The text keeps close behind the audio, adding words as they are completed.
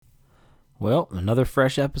Well, another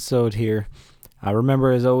fresh episode here. Remember,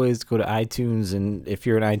 as always, go to iTunes, and if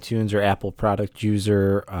you're an iTunes or Apple product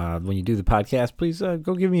user, when you do the podcast, please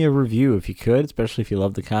go give me a review if you could, especially if you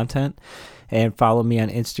love the content. And follow me on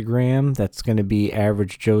Instagram. That's going to be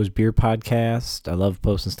Average Joe's Beer Podcast. I love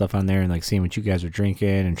posting stuff on there and like seeing what you guys are drinking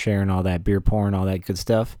and sharing all that beer porn, all that good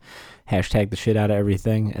stuff. Hashtag the shit out of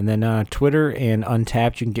everything. And then Twitter and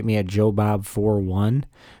Untapped, you can get me at JoeBob41.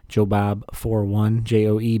 JoeBob41,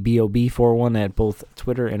 JoeBob 41 at both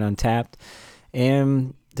Twitter and Untapped.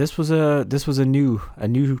 And this was a new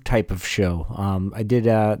type of show. I did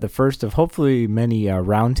the first of hopefully many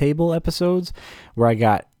roundtable episodes where I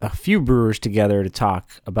got a few brewers together to talk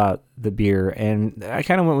about the beer, and I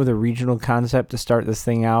kind of went with a regional concept to start this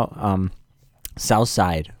thing out.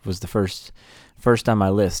 Southside was the first on my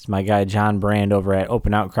list. My guy John Brand over at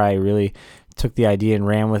Open Outcry really took the idea and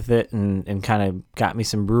ran with it, and kind of got me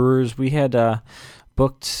some brewers. We had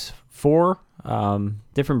booked 4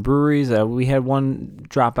 different breweries. We had one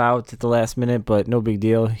drop out at the last minute, but no big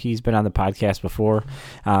deal. He's been on the podcast before.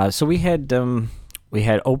 So we had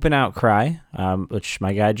Open Outcry, which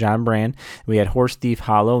my guy John Brand. We had Horse Thief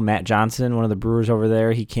Hollow, Matt Johnson, one of the brewers over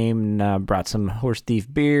there. He came and brought some Horse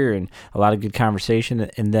Thief beer and a lot of good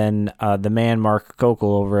conversation. And then the man Mark Kokel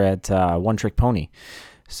over at One Trick Pony.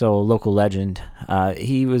 So local legend.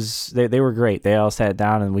 They were great. They all sat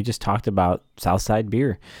down and we just talked about Southside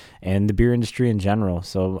beer and the beer industry in general.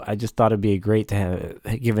 So I just thought it'd be great to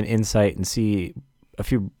give an insight and see a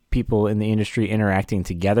few people in the industry interacting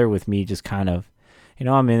together with me. Just kind of,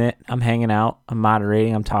 I'm in it. I'm hanging out. I'm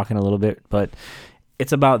moderating. I'm talking a little bit, but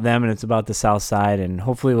it's about them and it's about the South Side. And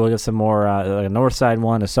hopefully we'll get some more, like a North Side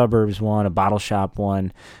one, a Suburbs one, a Bottle Shop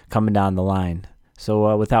one coming down the line.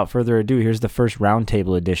 So without further ado, here's the first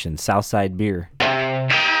roundtable edition, Southside Beer. All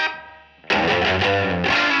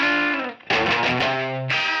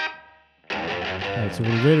right, so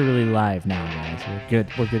we're literally live now, guys. We're good.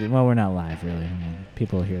 Well, we're not live, really.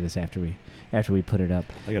 People will hear this after we put it up.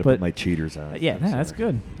 I got to put my cheaters on. Yeah, that's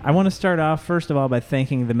good. I want to start off, first of all, by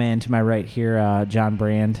thanking the man to my right here, John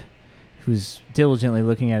Brand, who's diligently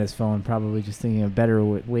looking at his phone, probably just thinking of better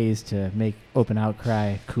ways to make Open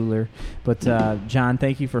Outcry cooler. But John,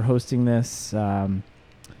 thank you for hosting this. Tell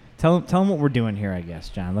him what we're doing here, I guess,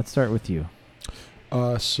 John. Let's start with you.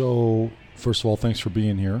 So, first of all, thanks for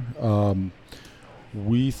being here.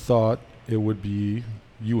 We thought it would be,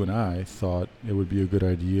 you and I thought it would be a good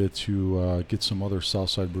idea to get some other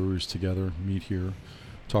Southside breweries together, meet here,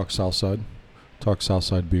 talk Southside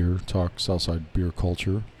beer, talk Southside beer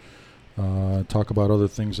culture. Talk about other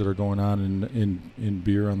things that are going on in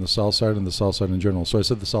beer on the South Side and the South Side in general. So I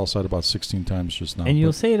said the South Side about 16 times just now. And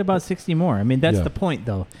you'll say it about 60 more. I mean, that's the point,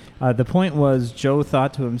 though. The point was Joe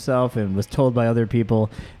thought to himself and was told by other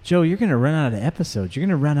people, Joe, you're going to run out of episodes. You're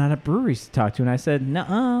going to run out of breweries to talk to. And I said,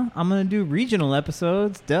 nuh-uh, I'm going to do regional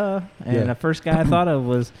episodes, duh. And the first guy I thought of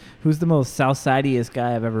was, who's the most South-Sideiest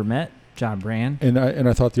guy I've ever met? John Brand. And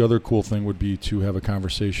I thought the other cool thing would be to have a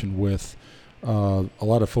conversation with a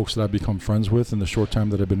lot of folks that I've become friends with in the short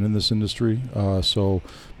time that I've been in this industry. So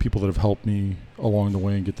people that have helped me along the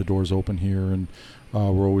way and get the doors open here, and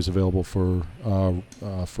we're always available for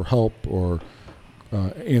help or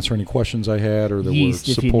answer any questions I had, or that Yeast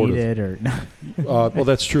were supportive. If you need it, or well,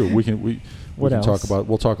 that's true. We can What can else?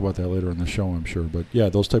 we'll talk about that later in the show, I'm sure. But yeah,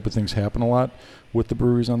 those type of things happen a lot with the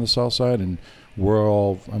breweries on the South Side, and we're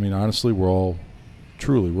all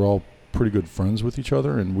pretty good friends with each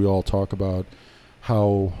other, and we all talk about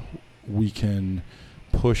how we can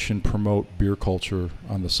push and promote beer culture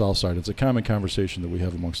on the South Side. It's a common conversation that we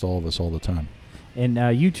have amongst all of us all the time. And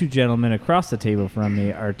you two gentlemen across the table from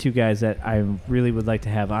me are two guys that I really would like to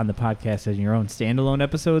have on the podcast as your own standalone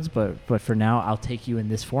episodes, but for now, I'll take you in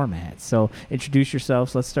this format. So introduce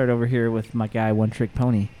yourselves. Let's start over here with my guy, One Trick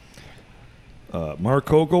Pony. Mark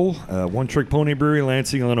Kokel, One Trick Pony Brewery,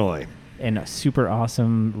 Lansing, Illinois. And super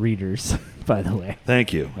awesome readers, by the way.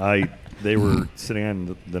 Thank you. They were sitting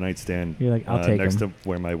on the nightstand. You're like, I'll take next them. to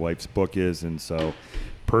where my wife's book is, and so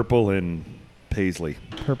purple and paisley.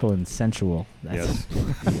 Purple and sensual. Yes.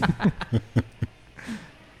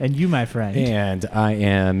 And you, my friend. And I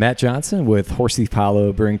am Matt Johnson with Horse Thief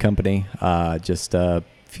Hollow Brewing Company, just a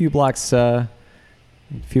few blocks north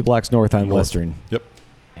on Western. Yep.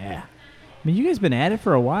 Yeah. I mean, you guys been at it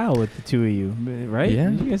for a while with the two of you, right? Yeah.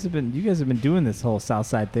 You guys have been doing this whole South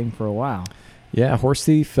Side thing for a while. Yeah, Horse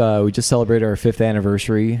Thief. We just celebrated our 5th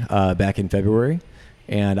anniversary back in February,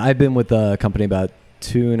 and I've been with the company about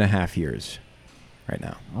 2.5 years right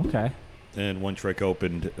now. Okay. And One Trick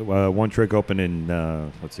opened in June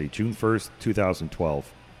 1st,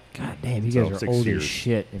 2012. God damn, you So guys are 6 old years. as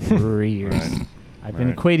shit in brewery years. Right. I've been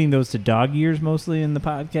Right. equating those to dog years mostly in the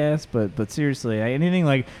podcast, but seriously, anything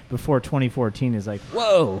like before 2014 is like,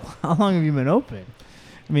 whoa, how long have you been open?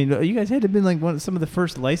 I mean, you guys had to have been like some of the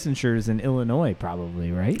first licensures in Illinois,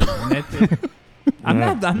 probably, right? And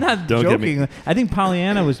I'm not Don't get me- joking. I think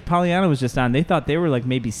Pollyanna was just on. They thought they were like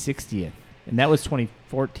maybe 60th, and that was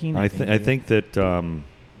 2014. I think that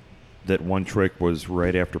that One Trick was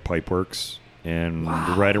right after Pipeworks and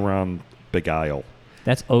right around Big Isle.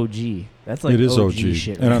 That's OG. That's like it is OG.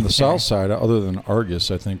 shit. And right on the there. south side, other than Argus,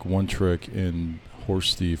 I think One Trick and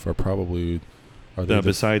Horse Thief are probably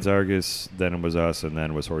Besides Argus, then it was us, and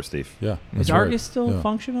then it was Horse Thief. Yeah, Is that's right. Argus still Yeah.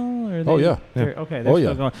 functional? Or Oh, yeah. they're- Okay, Oh, they're yeah.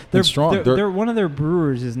 still going. They're strong. They're one of their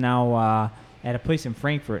brewers is now at a place in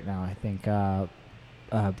Frankfurt now. I think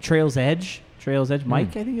Trails Edge. Mike,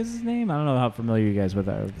 I think is his name. I don't know how familiar you guys with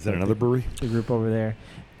Is that another brewery? the group over there.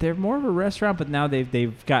 They're more of a restaurant, but now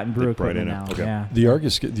they've gotten brew They brought equipment in now. it. Okay. Yeah.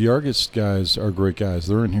 The Argus guys are great guys.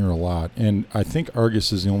 They're in here a lot, and I think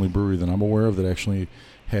Argus is the only brewery that I'm aware of that actually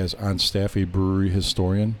has on staff a brewery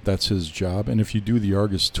historian. That's his job. And if you do the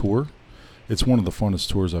Argus tour, it's one of the funnest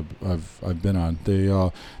tours I've been on.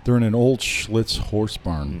 They're in an old Schlitz horse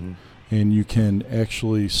barn, and you can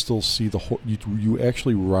actually still see you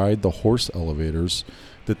actually ride the horse elevators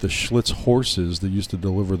that the Schlitz horses that used to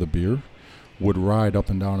deliver the beer would ride up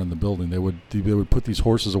and down in the building. They would put these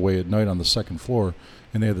horses away at night on the second floor,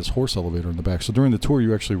 and they had this horse elevator in the back. So during the tour,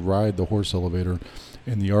 you actually ride the horse elevator.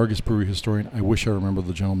 And the Argus brewery historian, I wish I remember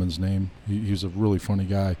the gentleman's name. He's a really funny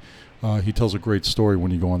guy. He tells a great story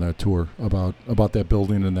when you go on that tour about that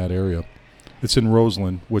building in that area. It's in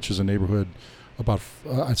Roseland, which is a neighborhood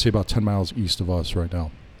I'd say about 10 miles east of us right now.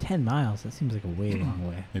 10 miles. That seems like a way long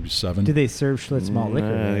way. Maybe 7. Do they serve Schlitz malt liquor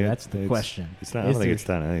Nah, there? That's the it's- question. It's not. I don't think it's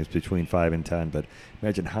 10. I think it's between 5 and 10. But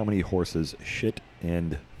imagine how many horses shit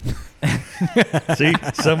and. See,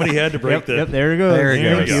 somebody had to break Yep, there it goes. There it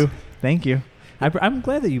Thank goes. you. Thank you. I'm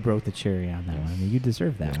glad that you broke the cherry on that one. I mean, you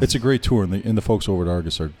deserve that one. It's a great tour, and the folks over at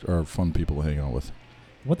Argus are fun people to hang out with.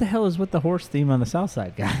 What the hell is with the horse theme on the south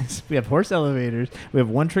side, guys? We have horse elevators, we have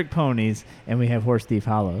one-trick ponies, and we have Horse Thief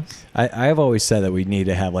Hollows. I have always said that we need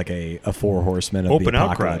to have like a four horsemen of Open the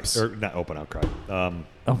outcry. apocalypse. Or not open outcry. Open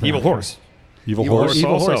Evil outcry. Horse. Evil Evil Horse Horse.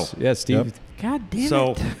 Evil also. horse. Yeah, Steve. Yep. God damn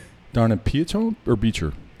So, it. Down in Piatone or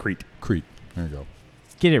Beecher? Crete. Crete. There you go.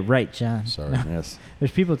 Get it right, John. Sorry. Yes.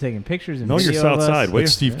 There's people taking pictures and Know your video south of us. side, will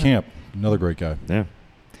That's you? Steve Camp, another great guy. Yeah.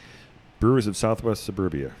 Brewers of Southwest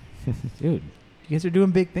Suburbia. Dude, you guys are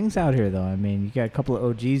doing big things out here, though. I mean, you got a couple of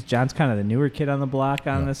OGs. John's kind of the newer kid on the block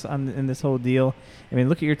on Yeah. in this whole deal. I mean,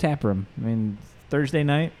 look at your tap room. I mean, Thursday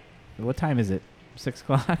night. What time is it? 6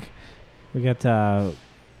 o'clock. We got a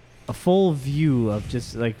full view of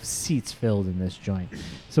just like seats filled in this joint.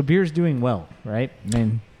 So beer's doing well, right? I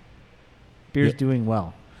mean, beer's Yeah. doing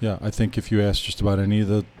well. Yeah, I think if you ask just about any of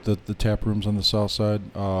the tap rooms on the south side,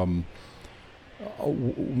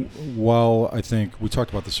 while I think we talked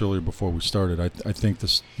about this earlier before we started, I think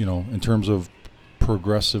this, in terms of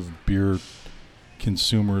progressive beer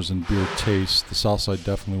consumers and beer taste, the south side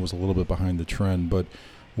definitely was a little bit behind the trend. But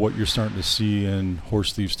what you're starting to see in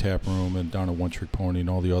Horse Thief's tap room and down at One Trick Pony and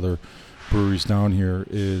all the other breweries down here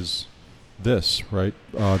is this, right?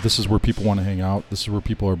 This is where people want to hang out. This is where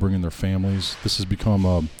people are bringing their families. This has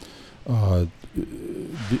become the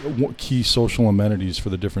key social amenities for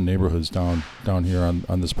the different neighborhoods down here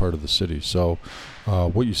on this part of the city. So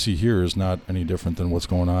what you see here is not any different than what's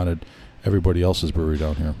going on at everybody else's brewery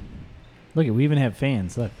down here. Look, we even have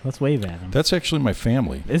fans. Look, let's wave at them. That's actually my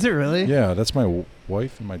family. Is it really? Yeah, that's my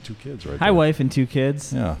wife and my 2 kids right Hi, there. wife and 2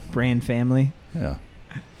 kids. Yeah, Brand family. yeah.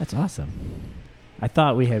 That's awesome. I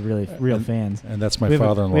thought we had really real fans. And that's my We have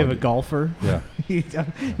father-in-law. we have a golfer. Yeah. he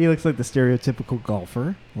looks like the stereotypical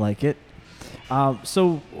golfer. Like it.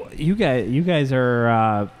 So you guys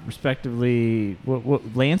are respectively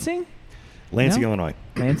what Lansing, Lansing, No? Illinois.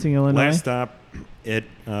 Lansing, Illinois. Last stop at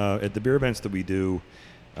the beer events that we do.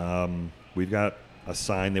 We've got a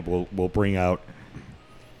sign that we'll bring out.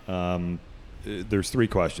 There's 3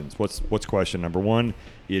 questions. What's question number 1?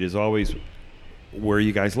 It is always, where are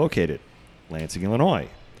you guys located? Lansing, Illinois.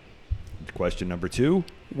 Question number 2,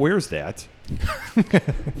 where's that?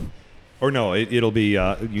 Or no, it'll be,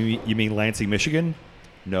 you mean Lansing, Michigan?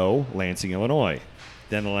 No, Lansing, Illinois.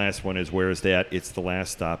 Then the last one is, where is that? It's the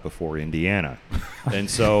last stop before Indiana. And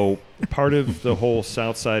so part of the whole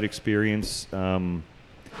Southside experience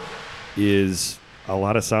is a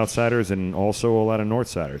lot of Southsiders and also a lot of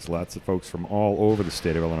Northsiders. Lots of folks from all over the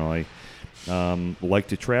state of Illinois like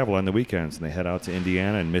to travel on the weekends, and they head out to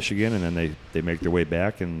Indiana and Michigan, and then they make their way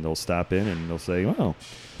back, and they'll stop in and they'll say, "Oh,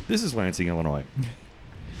 this is Lansing, Illinois."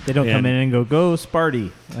 They don't come And- in and go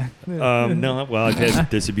Sparty. No, well, I've had to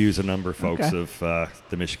disabuse a number of folks Okay. of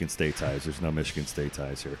the Michigan State ties. There's no Michigan State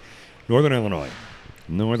ties here. Northern Illinois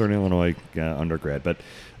undergrad. But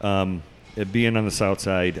being on the south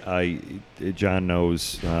side, John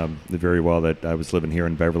knows very well that I was living here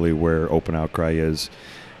in Beverly where Open Outcry is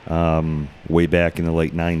way back in the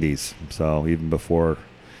late 90s. So even before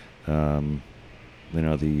the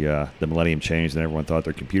millennium changed and everyone thought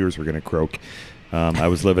their computers were going to croak, I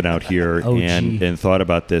was living out here Oh, and gee. thought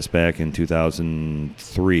about this back in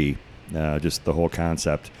 2003, just the whole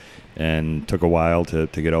concept, and took a while to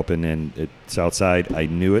get open. And at Southside, I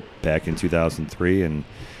knew it back in 2003, and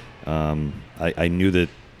I knew that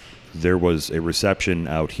there was a reception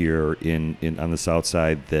out here in on the South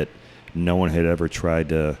Side that no one had ever tried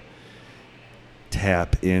to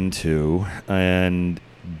tap into, and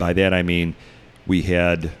by that I mean we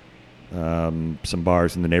had some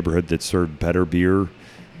bars in the neighborhood that served better beer.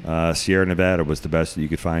 Sierra Nevada was the best that you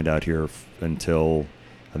could find out here until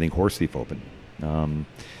I think Horse Thief opened.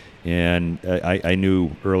 And I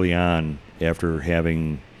knew early on, after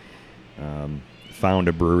having found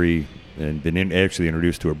a brewery and been actually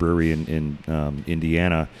introduced to a brewery in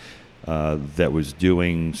Indiana that was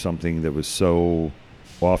doing something that was so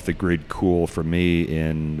off the grid cool for me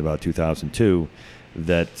in about 2002,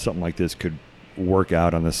 that something like this could work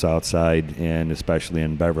out on the South Side and especially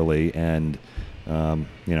in Beverly. And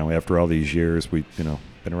after all these years, we've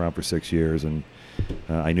been around for 6 years, and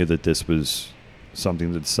I knew that this was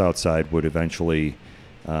something that the South Side would eventually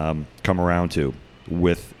come around to,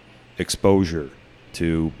 with exposure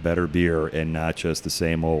to better beer and not just the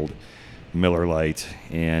same old Miller Lite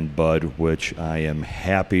and Bud, which I am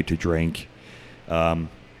happy to drink.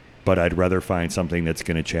 But I'd rather find something that's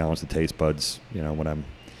going to challenge the taste buds, when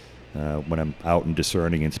I'm out and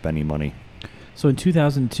discerning and spending money. So in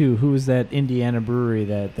 2002, who was that Indiana brewery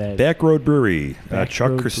that Back Road Brewery, Back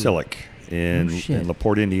Chuck Road Krasilik Oh, in shit.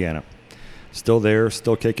 LaPorte, Indiana. Still there,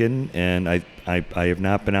 still kicking, and I have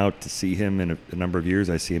not been out to see him in a number of years.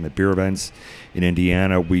 I see him at beer events in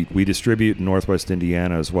Indiana. We distribute in Northwest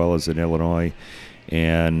Indiana as well as in Illinois,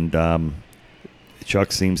 and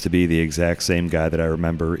Chuck seems to be the exact same guy that I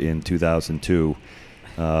remember in 2002.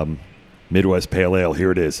 Midwest Pale Ale,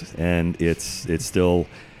 here it is, and it still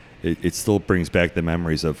brings back the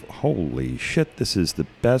memories of, holy shit, this is the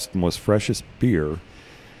best, most freshest beer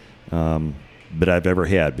that I've ever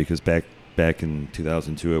had. Because back in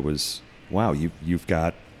 2002, it was, wow, you've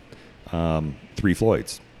got Three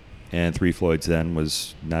Floyds, and Three Floyds then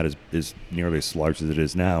was not as nearly as large as it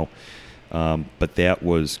is now, but that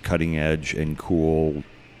was cutting edge and cool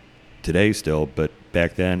today still, but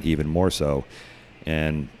back then even more so.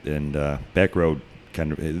 And Back Road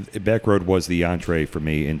was the entree for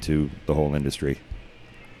me into the whole industry.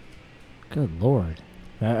 Good Lord.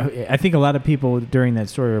 I think a lot of people during that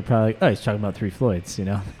story were probably like, oh, he's talking about Three Floyds, They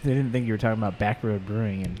didn't think you were talking about Back Road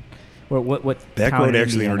Brewing. And what Back town Road in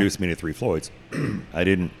actually Indiana? introduced me to Three Floyds. I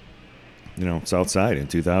didn't, Southside in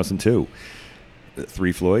 2002.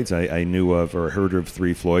 Three Floyds, I knew of or heard of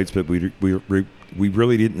Three Floyds, but we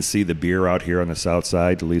really didn't see the beer out here on the South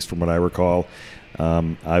Side, at least from what I recall.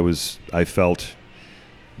 I felt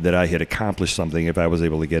that I had accomplished something if I was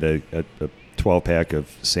able to get a 12-pack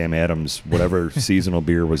of Sam Adams, whatever seasonal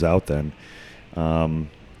beer was out then. And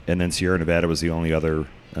then Sierra Nevada was the only other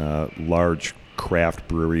large craft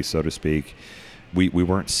brewery, so to speak. We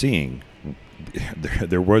weren't seeing.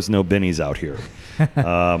 There was no Benny's out here.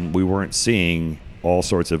 We weren't seeing all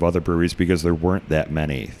sorts of other breweries because there weren't that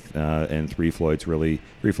many. And Three Floyds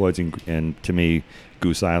and to me,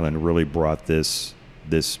 Goose Island really brought this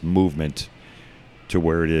movement to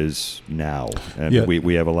where it is now. And Yeah.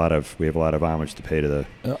 we have a lot of homage to pay to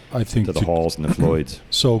the I think to the Halls and the Floyds.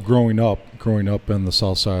 So growing up on the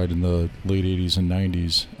South Side in the late 80s and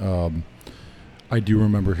 90s, I do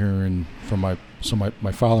remember hearing from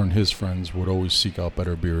my father and his friends would always seek out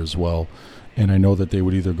better beer as well. And I know that they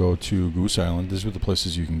would either go to Goose Island. These were the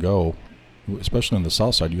places you can go, especially on the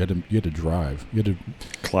South Side. You had to drive.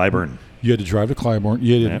 Clybourne. You had to drive to Clybourne.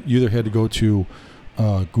 You either had to go to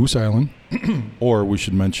Goose Island, or we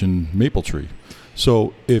should mention Maple Tree.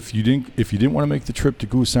 So if you didn't want to make the trip to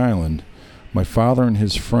Goose Island, my father and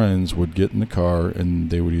his friends would get in the car and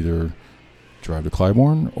they would either drive to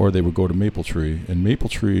Clybourne or they would go to Maple Tree. And Maple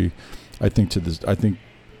Tree, I think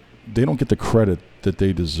they don't get the credit that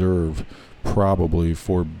they deserve, probably,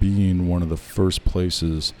 for being one of the first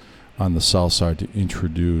places on the South Side to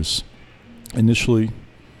introduce initially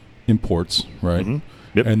imports, right? Mhm.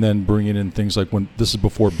 Yep. And then bringing in things like when this is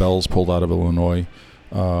before Bell's pulled out of Illinois,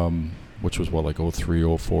 which was like 03,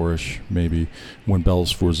 04-ish maybe. When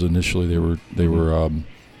Bell's was initially they were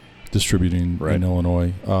distributing Right. in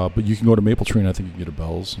Illinois. But you can go to Maple Tree, and I think you can get a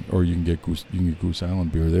Bell's, or you can get Goose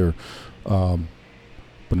Island beer there.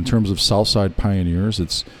 But in terms of Southside pioneers,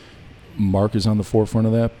 it's Mark is on the forefront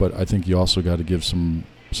of that. But I think you also got to give some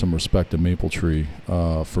respect to Maple Tree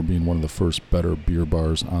for being one of the first better beer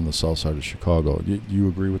bars on the south side of Chicago. You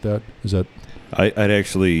agree with that? Is that? I'd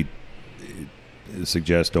actually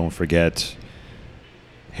suggest don't forget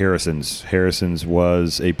Harrison's. Harrison's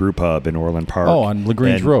was a brew pub in Orland Park. Oh, on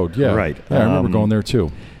LaGrange And- Road. Yeah, right. Yeah, I remember going there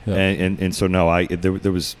too. Yeah. And so no, there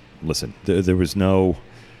was there was no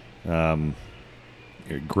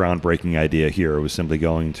groundbreaking idea here. It was simply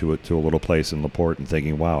going to a little place in LaPorte and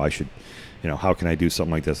thinking, wow, I should, how can I do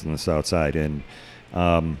something like this on the south side? And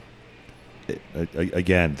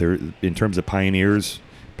again, there in terms of pioneers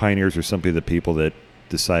are simply the people that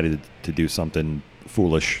decided to do something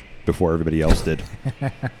foolish before everybody else did.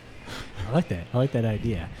 I like that. I like that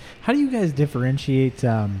idea. How do you guys differentiate?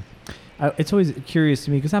 It's always curious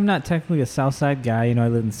to me because I'm not technically a South Side guy. I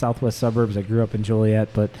live in the southwest suburbs. I grew up in Joliet,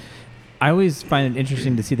 but I always find it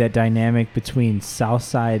interesting to see that dynamic between South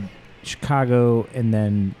Side Chicago and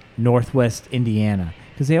then Northwest Indiana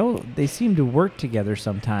because they seem to work together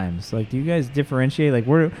sometimes. Like, do you guys differentiate? Like,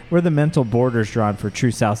 where are the mental borders drawn for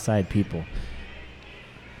true South Side people?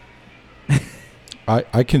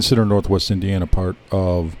 I consider Northwest Indiana part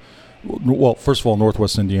of, well, first of all,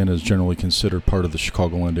 Northwest Indiana is generally considered part of the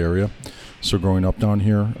Chicagoland area. So growing up down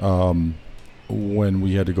here, when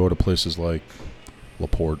we had to go to places like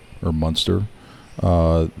LaPorte or Munster,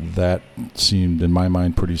 that seemed, in my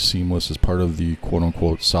mind, pretty seamless as part of the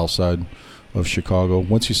quote-unquote south side of Chicago.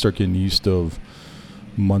 Once you start getting east of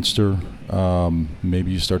Munster,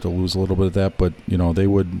 maybe you start to lose a little bit of that, but, they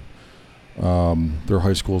would... their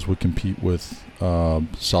high schools would compete with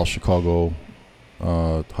South Chicago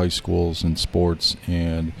high schools in sports,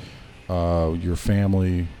 and your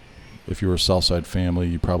family, if you were a Southside family,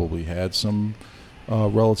 you probably had some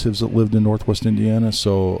relatives that lived in Northwest Indiana.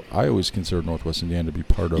 So I always considered Northwest Indiana to be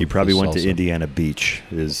part of. You probably the went to Southside. Indiana Beach.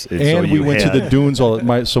 And so we you went to had- the dunes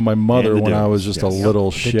So my mother, And the when I was dunes, just a yes. little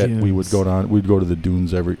The shit, we would dunes. go down. We'd go to the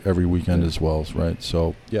dunes every weekend as well, right?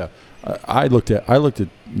 So yeah, I looked at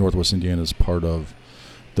Northwest Indiana as part of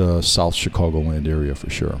the South Chicagoland area for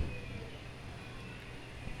sure.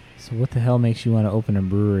 So what the hell makes you want to open a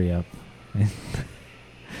brewery up?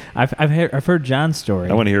 I've heard John's story.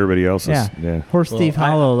 I want to hear everybody else's. Yeah. Horse Thief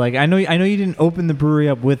Hollow. Like I know you didn't open the brewery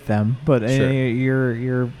up with them, but Sure.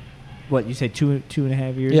 you're what you say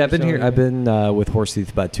 2.5 years? Yeah, or I've been so? here. I've been with Horse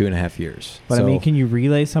Thief about 2.5 years. But So- I mean, can you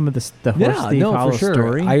relay some of the Horse Thief Hollow for sure.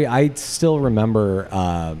 story? I still remember,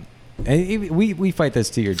 and we fight this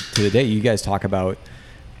to the day. You guys talk about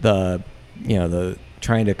the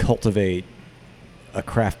trying to cultivate a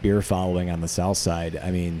craft beer following on the South Side.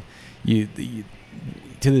 I mean, you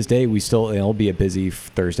to this day we still it'll be a busy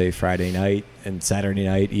Thursday, Friday night, and Saturday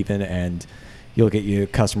night even, and you'll get your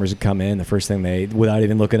customers who come in. The first thing without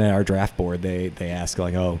even looking at our draft board, they ask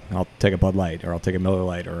like, "Oh, I'll take a Bud Light or I'll take a Miller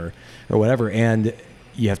Lite or whatever," and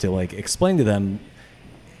you have to like explain to them.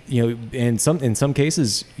 In some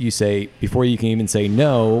cases, you say before you can even say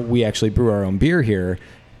no, we actually brew our own beer here.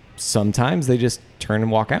 Sometimes they just turn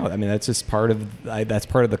and walk out. I mean, that's just part of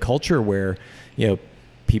the culture where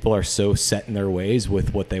people are so set in their ways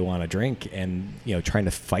with what they want to drink, and trying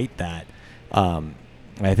to fight that.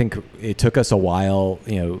 I think it took us a while,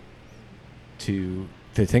 to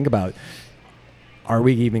think about, are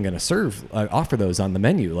we even going to offer those on the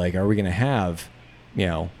menu? Like, are we going to have,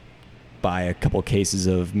 buy a couple cases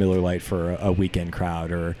of Miller Lite for a weekend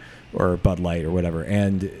crowd or Bud Light or whatever,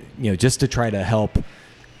 and just to try to help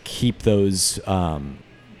keep those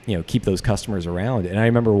customers around. And I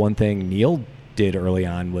remember one thing Neil did early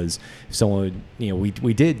on was someone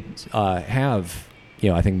we did have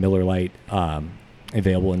I think Miller Lite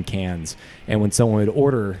available in cans, and when someone would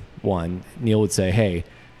order one, Neil would say, "Hey,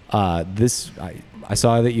 I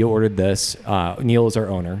saw that you ordered this." Neil is our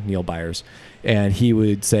owner, Neil Byers, and he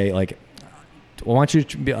would say like, I want you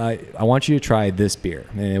to try this beer.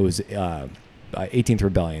 And it was 18th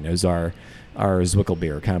Rebellion. It was our Zwickel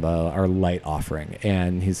beer, kind of our light offering.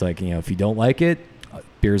 And he's like, if you don't like it,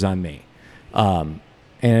 beer's on me. And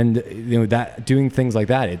that doing things like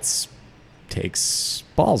that, it takes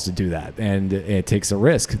balls to do that, and it takes a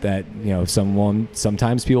risk that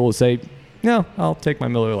sometimes people will say, no, I'll take my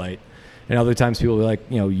Miller Lite, and other times people will be like,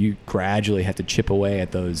 you gradually have to chip away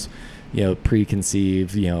at those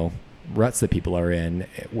preconceived ruts that people are in,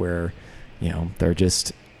 where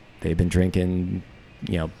they've been drinking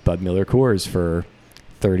Bud Miller Coors for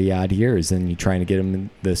 30 odd years, and you're trying to get them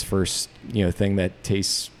this first thing that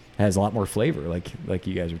has a lot more flavor, like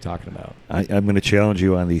you guys were talking about. I'm going to challenge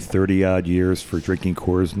you on the 30-odd years for drinking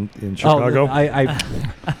Coors in Chicago.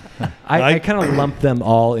 I kind of lump them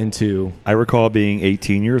all into. I recall being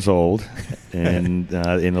 18 years old and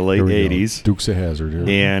in the late Here we go. 80s. Dukes of Hazzard here.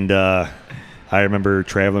 And I remember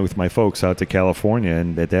traveling with my folks out to California,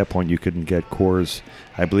 and at that point you couldn't get Coors.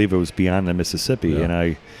 I believe it was beyond the Mississippi. Yeah. And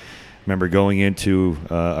I remember going into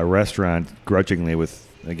a restaurant grudgingly with,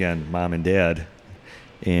 again, mom and dad,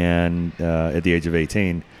 and at the age of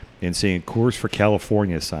 18, and seeing Coors for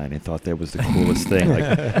California sign, and thought that was the coolest thing.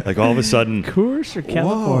 Like all of a sudden, Coors for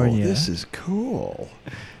California. whoa, this is cool.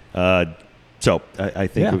 So I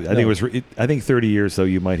think Yeah, I think it was. I think 30 years though.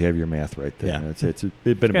 You might have your math right there. Yeah. It's been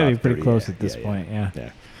Gotta about be pretty 30, close yeah, at this yeah, point. Yeah.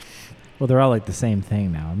 Yeah. Well, they're all like the same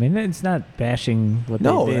thing now. I mean, it's not bashing what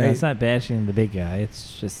No, they do. I- It's not bashing the big guy.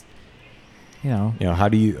 It's just, you know. How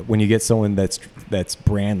do you, when you get someone that's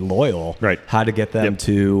brand loyal, Right. how to get them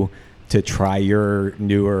Yep. to try your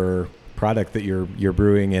newer product that you're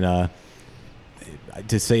brewing in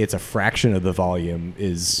to say it's a fraction of the volume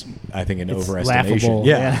is, I think, an It's overestimation. laughable.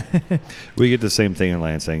 Yeah. We get the same thing in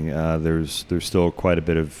Lansing. There's still quite a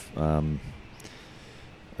bit of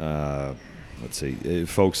let's see,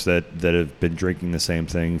 folks that have been drinking the same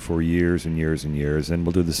thing for years and years and years, and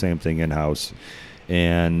we'll do the same thing in house.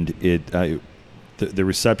 And the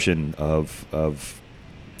reception of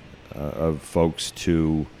folks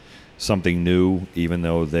to something new, even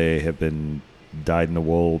though they have been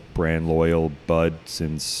dyed-in-the-wool brand loyal Bud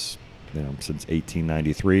since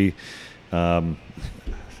 1893.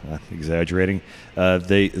 Exaggerating.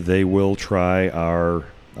 They will try our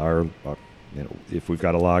if we've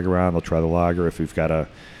got a lager on, they'll try the lager. If we've got a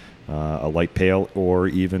light pale, or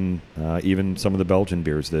even some of the Belgian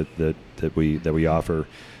beers that we offer.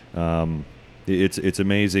 It's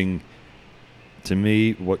amazing to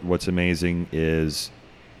me. What's amazing is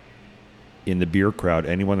in the beer crowd,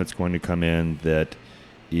 anyone that's going to come in, that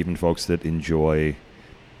even folks that enjoy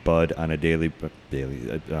Bud on a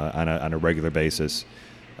on a regular basis,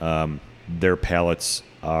 their palates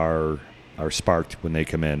are sparked when they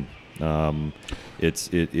come in.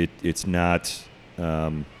 It's not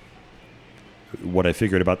what I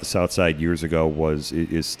figured about the South Side years ago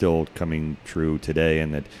is still coming true today,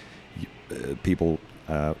 and that people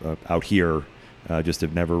out here just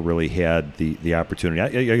have never really had the opportunity.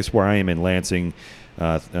 I guess where I am in Lansing,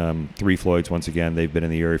 Three Floyds, once again, they've been in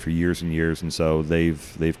the area for years and years, and so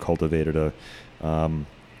they've cultivated a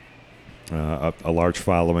large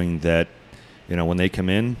following that, when they come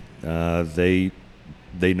in, they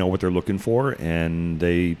know what they're looking for, and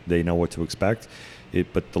they know what to expect.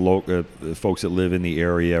 But the folks that live in the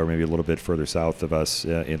area, or maybe a little bit further south of us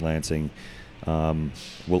in Lansing,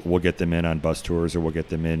 we'll get them in on bus tours, or we'll get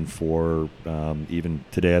them in for even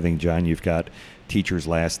today. I think, John, you've got Teacher's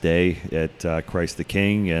Last Day at Christ the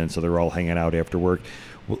King, and so they're all hanging out after work.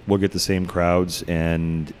 We'll get the same crowds,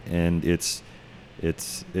 and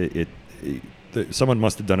someone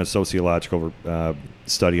must have done a sociological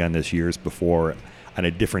study on this years before on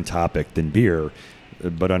a different topic than beer,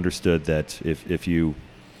 but understood that if you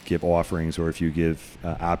give offerings, or if you give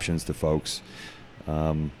options to folks,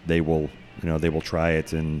 they will try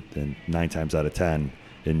it, and 9 times out of 10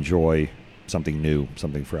 enjoy something new,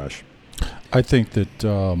 something fresh. I think that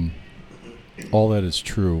all that is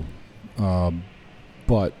true,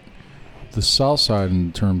 but the South Side,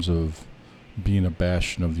 in terms of being a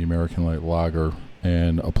bastion of the American Light Lager,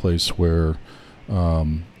 and a place where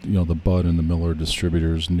the Bud and the Miller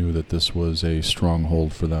distributors knew that this was a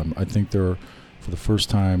stronghold for them. I think they're, for the first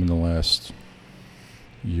time in the last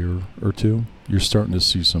year or two, you're starting to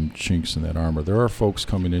see some chinks in that armor. There are folks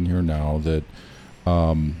coming in here now that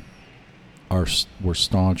were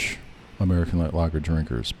staunch American Light Lager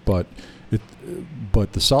drinkers, but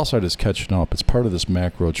the South Side is catching up. It's part of this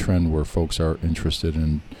macro trend where folks are interested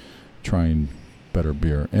in trying better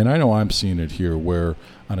beer, and I know I'm seeing it here, where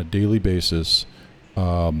on a daily basis,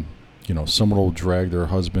 someone will drag their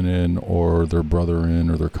husband in, or their brother in,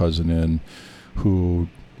 or their cousin in, who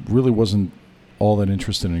really wasn't all that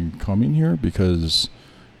interested in coming here because,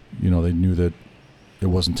 they knew that it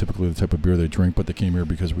wasn't typically the type of beer they drink, but they came here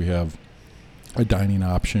because we have a dining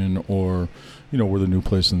option, or, we're the new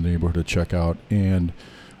place in the neighborhood to check out. And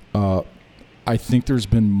I think there's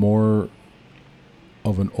been more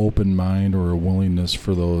of an open mind, or a willingness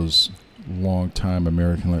for those long-time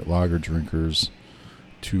American Light Lager drinkers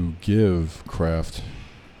to give craft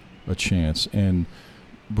a chance. And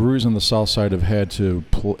breweries on the South Side have had to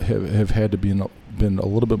been a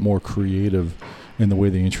little bit more creative in the way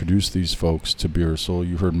they introduce these folks to beer. So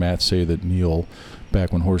you heard Matt say that Neil,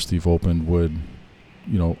 back when Horse Thief opened, would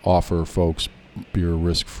offer folks beer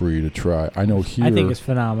risk-free to try. I know here. I think it's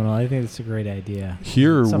phenomenal. I think it's a great idea.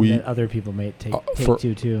 Here Something we that other people may take for-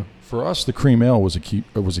 to too. for us the cream ale was a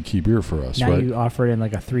key beer for us, Now right? you offer it in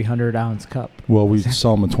like a 300-ounce cup. Well, we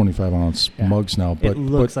sell them in 25-ounce Yeah. mugs now, but It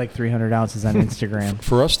looks like 300 ounces on Instagram.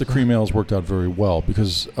 for us the cream ales worked out very well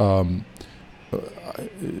because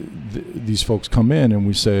these folks come in and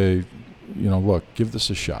we say, look, give this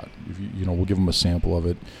a shot. If we'll give them a sample of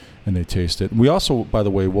it, and they taste it. We also, by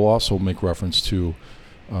the way, we'll also make reference to,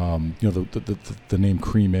 the name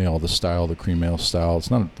cream ale, the style, the cream ale style.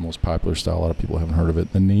 It's not the most popular style. A lot of people haven't heard of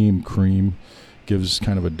it. The name cream gives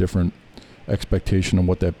kind of a different expectation on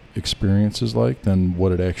what that experience is like than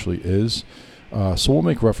what it actually is. So we'll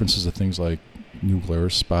make references to things like New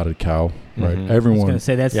Glarus Spotted Cow, right? Mhm. I was Everyone. going to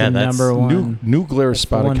say that's Yeah, the that's number one. New Glarus That's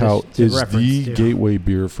the one Spotted Cow to is reference the to. gateway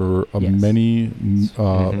beer for Yes. many Mhm.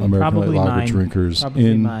 American Probably Light Lager mine. drinkers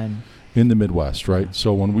Probably mine. in the Midwest, right? Yeah.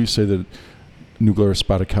 So when we say that New Glarus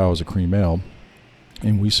Spotted Cow is a cream ale,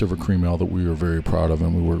 and we serve a cream ale that we are very proud of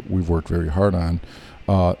and we've worked very hard on,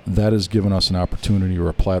 that has given us an opportunity or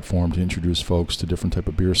a platform to introduce folks to different type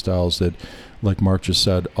of beer styles that, like Mark just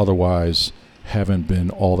said, otherwise haven't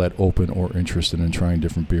been all that open or interested in trying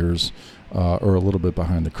different beers, or a little bit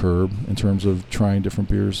behind the curb in terms of trying different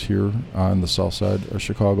beers here on the south side of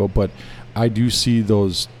Chicago. But I do see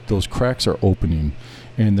those cracks are opening,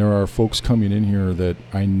 and there are folks coming in here that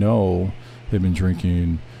I know they've been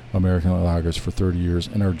drinking American Light Lagers for 30 years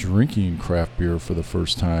and are drinking craft beer for the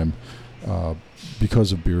first time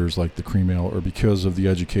because of beers like the cream ale, or because of the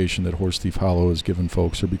education that Horse Thief Hollow has given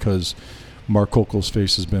folks, or because Mark Kokel's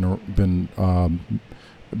face has been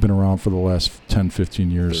around for the last 10,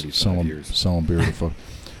 15 years, 35 selling years. selling beer to folks.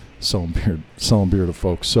 selling beer to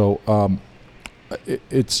folks. So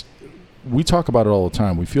we talk about it all the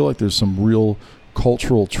time. We feel like there's some real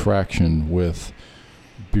cultural traction with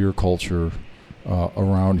beer culture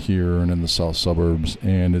around here and in the south suburbs,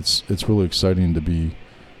 and it's really exciting to be.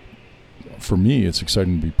 For me, it's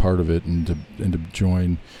exciting to be part of it and to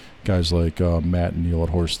join guys like Matt and Neil at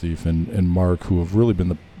Horse Thief and Mark, who have really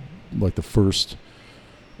been the first.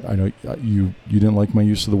 I know you didn't like my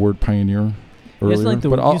use of the word pioneer earlier, Just like the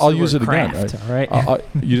but use I'll of the use it word again. craft, all right?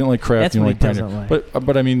 You didn't like craft. That's You what didn't he like pioneer. doesn't like.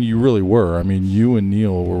 But I mean, you really were. I mean, you and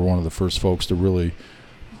Neil were one of the first folks to really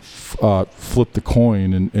flip the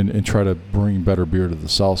coin and try to bring better beer to the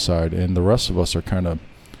south side, and the rest of us are kind of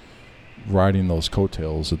riding those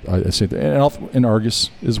coattails. I say that, and Argus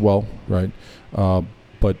as well, right?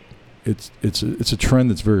 But it's a trend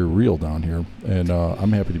that's very real down here, and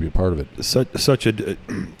I'm happy to be a part of it.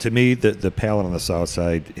 To me, the palate on the south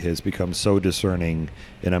side has become so discerning,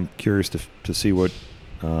 and I'm curious to see what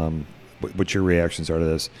your reactions are to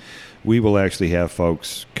this. We will actually have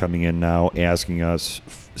folks coming in now asking us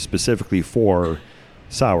specifically for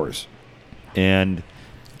sours, and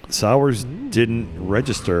sours didn't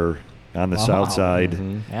register on the Wow. south side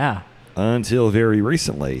Yeah. until very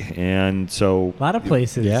recently, and so A lot of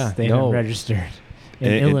places Yeah, they no. haven't registered.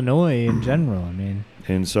 In And- Illinois in general, I mean,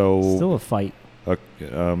 still a fight.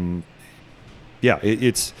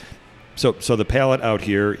 It's so the palate out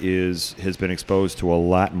here has been exposed to a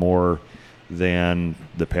lot more than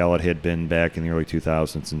the palate had been back in the early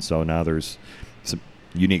 2000s, and so now there's some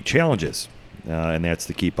unique challenges, and that's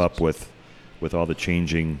to keep up with all the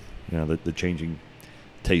changing, the changing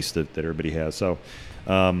taste that everybody has. So,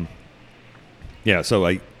 so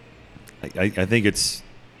I think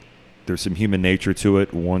there's some human nature to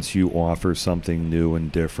it. Once you offer something new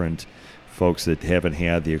and different, folks that haven't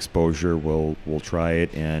had the exposure will try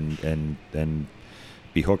it and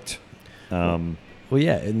be hooked. Well,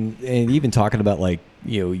 yeah, and even talking about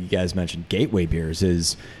you guys mentioned gateway beers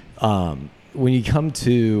is when you come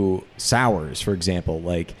to sours, for example,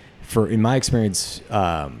 in my experience,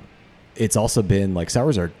 it's also been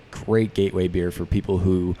sours are great gateway beer for people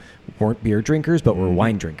who weren't beer drinkers but were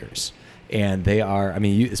wine drinkers, and they are. I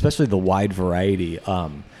mean, especially the wide variety.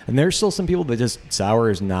 And there's still some people that just sour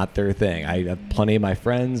is not their thing. I have plenty of my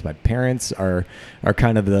friends, my parents are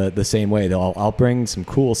kind of the same way. I'll bring some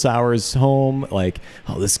cool sours home,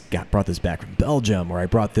 this guy brought this back from Belgium, or I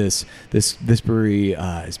brought this brewery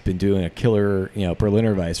has been doing a killer,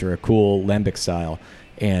 Berliner Weiss or a cool Lambic style,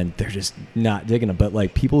 and they're just not digging them.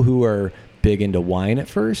 But people who are big into wine at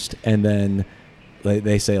first, and then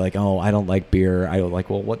they say oh, I don't like beer. I don't like.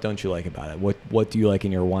 Well, what don't you like about it? What do you like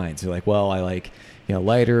in your wines? They're well, I like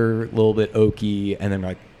lighter, a little bit oaky, and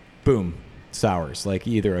then boom, sours,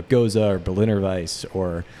 either a Goza or Berliner Weiss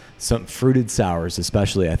or some fruited sours,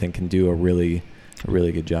 especially, I think can do a really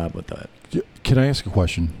good job with that. Can I ask a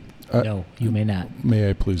question? No, you may not. May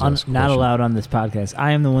I please ask a Not question? allowed on this podcast.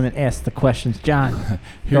 I am the one that asks the questions. John,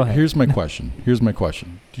 go ahead. Here's my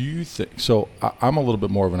question. Do you think so? I'm a little bit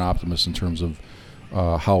more of an optimist in terms of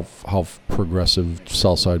how progressive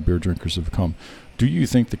Southside beer drinkers have come. Do you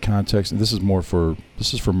think the context? And this is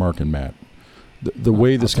for Mark and Matt. The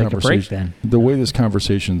way this I'll take a break conversation, then. the way this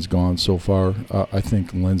conversation's gone so far, I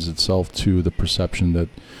think lends itself to the perception that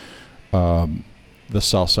the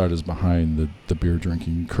South Side is behind the beer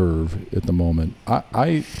drinking curve at the moment.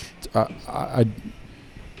 I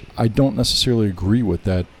don't necessarily agree with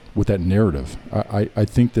that narrative. I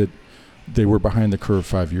think that they were behind the curve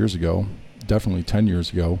 5 years ago, definitely 10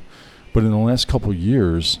 years ago, but in the last couple of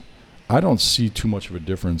years, I don't see too much of a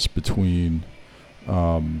difference between.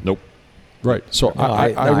 Nope. Right. So No,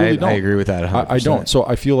 I really don't. I agree with that 100%. I don't. So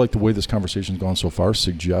I feel like the way this conversation's gone so far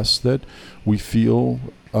suggests that we feel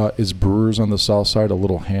as brewers on the South Side a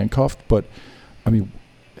little handcuffed. But I mean,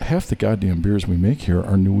 half the goddamn beers we make here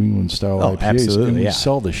are New England style IPAs, absolutely, and we yeah.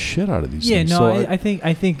 sell the shit out of these Yeah, things. no, So I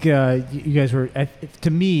think you guys were. To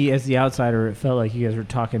me, as the outsider, it felt like you guys were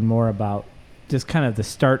talking more about just kind of the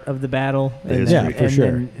start of the battle. The And history. then, Yeah, for and sure.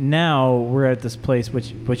 then now we're at this place,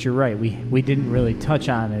 which you're right. We didn't really touch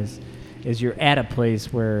on is you're at a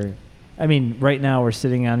place where, I mean, right now we're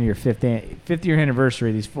sitting on your fifth year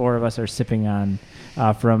anniversary. These four of us are sipping on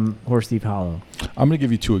from Horse Thief Hollow. I'm going to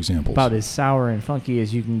give you two examples. About as sour and funky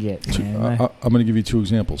as you can get. Man. I'm going to give you two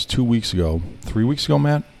examples. 3 weeks ago,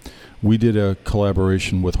 Matt, we did a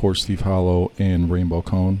collaboration with Horse Thief Hollow and Rainbow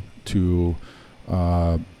Cone to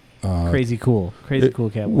Crazy cool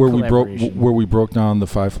cat. where we broke down the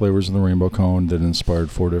 5 flavors of the Rainbow Cone that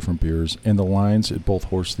inspired 4 different beers, and the lines at both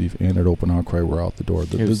Horse Thief and at Open Outcry were out the door.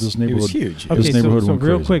 It was huge. This Okay, neighborhood so went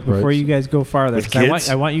real crazy, quick before right? you guys go farther, With 'cause kids?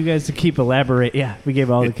 I want you guys to keep elaborate. Yeah, we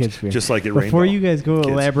gave all the kids beer. Just like at Before Rainbow. you guys go Kids.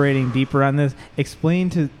 elaborating deeper on this,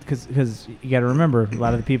 explain to because you got to remember a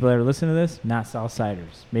lot of the people that are listening to this not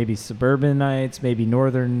Southsiders, maybe suburbanites, maybe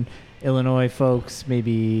Northern Illinois folks,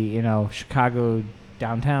 maybe Chicago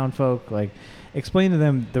downtown folk. Like, explain to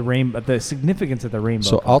them the significance of the rainbow.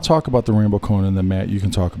 So Cone. I'll talk about the Rainbow Cone, and then Matt, you can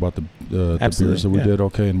talk about the beers that we did.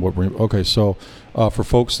 Okay, and what rainbow? Okay, so for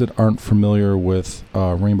folks that aren't familiar with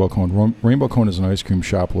Rainbow Cone, Rainbow Cone is an ice cream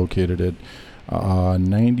shop located at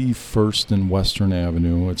 91st and Western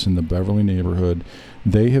Avenue. It's in the Beverly neighborhood.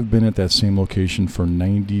 They have been at that same location for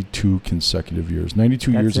 92 consecutive years.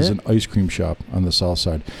 92 That's years as it? an ice cream shop on the South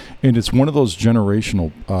Side, and it's one of those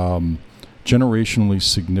generationally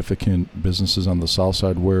significant businesses on the South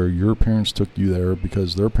Side where your parents took you there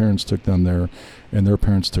because their parents took them there and their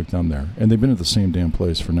parents took them there. And they've been at the same damn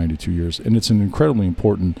place for 92 years. And it's an incredibly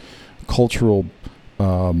important cultural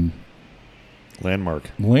Landmark.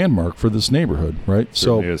 landmark for this neighborhood, right?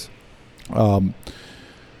 Certainly is.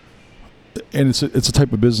 And it's a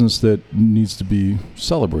type of business that needs to be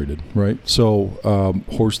celebrated, right? So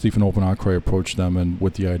Horse Thief and Open Outcry approached them and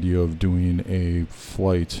with the idea of doing a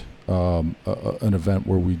flight, an event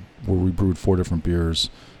where we brewed 4 different beers,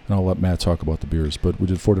 and I'll let Matt talk about the beers. But we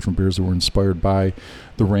did 4 different beers that were inspired by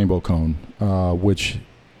the Rainbow Cone, which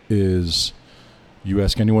is, you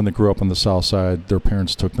ask anyone that grew up on the South Side, their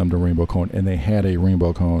parents took them to Rainbow Cone, and they had a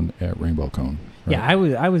Rainbow Cone at Rainbow Cone. Right?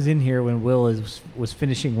 Yeah, I was in here when Will was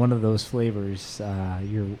finishing one of those flavors.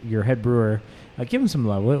 Your head brewer. Give him some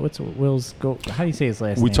love. What's Will's go? How do you say his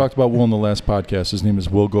last name? We talked about Will in the last podcast. His name is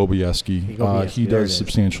Will Gobieski. Gobieski, He there it does is.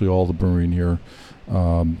 substantially all the brewing here,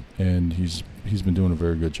 and he's been doing a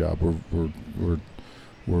very good job.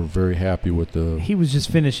 We're very happy with the. He was just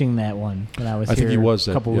finishing that one when I was I here think he was a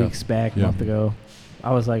that- couple yeah. weeks back, Yeah. a month ago.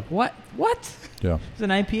 I was like, what? Yeah. It's an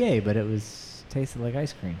IPA, but it was tasted like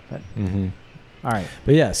ice cream. But Mm-hmm. all right.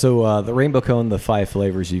 But yeah, so the Rainbow Cone, the 5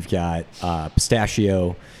 flavors, you've got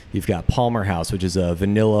pistachio, you've got Palmer House, which is a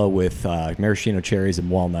vanilla with maraschino cherries and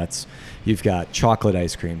walnuts. You've got chocolate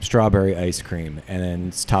ice cream, strawberry ice cream, and then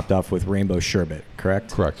it's topped off with rainbow sherbet,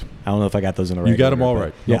 correct? Correct. I don't know if I got those in the right You got them order, all but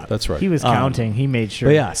right. Yeah. Nope, that's right. He was counting. He made sure.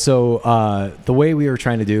 But yeah, so the way we were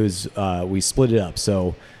trying to do is we split it up.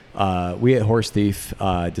 So we at Horse Thief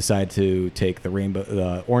decided to take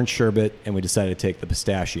the orange sherbet, and we decided to take the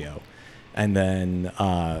pistachio. And then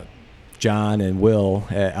John and Will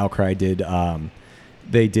at Outcry did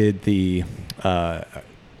they did the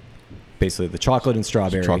basically the chocolate and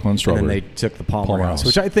strawberry. Chocolate and strawberry. And then they took the Palmer Palmer House, House.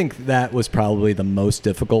 which I think that was probably the most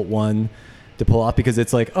difficult one to pull off because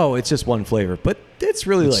it's like, oh, it's just one flavor, but it's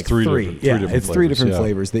really It's like three three. different- Yeah, three different it's 3 flavors, different yeah.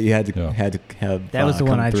 flavors that you had Yeah. to have. That was the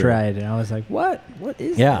one come I through. tried, and I was like, what? What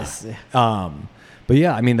is Yeah. this? But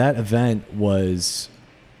yeah, I mean that event was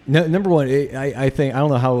number one. I think I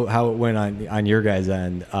don't know how it went on your guys'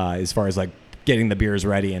 end as far as like getting the beers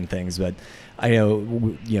ready and things, but I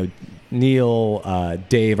know, Neil,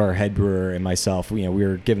 Dave, our head brewer, and myself, we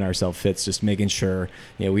were giving ourselves fits, just making sure,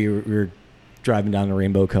 we were driving down to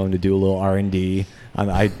Rainbow Cone to do a little R&D.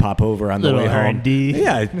 I'd pop over on the way home. R&D.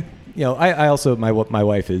 Yeah. I also, my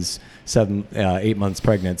wife is 8 months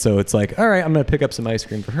pregnant, so it's like, all right, I'm going to pick up some ice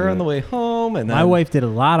cream for her on the way home. And then, my wife did a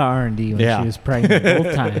lot of R&D when she was pregnant,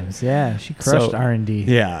 both times. Yeah, she crushed R&D.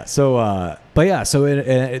 Yeah. So, so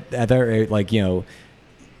at that rate,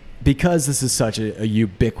 because this is such a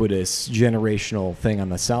ubiquitous generational thing on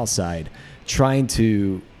the South Side, trying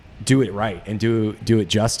to do it right and do it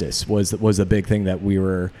justice was a big thing that we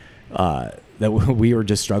were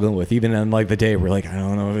just struggling with. Even on the day we're like, I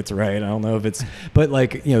don't know if it's right, I don't know if it's, but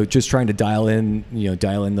just trying to dial in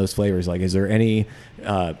those flavors. Like, is there any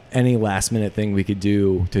last minute thing we could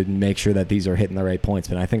do to make sure that these are hitting the right points?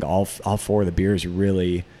 But I think all four of the beers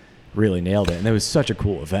really nailed it, and it was such a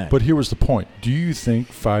cool event. But here was the point. Do you think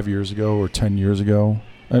 5 years ago or 10 years ago,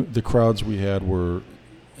 the crowds we had were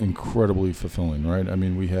incredibly fulfilling, right? I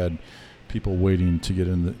mean, we had people waiting to get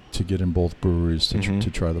in both breweries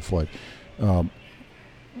to try the flight.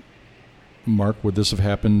 Mark, would this have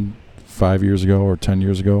happened 5 years ago or 10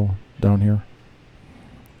 years ago down here?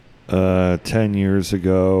 10 years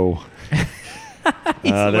ago.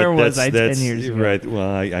 Where was I 10 years ago? Right. Well,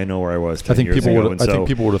 I know where I was 10 years ago. I think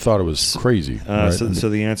people would have thought it was crazy. Right? So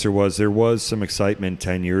the answer was there was some excitement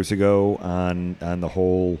 10 years ago on the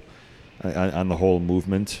whole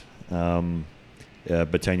movement.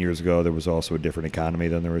 But 10 years ago, there was also a different economy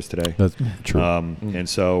than there is today. That's true. And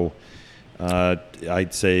so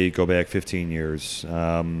I'd say go back 15 years.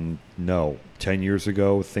 No. 10 years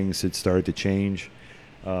ago, things had started to change.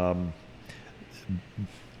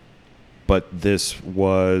 But this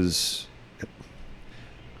was,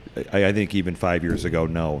 I think even 5 years ago,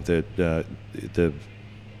 no, that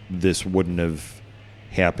this wouldn't have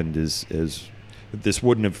happened as this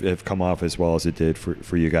wouldn't have come off as well as it did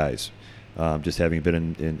for you guys. Just having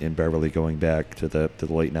been in Beverly going back to the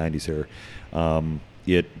late 90s here.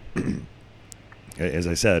 It, as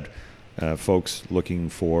I said, folks looking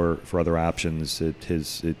for other options,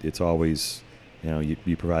 it's always,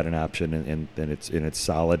 you provide an option and it's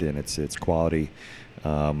solid and it's quality.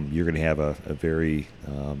 You're going to have a very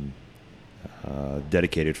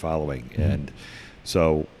dedicated following. Mm-hmm. And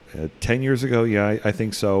so 10 years ago, yeah, I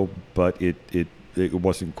think so, but it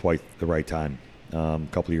wasn't quite the right time. A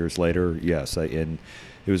couple of years later, yes, and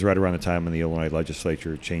it was right around the time when the Illinois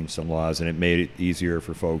legislature changed some laws, and it made it easier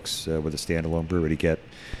for folks with a standalone brewery to get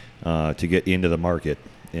into the market.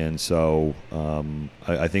 And so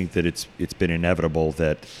I think that it's been inevitable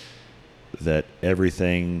that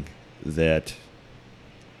everything that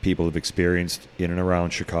people have experienced in and around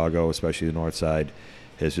Chicago, especially the North Side,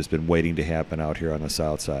 has just been waiting to happen out here on the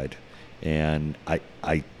South Side, and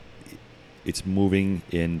it's moving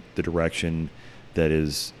in the direction that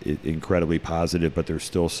is incredibly positive, but there's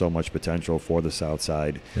still so much potential for the South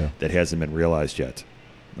Side that hasn't been realized yet,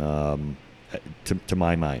 to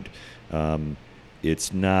my mind.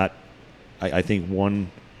 It's not. I think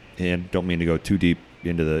one, and don't mean to go too deep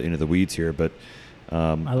into the weeds here, but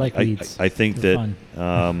I like weeds. I think They're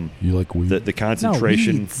that you like weed? The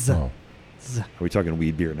concentration. No, weeds. Oh. Are we talking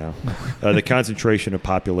weed beer now? The concentration of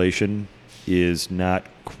population is not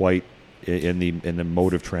quite in the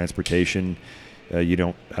mode of transportation. I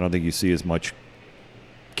don't think you see as much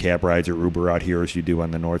cab rides or Uber out here as you do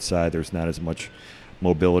on the North Side. There's not as much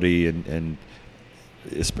mobility, and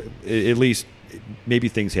at least maybe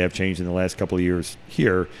things have changed in the last couple of years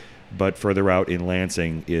here, but further out in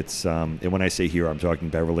Lansing, it's and when I say here, I'm talking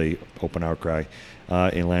Beverly, Open Outcry.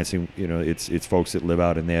 In Lansing, it's folks that live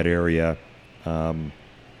out in that area.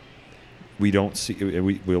 We don't see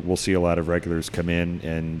we'll see a lot of regulars come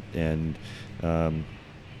in and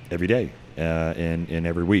every day. And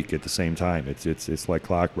every week at the same time, it's like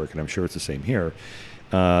clockwork, and I'm sure it's the same here.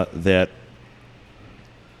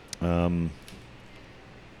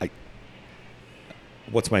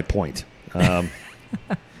 What's my point?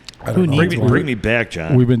 Bring me back,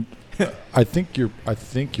 John. We've been. I think your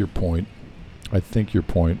point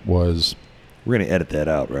was. We're going to edit that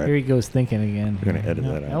out, right? Here he goes thinking again. We're going to edit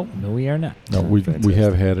that out. No, we are not. No, we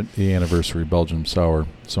have had the anniversary Belgium sour,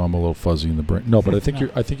 so I'm a little fuzzy in the brain. No, but I think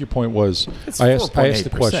your point was. I asked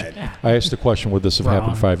the question. I asked the question: would this have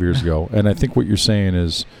happened 5 years ago? And I think what you're saying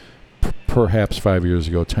is, perhaps 5 years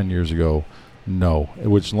ago, 10 years ago, no,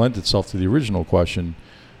 which lent itself to the original question: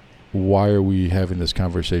 why are we having this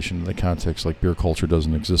conversation in the context like beer culture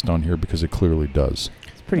doesn't exist on here? Because it clearly does.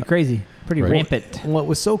 It's pretty crazy. Pretty rampant. What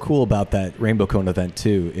was so cool about that Rainbow Cone event,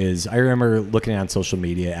 too, is I remember looking on social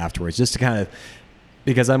media afterwards just to kind of,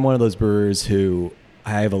 because I'm one of those brewers who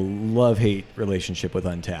I have a love-hate relationship with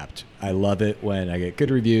Untapped. I love it when I get good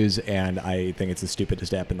reviews, and I think it's the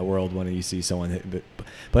stupidest app in the world when you see someone.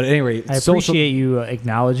 But anyway, I appreciate you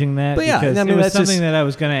acknowledging that. But yeah, because I mean, it was that's something just- that I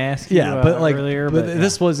was going to ask you but like, earlier. but But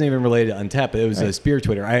this wasn't even related to Untapped. It was a Spear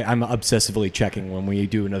Twitter. I'm obsessively checking when we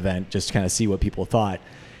do an event just to kind of see what people thought.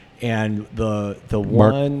 And the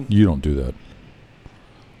Mark, one you don't do that.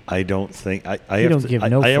 I don't think I You have don't to, give I,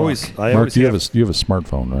 no I fuck. always I Mark, always you have, have a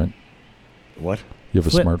smartphone, right? what? You have a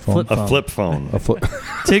Flip- smartphone. flip A phone. flip phone. A flip.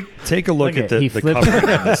 Take a look at the he flips, cover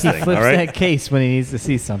on this he thing. flips All right. that case when he needs to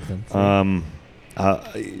see something. So.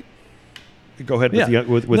 Go ahead with Yeah. the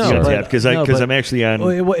with No, the but- Untapped because no, but- I'm actually on.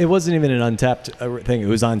 Well, it wasn't even an Untapped thing. It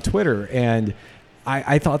was on Twitter, and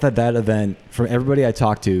I thought that event, from everybody I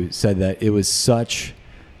talked to, said that it was such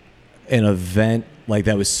an event like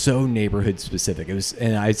that was so neighborhood specific. It was,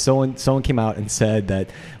 and someone came out and said that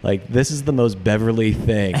like this is the most Beverly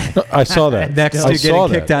thing. I saw that. Next I to saw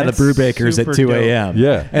getting that. kicked out of That's Brewbakers at super 2 dope. a.m.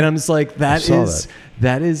 Yeah. And I'm just like, that saw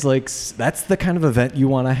is like that's the kind of event you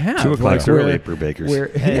want to have. 2 o'clock's Like, early where- at Brewbakers. where-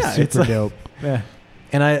 That is yeah, super it's like, dope. Yeah.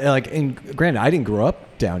 and and granted, I didn't grow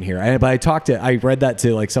up down here. But I read that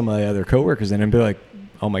to like some of the other coworkers, and I'd be like,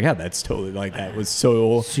 oh my god, that's totally like that was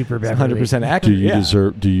so Super Beverly. 100% Do accurate. you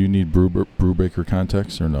yeah. Do you need Brewbaker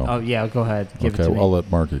context or no? Oh yeah, go ahead. Give okay, it to me. I'll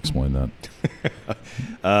let Mark explain that.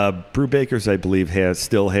 Brewbakers, I believe,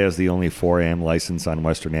 still has the only 4 a.m. license on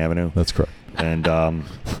Western Avenue, That's correct. and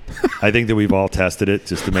I think that we've all tested it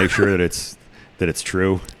just to make sure that it's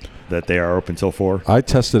true that they are open till 4. I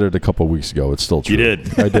tested it a couple of weeks ago. It's still true. You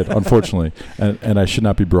did. I did, unfortunately, and I should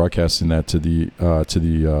not be broadcasting that to the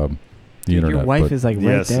Dude, internet. your wife but is like right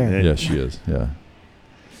Yes, there. yeah. yes, she is. Yeah.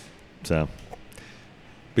 So,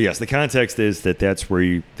 but yes, the context is that's where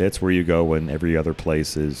you go when every other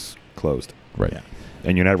place is closed, Right. Yeah.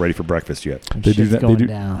 and you're not ready for breakfast yet. And They do shit's not. going They do.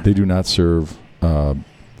 down. They do not serve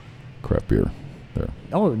craft beer there.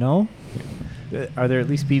 Oh no. Are there at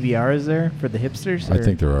least BBRs there for the hipsters? I or-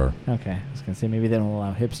 think there are. Okay, I was gonna say maybe they don't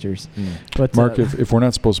allow hipsters. Mm. But Mark, if we're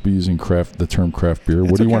not supposed to be using the term craft beer,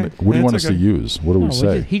 what It's do you okay. want? What do you want It's us to okay. use? What do we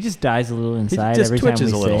say? he just dies a little inside just every time we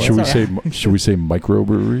twitches a little. say Should we it. say? Should we say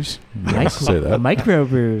microbreweries? You want us to say that?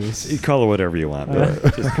 Microbrews? You call it whatever you want. Bill.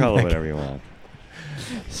 Just call it whatever you want.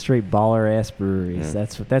 Straight baller ass breweries. Yeah.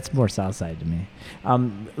 That's more South Side to me.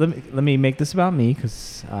 Let me make this about me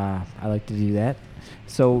because I like to do that.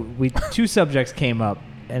 So two subjects came up,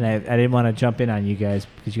 and I didn't want to jump in on you guys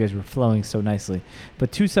because you guys were flowing so nicely.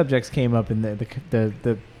 But 2 subjects came up in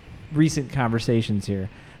the recent conversations here: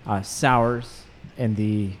 sours and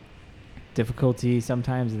the difficulty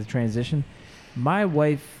sometimes of the transition. My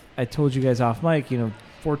wife, I told you guys off mic,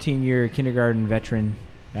 14-year kindergarten veteran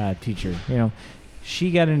teacher.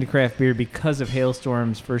 She got into craft beer because of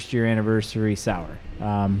Hailstorm's first-year anniversary sour.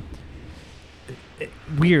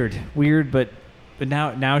 Weird, but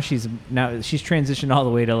now she's transitioned all the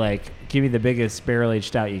way to like, give me the biggest barrel-aged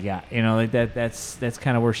stout you got. That's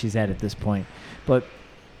kind of where she's at this point. But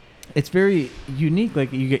it's very unique.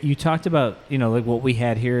 Like you talked about, like what we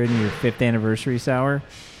had here in your 5th anniversary sour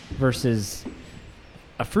versus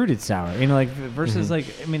a fruited sour. Versus like,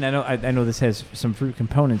 I know this has some fruit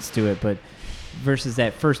components to it, but versus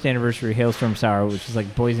that first anniversary Hailstorm sour, which is like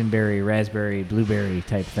boysenberry, raspberry, blueberry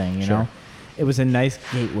type thing. You know, it was a nice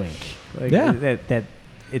gateway. Like, Yeah. that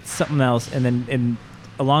it's something else. And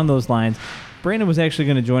along those lines, Brandon was actually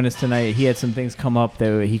going to join us tonight. He had some things come up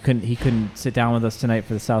that he couldn't sit down with us tonight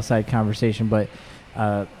for the Southside conversation. But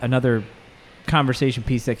another conversation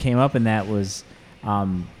piece that came up in that was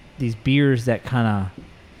these beers that kind of,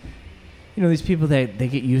 these people that they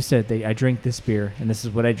get used to it. I drink this beer and this is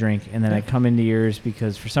what I drink, and then I come into yours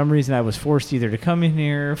because for some reason I was forced either to come in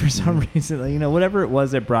here or for some reason, whatever it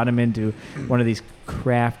was that brought him into one of these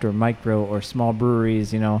craft or micro or small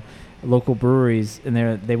breweries, local breweries, and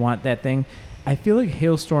they want that thing. I feel like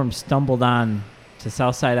Hailstorm stumbled on to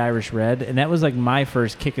Southside Irish Red, and that was like my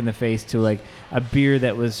first kick in the face to like a beer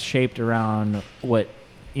that was shaped around what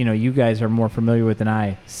you guys are more familiar with than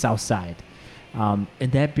I, Southside. And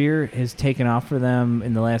that beer has taken off for them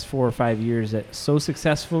in the last 4 or 5 years that so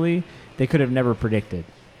successfully they could have never predicted.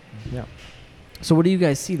 Yeah. So what do you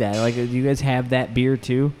guys see that? Like, do you guys have that beer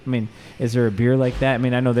too? Is there a beer like that?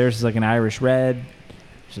 I know theirs is like an Irish Red.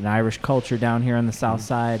 There's an Irish culture down here on the south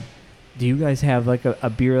side. Do you guys have like a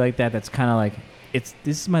beer like that that's kind of like, this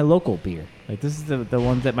is my local beer. Like, this is the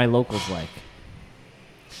ones that my locals like.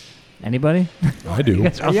 Anybody? I do.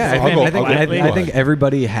 Yeah, I'll go- I think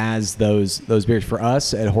everybody has those beers. For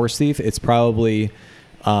us at Horse Thief, it's probably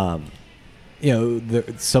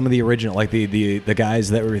some of the original, like the guys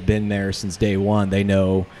that have been there since day one, they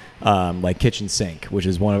know like Kitchen Sink, which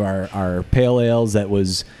is one of our pale ales. That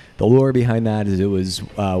was the lore behind that is it was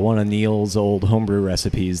one of Neil's old homebrew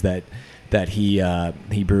recipes that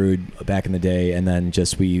he brewed back in the day, and then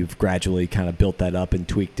just we've gradually kind of built that up and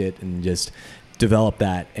tweaked it and just developed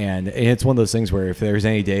that. And it's one of those things where if there's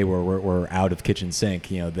any day where we're out of Kitchen Sink,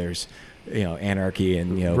 there's anarchy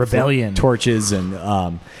and rebellion, torches, and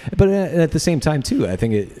but at the same time too, I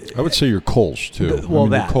think I would say your Kolsch too. The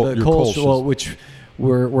Kolsch, well, which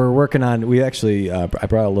we're working on. We actually I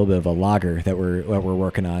brought a little bit of a lager that we're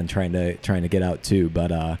working on trying to get out too.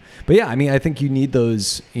 But yeah, I mean, I think you need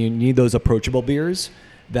those approachable beers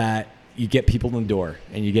that you get people in the door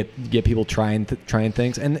and you get people trying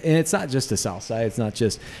things, and it's not just the South Side. It's not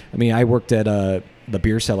just. I mean, I worked at the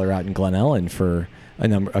beer cellar out in Glen Ellen for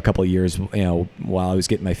a couple of years, while I was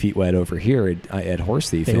getting my feet wet over here at Horse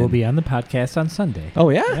Thief. They will be on the podcast on Sunday. Oh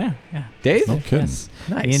yeah, yeah. Dave, okay, yes.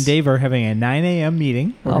 Nice. Me and Dave are having a 9 a.m.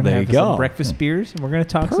 meeting. We're gonna there have you go. Some breakfast beers, and we're going to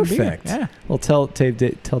talk Perfect. some beer. Yeah. Well, tell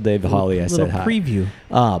Dave Holly I said hi. Preview.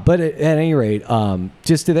 But at any rate,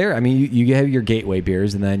 just to there, I mean, you have your gateway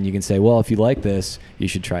beers, and then you can say, well, if you like this, you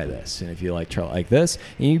should try this, and if you like this,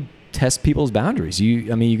 and you test people's boundaries.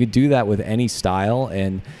 You could do that with any style,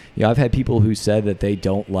 and I've had people who said that they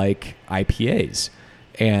don't like IPAs,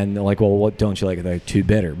 and they're like, well, what don't you like? They're too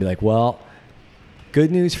bitter. Be like, well, good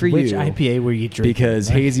news for Which you. Which IPA were you drinking? Because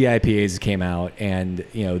hazy IPAs came out, and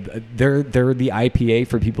they're the IPA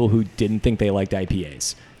for people who didn't think they liked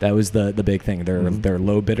IPAs. That was the big thing. They're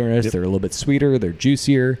low bitterness. Yep. They're a little bit sweeter. They're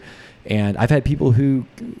juicier. And I've had people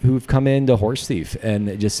who've come into Horse Thief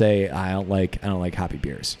and just say, I don't like hoppy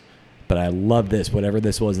beers, but I love this, whatever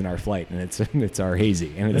this was in our flight, and it's our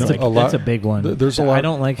hazy, and it's that's a big one. There's a lot. I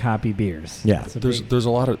don't like hoppy beers. Yeah, there's a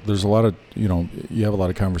lot of you have a lot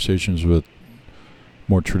of conversations with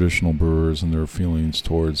more traditional brewers and their feelings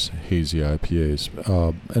towards hazy IPAs,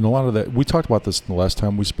 and a lot of that we talked about this the last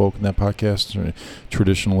time we spoke in that podcast.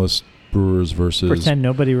 Traditionalist brewers versus pretend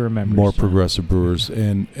nobody remembers. More progressive brewers,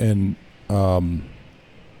 and I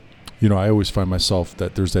always find myself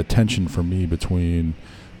that there's that tension for me between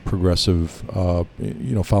progressive,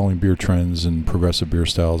 following beer trends and progressive beer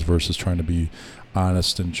styles versus trying to be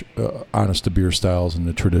honest to beer styles and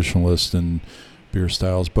the traditionalist and beer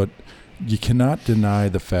styles. But you cannot deny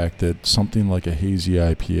the fact that something like a hazy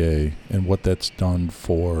IPA and what that's done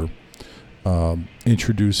for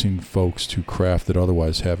introducing folks to craft that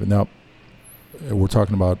otherwise haven't. Now, we're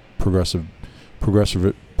talking about progressive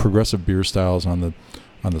beer styles on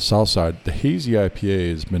the South Side. The hazy IPA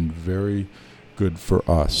has been very good for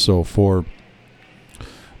us. So for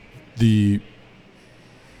the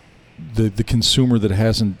consumer that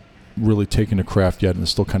hasn't really taken to craft yet and is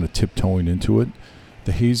still kind of tiptoeing into it,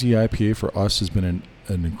 the hazy IPA for us has been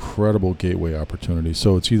an incredible gateway opportunity.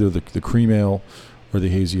 So it's either the cream ale or the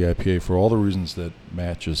hazy IPA for all the reasons that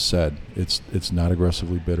Matt just said. It's not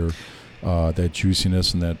aggressively bitter. That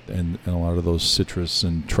juiciness and a lot of those citrus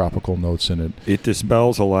and tropical notes in it. It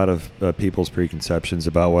dispels a lot of people's preconceptions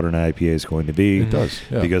about what an IPA is going to be. It does,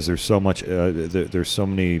 yeah. Because there's so much. There's so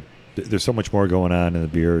much more going on in the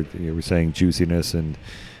beer. We're saying juiciness, and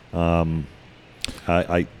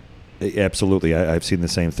I absolutely I've seen the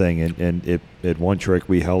same thing. And at One Trick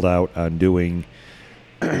we held out on doing.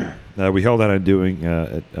 A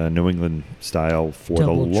New England style for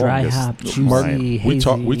double the dry longest hop, juicy,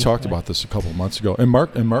 time. We talked about this a couple of months ago, and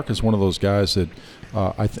Mark is one of those guys that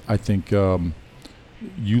I think you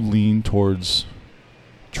lean towards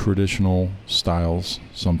traditional styles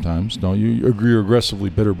sometimes. Don't you? You agree, aggressively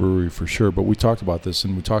bitter brewery for sure, but we talked about this,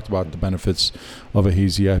 and we talked about the benefits of a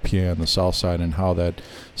hazy IPA on the South Side and how that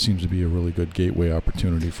seems to be a really good gateway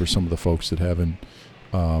opportunity for some of the folks that haven't.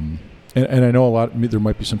 And I know there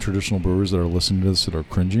might be some traditional brewers that are listening to this that are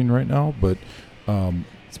cringing right now, but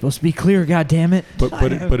it's supposed to be clear, goddammit.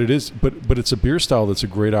 But it's a beer style that's a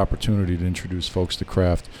great opportunity to introduce folks to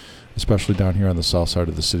craft, especially down here on the South Side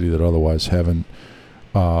of the city that otherwise haven't,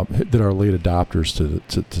 that are late adopters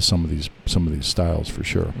to some of these styles for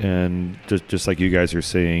sure. And just like you guys are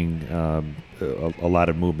seeing, a lot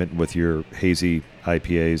of movement with your hazy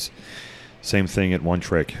IPAs. Same thing at One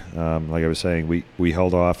Trick. Like I was saying, we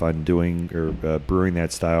held off on doing or brewing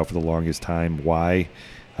that style for the longest time. Why?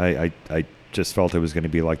 I just felt it was going to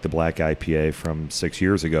be like the black IPA from 6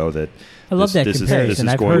 years ago. That I love that comparison.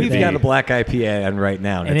 I've going heard to We've be. got a black IPA on right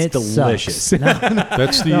now, and it's delicious.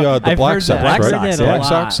 That's the I've Black heard Sox, that. I've right? heard that a Black lot.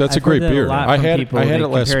 Sox. That's I've a great heard that beer. lot I from had people. it They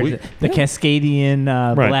last compared week. The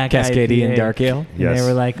Cascadian Right. black Cascadian IPA. Dark Ale. And Yes. they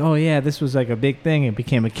were like, "Oh yeah, this was like a big thing. It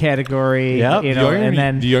became a category." Yep. You know, the irony,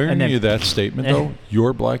 and then of that statement, though,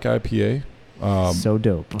 your black IPA So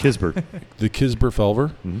dope. Kisbert. The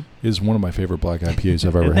Kisber-Felver Mhm. is one of my favorite black IPAs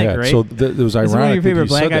I've ever Isn't that had. great? So it was ironic. Is it one of your that favorite you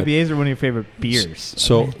black said that. IPAs or one of your favorite beers?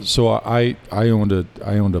 So I owned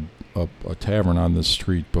a tavern on this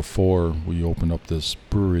street before we opened up this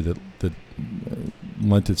brewery that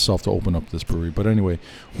lent itself to open up this brewery. But anyway,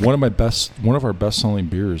 one of our best selling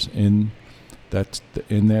beers in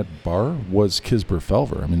that bar was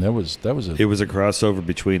Kisber-Felver. I mean, that was It was a crossover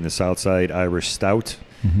between the Southside Irish Stout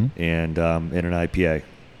Mhm. and an IPA.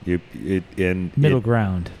 Middle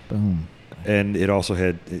ground. Boom. And it also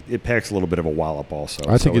had it packs a little bit of a wallop also.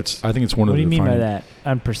 I think So it's one What of do you the mean by defining- that?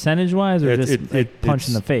 On percentage wise, or It- just it- like it- punch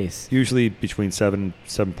in it's- the face? usually between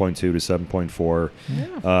 7.2 to 7.4.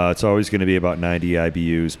 Yeah. It's always going to be about 90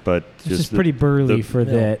 IBUs, but It's just pretty the- burly for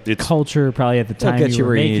that it's- culture, probably at the It'll time get you you were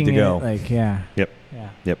where you need making to it. go. Like, yeah. Yep.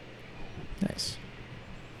 Yeah. Nice.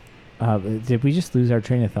 Did we just lose our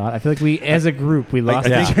train of thought? I feel like we, as a group, we lost.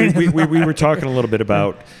 I our train think of we were talking a little bit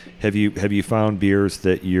about have you found beers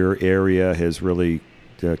that your area has really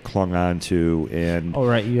clung on to and Oh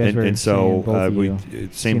right, you guys were and so saying both of we you same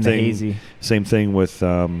seen the thing hazy. same thing with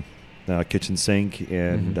Kitchen Sink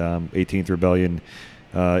and 18th Rebellion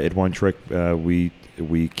at One Trick. We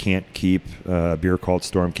can't keep a beer called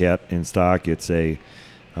Stormcat in stock. It's an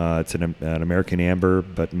American amber,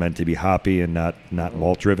 but meant to be hoppy and not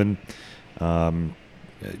malt driven.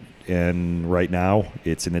 And right now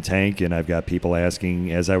it's in the tank, and I've got people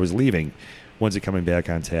asking as I was leaving, when's it coming back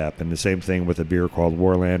on tap? And the same thing with a beer called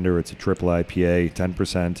Warlander. It's a triple IPA,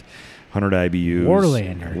 10%, 100 IBUs.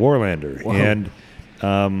 Warlander. Whoa.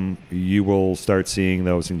 And you will start seeing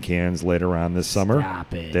those in cans later on this summer.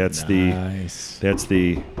 Stop it. That's Nice.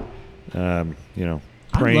 the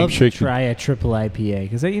I'd praying. love to shaking. try a triple IPA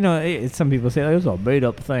because some people say it's a made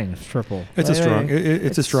up thing. It's triple. It's a strong. Hey,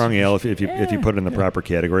 It's a strong ale if you yeah, put it in the proper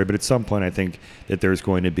category. But at some point, I think that there's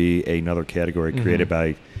going to be another category created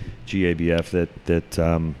by GABF. That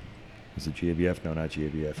is it GABF? No, not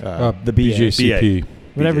GABF. The BA. BJCP.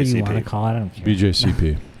 whatever you BJCP. want to call it. I don't care.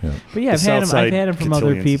 BJCP. Yeah. But yeah, I've The had them. I've Southside had them from other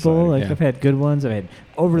Cotillion people. Society. Like Yeah. I've had good ones. I've had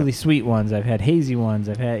overly sweet ones. I've had hazy ones.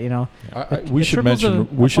 I've had We the should triple's mention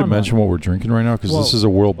a fun mention what we're drinking right now because Well- this is a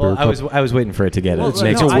World Beer Well, Cup. I was waiting for it to get it. Well, It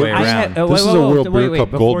makes no, its way around. This is a World Beer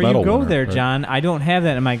Cup gold Before medal you go winner, there, right? John, I don't have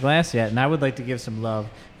that in my glass yet, and I would like to give some love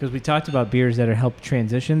because we talked about beers that are help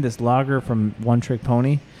transition. This lager from One Trick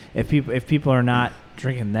Pony. If people are not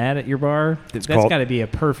drinking that at your bar, that's called- got to be a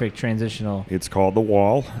perfect transitional. It's called The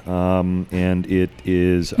Wall, and it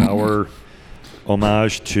is our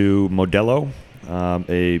homage to Modelo,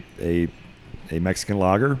 a Mexican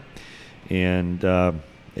lager, and a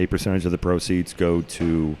percentage of the proceeds go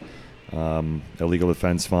to a legal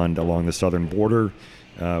defense fund along the southern border,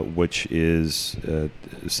 which is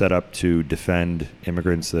set up to defend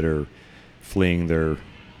immigrants that are fleeing they're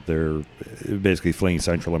basically fleeing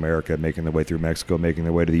Central America, making their way through Mexico, making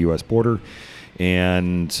their way to the U.S. border.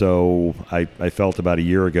 And so I felt about a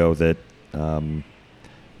year ago that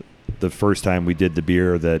the first time we did the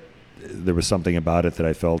beer that there was something about it that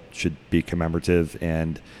I felt should be commemorative.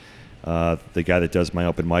 And the guy that does my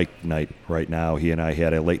open mic night right now, he and I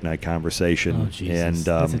had a late night conversation. Oh Jesus, And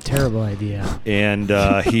that's a terrible idea. and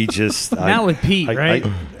he just Not with Pete, I- right?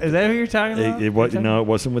 Is that who you're talking about? it was no, it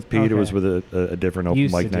wasn't with Pete. It was Okay. with a different open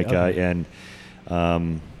Used mic to night do- guy, okay.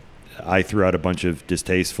 and I threw out a bunch of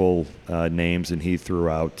distasteful names, and he threw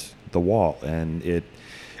out The Wall, and it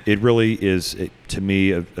really is to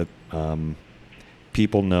me.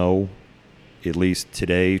 People know, at least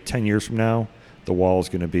today, 10 years from now, The Wall is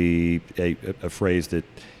going to be a phrase that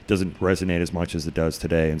doesn't resonate as much as it does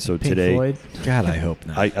today, and so Pink today. Floyd? God, I hope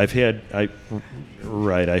not.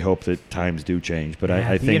 I hope that times do change, but Yeah,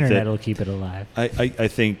 I the think internet that will keep it alive. I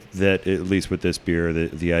think that at least with this beer,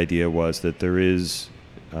 the idea was that there is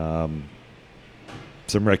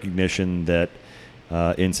some recognition that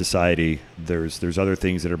in society there's other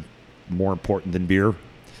things that are more important than beer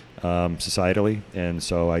societally, and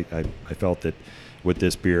so I felt that with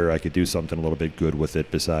this beer I could do something a little bit good with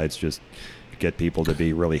it besides just get people to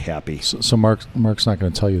be really happy. So Mark's not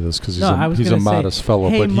going to tell you this because he's I was he's a gonna say, modest fellow,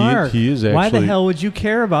 hey, but Mark, he is actually. why the hell would you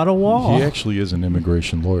care about a wall? He actually is an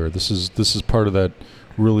immigration lawyer. This is part of that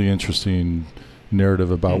really interesting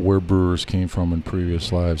narrative about where brewers came from in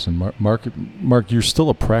previous lives. And Mark, you're still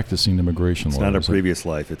a practicing immigration It's lawyer. not a isn't it? previous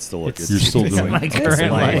life. It's still It's- You're still it's doing my it. current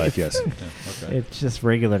it's my life. Yes. It's just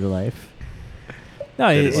regular life. No,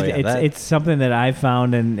 Yeah, it's something that I've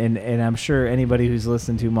found, and I'm sure anybody who's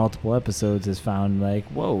listened to multiple episodes has found, like,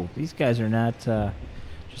 whoa, these guys are not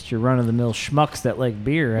just your run-of-the-mill schmucks that like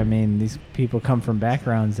beer. I mean, these people come from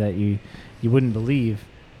backgrounds that you wouldn't believe.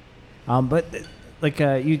 But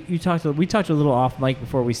you talked. We talked a little off mic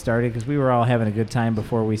before we started because we were all having a good time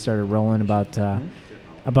before we started rolling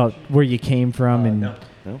about where you came from and No.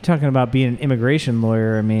 talking about being an immigration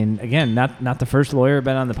lawyer. I mean, again, not the first lawyer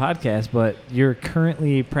been on the podcast, but you're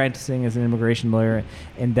currently practicing as an immigration lawyer,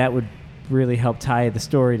 and that would really help tie the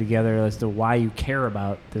story together as to why you care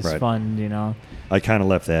about this Right. fund. I kind of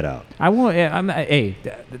left that out. I won't.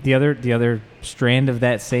 The other strand of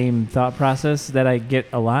that same thought process that I get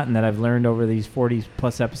a lot and that I've learned over these 40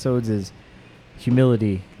 plus episodes is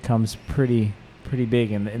humility comes pretty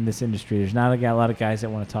big in this industry. There's not a lot of guys that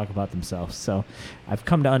want to talk about themselves. So I've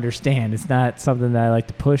come to understand it's not something that I like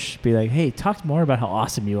to push. Be like, hey, talk more about how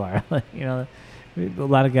awesome you are. A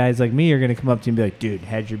lot of guys like me are going to come up to you and be like, dude,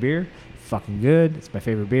 had your beer? Fucking good. It's my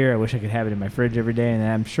favorite beer. I wish I could have it in my fridge every day. And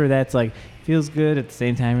I'm sure that's like feels good. At the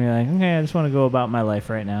same time, you're like, okay, I just want to go about my life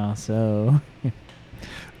right now. So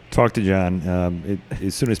Talk to John.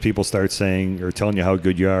 As soon as people start saying or telling you how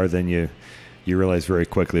good you are, then you realize very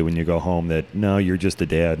quickly when you go home that no, you're just a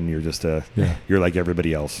dad and you're just you're like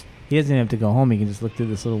everybody else. he doesn't have to go home. He can just look through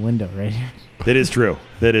this little window right here. That is true.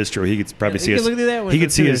 He could probably see Look through that window, he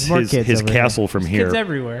could see too. his There's more kids over here. castle from There's here. Kids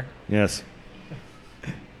everywhere. Yes.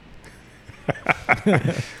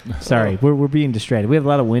 Sorry, we're being distracted. We have a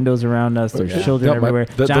lot of windows around us. There's Yeah. children Yeah, everywhere.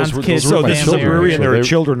 those John's were- kids. those were So my this is a children, brewery and there are actually.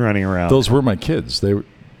 children running around. Those were my kids. They were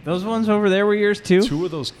Those ones over there were yours too. two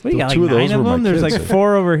of those. What, you got two like of those 9 of were my them? There's kids. like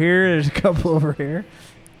 4 over here. There's a couple over here.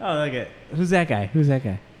 Oh, look at who's that guy? Who's that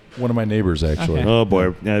guy? One of my neighbors, actually. Okay. Oh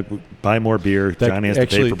boy, buy more beer. That- John has to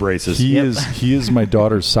pay for braces. He Yep. he is my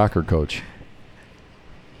daughter's soccer coach.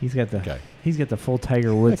 He's got the Okay. he's got the full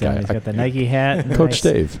Tiger Woods That on. guy. He's got the Nike hat. And the Coach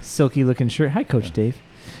nice Dave. silky looking shirt. Hi, Coach Dave.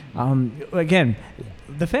 Again,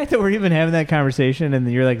 the fact that we're even having that conversation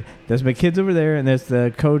and you're like, there's my kids over there and there's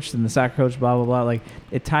the coach and the soccer coach, blah blah blah. Like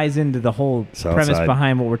it ties into the whole premise Southside.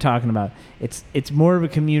 behind what we're talking about. It's more of a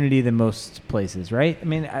community than most places, right? I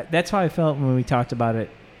mean, that's how I felt when we talked about it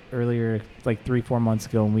earlier, like 3-4 months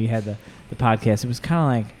ago when we had the podcast. It was kind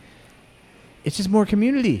of like it's just more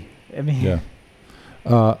community. I mean,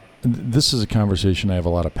 Yeah. This is a conversation I have a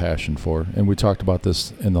lot of passion for, and we talked about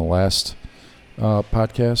this in the last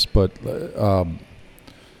podcast, but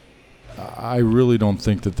I really don't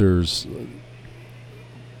think that there's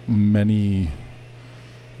many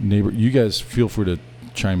neighbor. You guys feel free to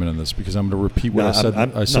chime in on this because I'm going to repeat what No, I said.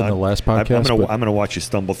 I said in the last podcast. I'm but- going to watch you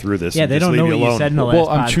stumble through this. Yeah, and they just don't leave know you what you alone. said in the well,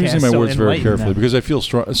 last I'm choosing podcast, my so words very enlighten carefully them. because I feel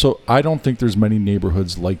strong. So I don't think there's many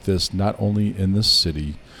neighborhoods like this, not only in this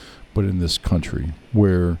city, but in this country,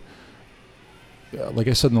 where, like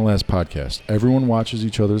I said in the last podcast, everyone watches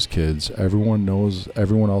each other's kids. Everyone knows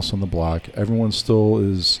everyone else on the block. Everyone still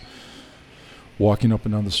is walking up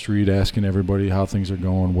and down the street, asking everybody how things are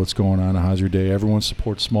going, what's going on, how's your day. Everyone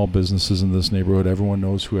supports small businesses in this neighborhood. Everyone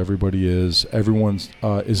knows who everybody is. Everyone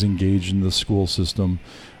is engaged in the school system.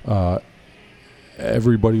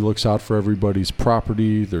 Everybody looks out for everybody's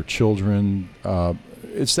property, their children.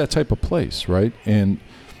 It's that type of place, right? And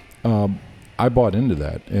I bought into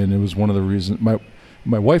that, and it was one of the reasons.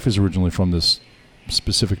 My wife is originally from this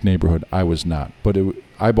specific neighborhood. I was not, but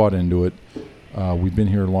I bought into it. We've been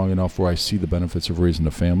here long enough where I see the benefits of raising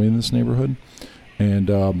a family in this neighborhood,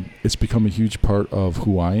 and it's become a huge part of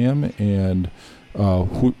who I am and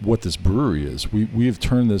what this brewery is. We have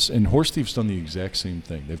turned this, and Horse Thief's done the exact same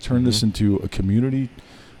thing. They've turned this into a community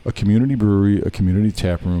brewery, a community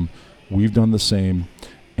tap room. We've done the same,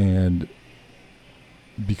 and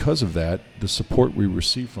because of that, the support we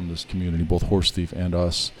receive from this community, both Horse Thief and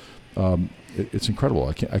us, it's incredible.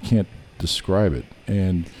 I can't describe it,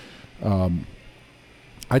 and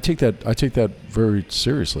I take that very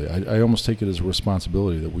seriously. I almost take it as a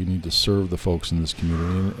responsibility that we need to serve the folks in this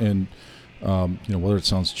community, and whether it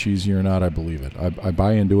sounds cheesy or not, I believe it. I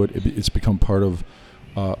buy into it. It's become part of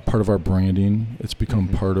our branding. It's become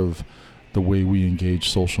part of the way we engage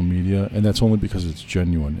social media, and that's only because it's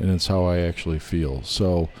genuine and it's how I actually feel.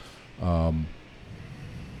 So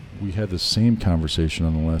we had the same conversation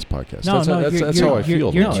on the last podcast. That's how I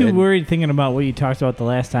feel. You're about too it. worried thinking about what you talked about the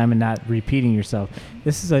last time and not repeating yourself.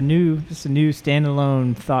 This is a new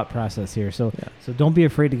standalone thought process here. So don't be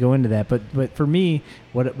afraid to go into that. But for me,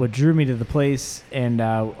 what drew me to the place and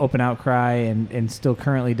Open Outcry and still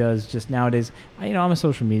currently does just nowadays, I'm a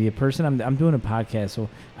social media person. I'm doing a podcast, so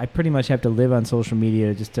I pretty much have to live on social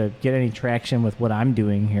media just to get any traction with what I'm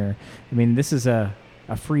doing here. I mean, this is a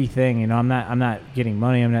free thing, I'm not getting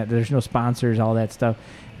money. There's no sponsors, all that stuff.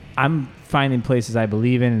 I'm finding places I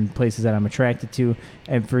believe in and places that I'm attracted to.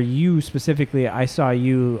 And for you specifically, I saw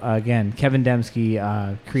you again, Kevin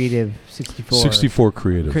Dembski, Creative 64. 64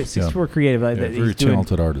 Creative. 64 Creative. Yeah, He's very doing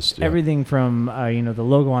talented artist. Yeah. everything from the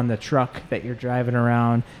logo on the truck that you're driving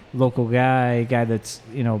around, local guy that's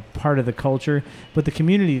part of the culture, but the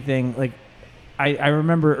community thing. Like I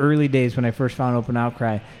remember early days when I first found Open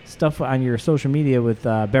Outcry, stuff on your social media with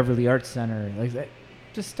Beverly Arts Center, like that,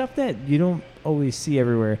 just stuff that you don't always see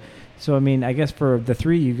everywhere. So I mean, I guess for the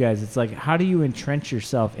three of you guys, it's like, how do you entrench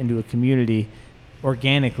yourself into a community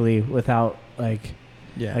organically without like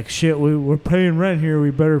shit, we're paying rent here, we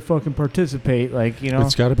better fucking participate,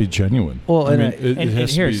 It's got to be genuine. Well, I mean, and it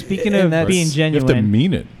has here, to be, speaking of being genuine, you have to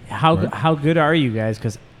mean it. How good are you guys?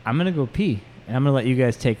 Because I'm gonna go pee and I'm gonna let you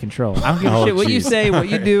guys take control. I don't give a shit what you say, what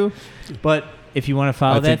you do, but if you want to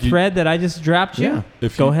follow that thread that I just dropped you,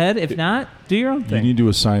 go ahead. If not, do your own thing. You need to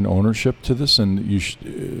assign ownership to this, and you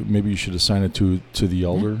maybe you should assign it to the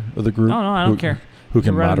elder of the group. No, I don't care. Who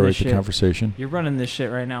can You're running moderate this the shit. conversation? You're running this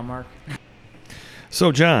shit right now, Mark.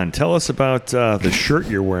 So, John, tell us about the shirt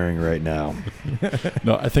you're wearing right now.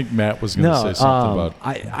 No, I think Matt was going to say something about.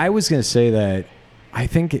 I was going to say that I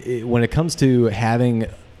think when it comes to having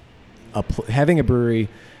a brewery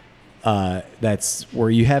that's where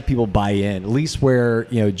you have people buy in, at least where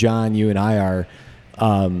John, you and I are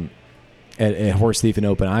at Horse Thief and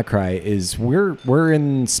Open Outcry, is we're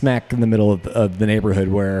in smack in the middle of the neighborhood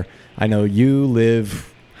where I know you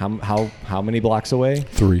live. How many blocks away?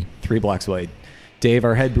 3 blocks away. Dave,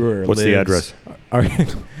 our head brewer. What's the address?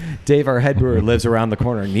 Dave, our head brewer, lives around the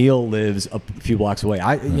corner. Neil lives a few blocks away.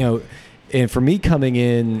 And for me coming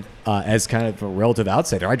in as kind of a relative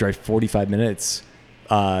outsider, I drive 45 minutes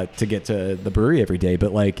to get to the brewery every day.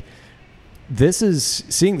 But like,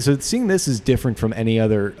 seeing this is different from a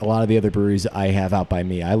lot of the other breweries I have out by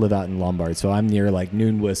me. I live out in Lombard, so I'm near like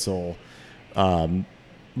Noon Whistle,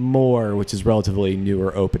 Moore, which is relatively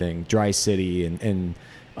newer opening, Dry City, and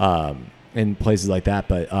places like that.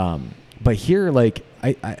 But here, like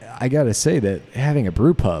I gotta say that having a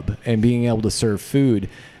brew pub and being able to serve food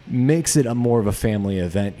makes it more of a family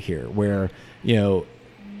event here, where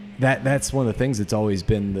that's one of the things that's always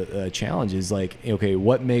been the challenge is like, okay,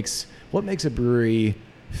 what makes a brewery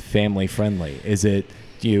family friendly? Is it,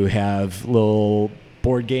 do you have little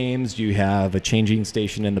board games? Do you have a changing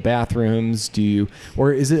station in the bathrooms?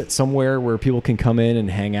 Or is it somewhere where people can come in and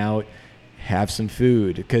hang out, have some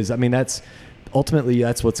food? Because I mean, that's what's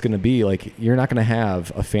going to be like. You're not going to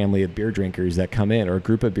have a family of beer drinkers that come in, or a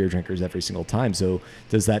group of beer drinkers every single time. So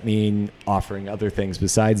does that mean offering other things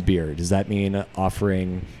besides beer? Does that mean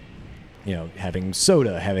offering, having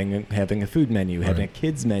soda, having a food menu, having a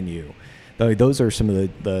kids menu? Those are some of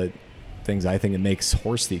the things I think that makes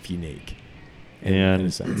Horse Thief unique. In a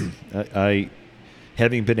sense. I,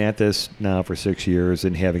 having been at this now for 6 years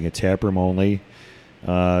and having a tap room only,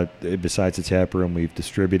 besides the tap room, we've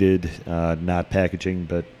distributed not packaging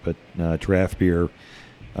but draft beer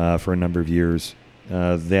for a number of years.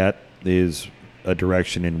 That is a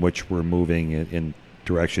direction in which we're moving. In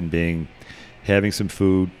direction being having some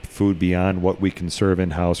food beyond what we can serve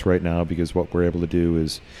in house right now, because what we're able to do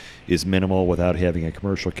is minimal without having a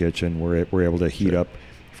commercial kitchen. We're able to heat up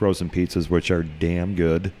frozen pizzas, which are damn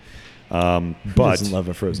good. Who doesn't love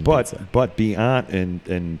a frozen pizza? But beyond,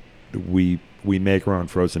 and we make our own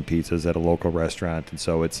frozen pizzas at a local restaurant, and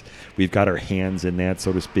so we've got our hands in that,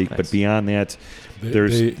 so to speak. Nice. But beyond that,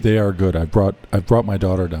 they are good. I've brought my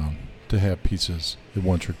daughter down to have pizzas at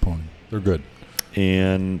One Trick Pony. They're good.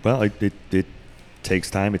 And well, it takes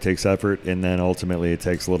time, it takes effort, and then ultimately it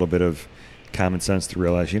takes a little bit of common sense to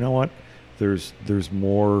realize, you know what, there's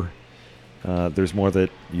more that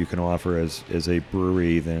you can offer as a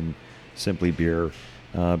brewery than simply beer.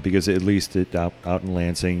 Because at least out in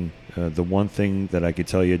Lansing, the one thing that I could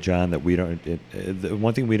tell you, John, that the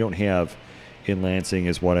one thing we don't have in Lansing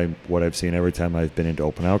is what I've seen every time I've been into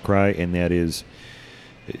Open Outcry, and that is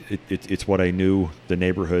it's what I knew the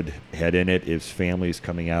neighborhood had in it, is families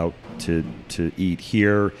coming out to eat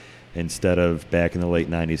here instead of back in the late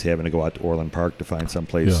 90s having to go out to Orland Park to find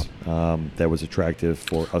someplace that was attractive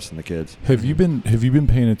for us and the kids. Have you been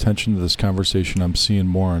paying attention to this conversation I'm seeing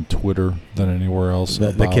more on Twitter than anywhere else?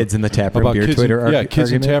 The kids in the tap room, beer Twitter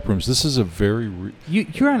kids in tap rooms. This is a very...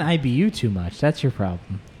 You're on IBU too much. That's your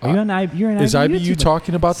problem. Are you on IBU? You're on IBU. Is IBU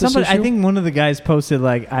talking about this issue? I think one of the guys posted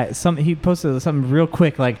he posted something real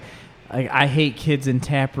quick, like like I hate kids in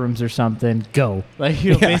tap rooms or something. Go, like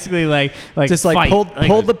basically like just like fight.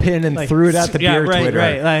 pulled the pin and threw it at the beer Twitter.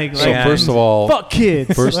 Right. So first of all, fuck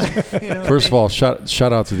kids. First of all,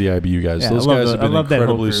 shout out to the IBU guys. Yeah, Those I love guys the- have I been love that whole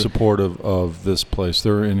incredibly group. supportive of this place.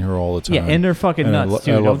 They're in here all the time. Yeah, and they're fucking And I nuts lo-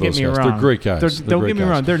 too. I love Don't get those me guys. wrong. They're great guys. They're Don't great get me guys.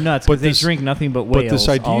 wrong. They're nuts But because they this- drink nothing but But whales. this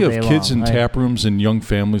idea all of day kids long. in Like, tap rooms and young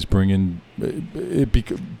families bringing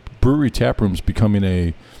brewery tap rooms becoming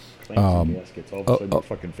a All of a sudden your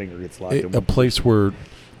fucking finger gets locked in. a place where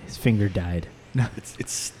his finger died.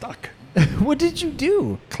 It's stuck. What did you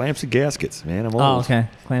do? Clamps and gaskets, man. I'm old. Oh, okay.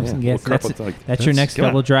 Clamps Yeah, and we'll gaskets. crop That's, up like- that's your next come on.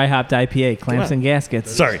 double dry hopped IPA. Clamps on. and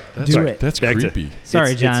gaskets. Sorry. Do it. that's Back to- creepy.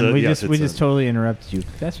 Sorry, It's John. a- we yes, just it's a- totally interrupted you.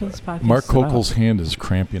 That's what this podcast Mark is about. Kokel's hand is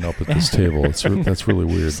cramping up at this table. That's really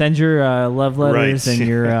weird. Send your love letters Right.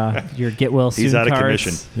 and your get well soon He's out of cards.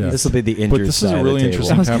 commission. Yeah. This will be the But injured this is a side really of the table.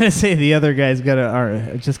 interesting I was gonna say the other guy's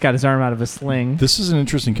just got his arm out of a sling. This is an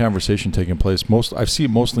interesting conversation taking place. I see it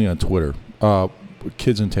mostly on Twitter.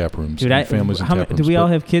 Kids in tap rooms, Dude, and families in tap rooms. do we all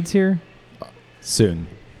but- have kids here? Soon.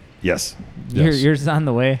 Yes. Yes. Yours is on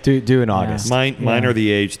the way. Do in August. Mine Yeah. are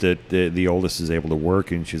the age that the oldest is able to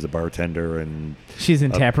work, and she's a bartender. And She's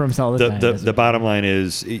in tap rooms all the time. the isn't bottom line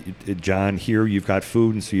is, John, here you've got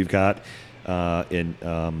food, and so you've got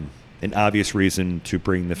an obvious reason to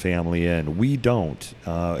bring the family in. We don't,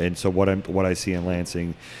 and so what I see in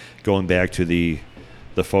Lansing, going back to the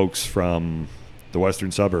folks from the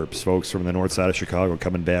western suburbs, folks from the north side of Chicago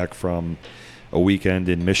coming back from a weekend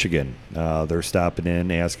in Michigan. They're stopping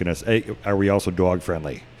in, asking us, "Hey, are we also dog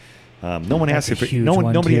friendly?" No one That's asks a if huge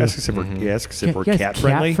nobody one, asks too. if we're asks if Yeah, we're you guys cat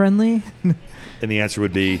friendly, friendly? and the answer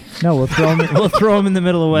would be No, we'll throw them in the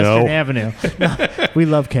middle of Western No. Avenue. No, we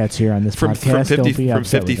love cats here on this from podcast. 50 Don't be from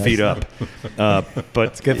upset 50 with feet us. up.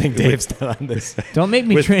 But Good thing Dave's done on this. Don't make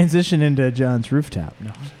me With- transition into John's rooftop.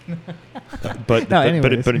 No. but No, but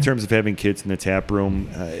anyways. in terms of having kids in the tap room,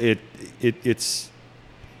 it's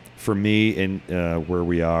for me and where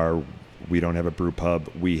we are, we don't have a brew pub.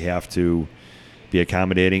 We have to be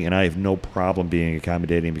accommodating, and I have no problem being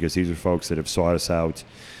accommodating because these are folks that have sought us out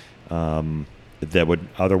that would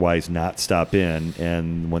otherwise not stop in,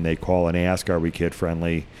 and when they call and ask, "Are we kid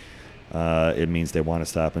friendly?" It means they want to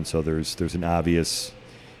stop, and so there's an obvious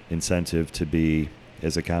incentive to be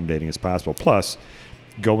as accommodating as possible. Plus,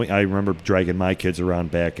 I remember dragging my kids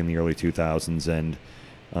around back in the early 2000s, and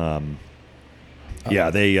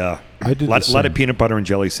they I did a lot the same. of peanut butter and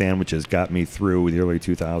jelly sandwiches got me through the early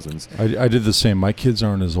 2000s. I did the same. My kids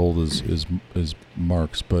aren't as old as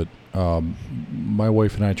Mark's, but my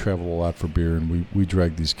wife and I travel a lot for beer, and we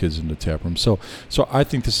drag these kids into tap rooms. So I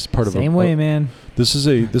think this is part of Same way, man. This is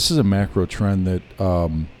a macro trend that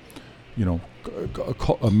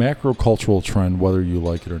a macro cultural trend, whether you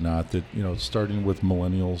like it or not. That starting with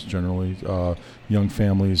millennials generally, young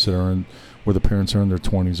families that are where the parents are in their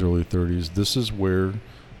 20s, early 30s. This is where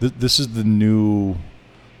this is the new.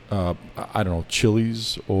 I don't know,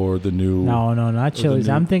 Chili's or the new. No, not the Chili's.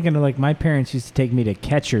 new- I'm thinking of like my parents used to take me to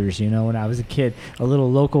Catcher's, when I was a kid. A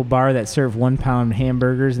little local bar that served 1 pound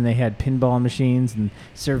hamburgers, and they had pinball machines and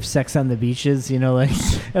served sex on the beaches. Like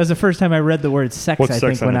that was the first time I read the word sex. What's I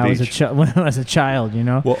sex think on when the I was beach? when I was a child.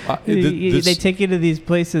 Well, They take you to these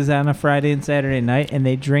places on a Friday and Saturday night, and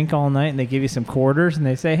they drink all night, and they give you some quarters, and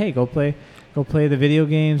they say, "Hey, go play the video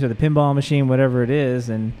games or the pinball machine, whatever it is."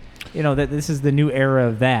 And that this is the new era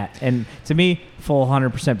of that. And to me, full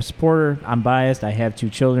 100% supporter. I'm biased. I have 2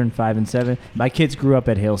 children, 5 and 7. My kids grew up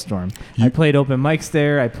at Hailstorm. I played open mics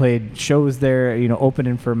there. I played shows there,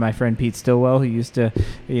 opening for my friend Pete Stillwell, who used to,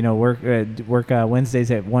 work Wednesdays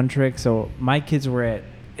at One Trick. So my kids were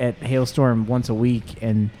at Hailstorm once a week,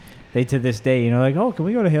 and they to this day, like, oh, can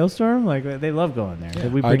we go to Hailstorm? Like, they love going there.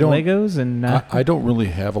 We bring Legos and. I don't really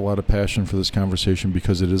have a lot of passion for this conversation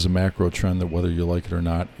because it is a macro trend that whether you like it or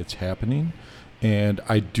not, it's happening. And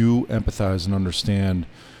I do empathize and understand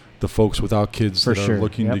the folks without kids For that sure. are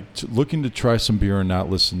looking to try some beer and not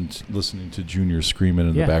listening to Junior screaming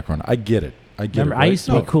in Yeah. the background. I get it. Remember, it. I right? used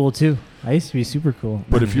to be cool too. I used to be super cool.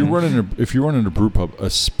 But if you're running a brew pub,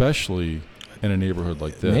 especially in a neighborhood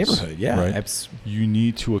like this, Neighborhood, yeah. right? You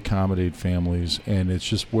need to accommodate families, and it's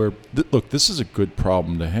just where look. This is a good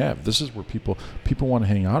problem to have. This is where people want to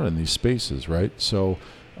hang out in these spaces, right? So,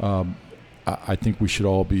 I think we should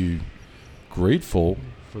all be grateful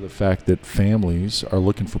for the fact that families are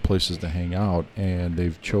looking for places to hang out, and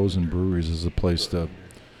they've chosen breweries as a place to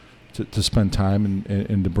spend time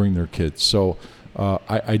and to bring their kids. So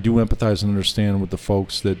I do empathize and understand with the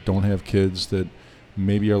folks that don't have kids that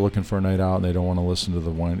maybe are looking for a night out and they don't want to listen to the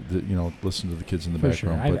wine, listen to the kids in the For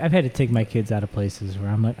sure. background. I've had to take my kids out of places where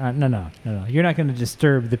I'm like, no. You're not going to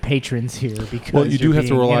disturb the patrons here because Well, you do you're have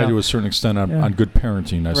to being, rely to a certain extent on good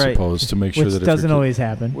parenting, I Right. suppose, to make sure which that doesn't if your always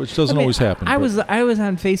happen. which doesn't I mean, always happen. I but- was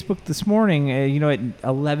on Facebook this morning, at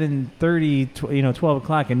 11:30, 12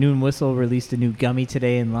 o'clock. And Noon Whistle released a new gummy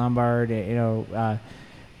today in Lombard.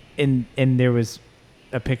 And there was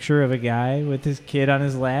a picture of a guy with his kid on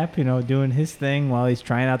his lap, doing his thing while he's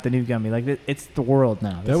trying out the new gummy. Like it's the world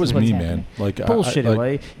now. That This was is what's me, happening. man. Like Bullshit.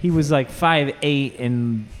 I, He was like 5'8"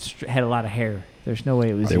 and had a lot of hair. There's no way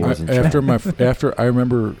it was. It him. wasn't after I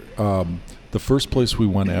remember the first place we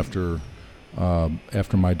went after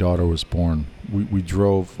my daughter was born. We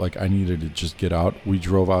drove, like, I needed to just get out. We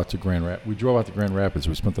drove out to Grand Rapids.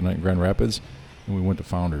 We spent the night in Grand Rapids, and we went to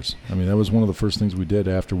Founders. I mean, that was one of the first things we did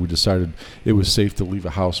after we decided it was safe to leave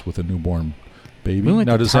a house with a newborn baby. We went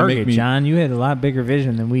now, to does Target, that make me, John. You had a lot bigger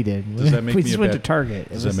vision than we did. Does that make we me just a went bad- to Target.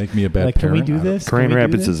 Does that make me a bad like, can we parent? do I don't- this? Can Grand we do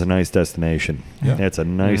Rapids this? is a nice destination. Yeah. It's a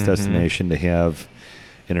nice Mhm. destination to have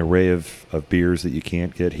an array of beers that you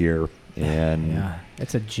can't get here. And Yeah,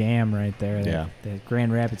 it's a jam right there. Yeah. The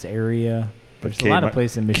Grand Rapids area. But There's a lot of Kmart-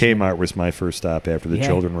 places in Michigan. Kmart was my first stop after the Yeah.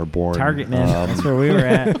 children were born. Target, man. That's where we were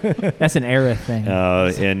at. That's an era thing.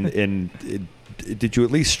 Did you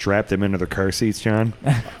at least strap them into their car seats, John?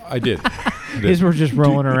 I did. These were just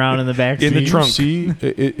rolling around in the back In the seat. trunk. See,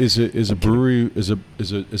 is a brewery is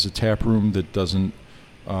a tap room that doesn't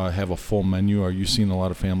have a full menu. Are you seeing a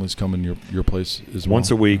lot of families come in your place as well?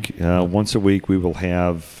 Once a week we will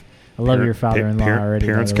have. I love your father-in-law already.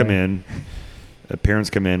 by Parents the come way. in. Parents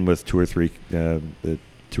come in with two or three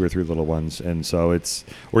little ones, and so it's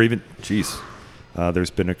there's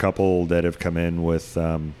been a couple that have come in with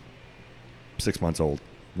 6 months old,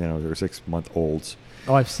 they're 6 month olds.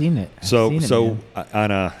 Oh, I've seen it. I've So seen it, so man.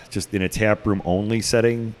 on a just in a tap room only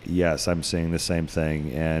setting, yes, I'm seeing the same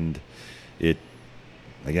thing, and it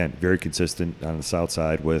again very consistent on the south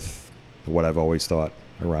side with what I've always thought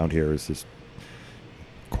around here is just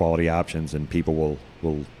quality options, and people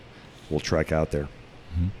will trek out there.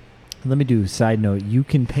 Let me do a side note. You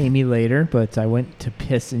can pay me later, but I went to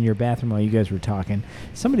piss in your bathroom while you guys were talking.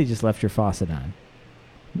 Somebody just left your faucet on.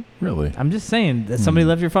 Really? I'm just saying that somebody Hmm.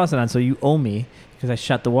 left your faucet on, so you owe me because I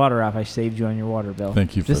shut the water off. I saved you on your water bill.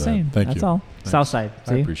 Thank you for just that. saying. Thank That's you. all. Thanks. Southside. I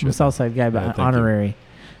See? appreciate I'm a that. Southside guy, Yeah, but thank you.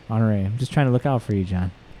 honorary. I'm just trying to look out for you, John.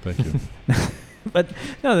 Thank you. But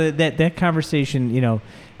no, that conversation,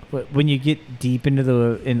 when you get deep into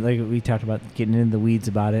like we talked about, getting into the weeds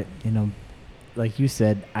about it, like you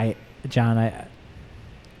said,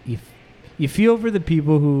 you feel for the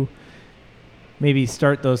people who maybe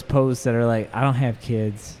start those posts that are like, I don't have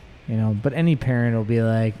kids, but any parent will be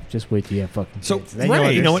like, just wait till you have fucking So kids. Then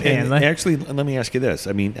right, you'll and understand. Like- actually, let me ask you this.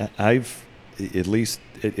 I mean, I've at least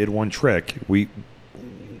at One Trick,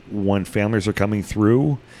 when families are coming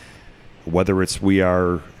through, whether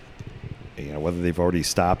whether they've already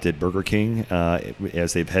stopped at Burger King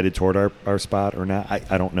as they've headed toward our spot or not,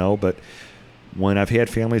 I don't know. But when I've had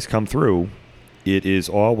families come through, it is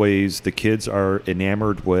always the kids are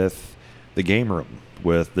enamored with the game room,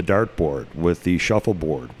 with the dartboard, with the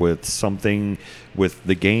shuffleboard, with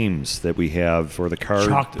the games that we have or the card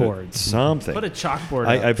Chalkboards. something. Put a chalkboard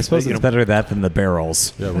I up. suppose it's better that than the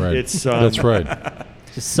barrels. Yeah, right. It's, That's right.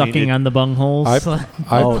 Just sucking on the bung holes. I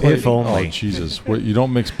Oh, played, if only. Oh, Jesus. You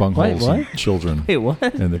don't mix bungholes What? and children. Wait, what?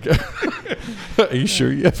 And are you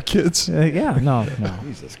sure you have kids? Yeah, no.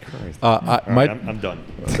 Jesus Christ. All right, I'm done.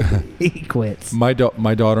 He quits. My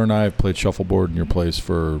daughter and I have played shuffleboard in your place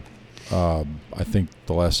for, I think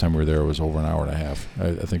the last time we were there was over an hour and a half.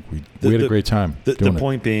 I think we had a great time The doing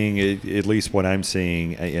point being, at least what I'm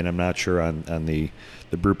seeing, and I'm not sure on the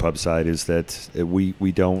brew pub side, is that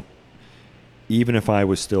we don't, even if I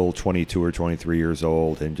was still 22 or 23 years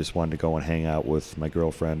old and just wanted to go and hang out with my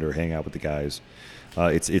girlfriend or hang out with the guys,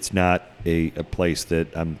 it's not a place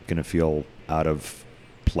that I'm going to feel out of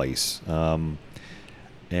place. And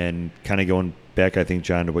kind of going back, I think,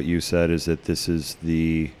 John, to what you said, is that this is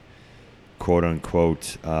the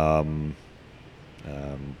quote-unquote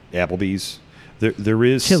Applebee's. There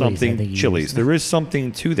is Chili's, I something, think you Chili's. used. There is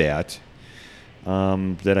something to that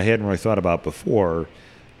that I hadn't really thought about before,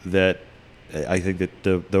 that I think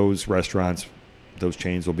that those restaurants, those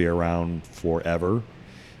chains will be around forever.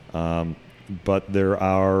 But there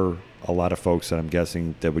are a lot of folks that I'm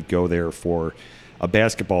guessing that would go there for a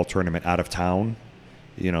basketball tournament out of town.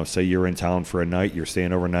 Say you're in town for a night, you're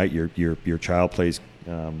staying overnight, your child plays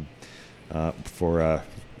for a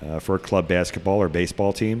club basketball or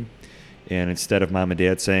baseball team, and instead of mom and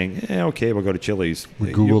dad saying, okay, we'll go to Chili's,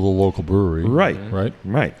 We Google the local brewery. Right. Right.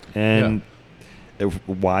 Right. And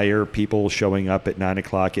why are people showing up at 9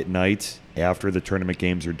 o'clock at night after the tournament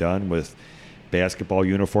games are done with basketball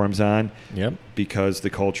uniforms on? Yep. Because the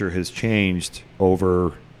culture has changed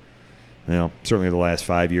over, certainly the last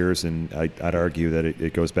 5 years, and I'd argue that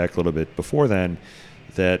it goes back a little bit before then,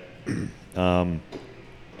 that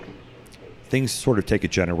things sort of take a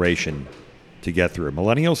generation to get through.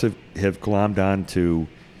 Millennials have glommed on to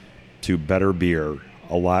better beer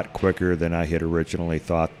a lot quicker than I had originally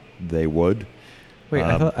thought they would. Wait,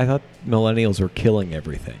 I thought millennials were killing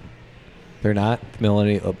everything. They're not.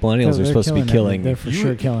 Millennials are supposed to be killing. They're for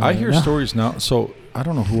sure killing. I it. hear No. stories now. So I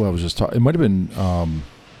don't know who I was just talking. It might have been.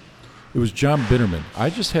 It was John Bitterman. I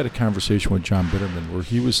just had a conversation with John Bitterman where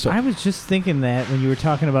he was. I was just thinking that when you were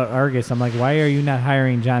talking about Argus, I'm like, why are you not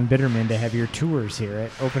hiring John Bitterman to have your tours here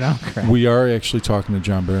at Open Outcry? We are actually talking to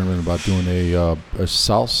John Bitterman about doing a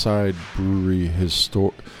Southside Brewery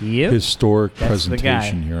historic That's the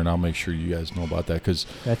presentation guy. here, and I'll make sure you guys know about that because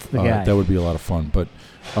That's the guy. that would be a lot of fun. But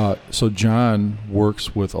so John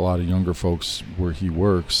works with a lot of younger folks where he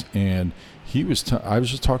works, and he was. I was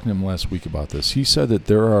just talking to him last week about this. He said that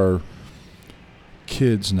there are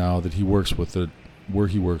kids now that he works with, where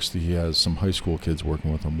he works, that he has some high school kids working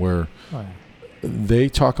with him, where Oh, they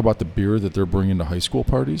talk about the beer that they're bringing to high school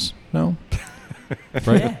parties now.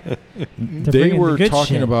 Right? yeah. They bringing were the good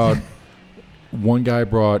talking shit. about one guy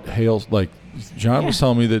brought Hale, like John was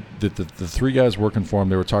telling me that the three guys working for him,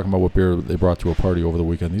 they were talking about what beer they brought to a party over the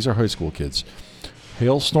weekend. These are high school kids.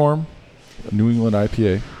 Hailstorm, New England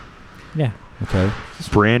IPA. Yeah. Okay.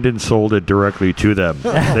 Brandon sold it directly to them.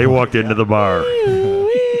 They walked into the bar.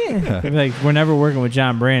 They'd be like, we're never working with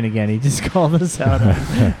John Brand again. He just called us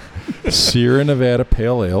out. Sierra Nevada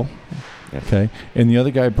Pale Ale. Okay. And the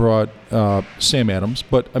other guy brought Sam Adams.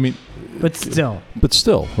 But, I mean. But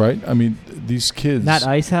still, right? I mean, these kids. not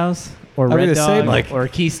Ice House or I was Red gonna say, Dog like- or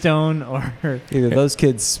Keystone or. Either those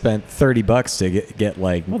kids spent $30 to get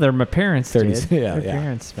like. Well, my parents 30 did. yeah, Their yeah.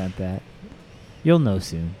 parents spent that. You'll know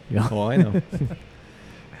soon. Oh, I know.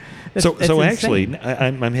 So That's actually, insane.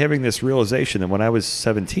 I'm having this realization that when I was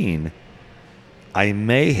 17, I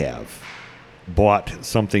may have bought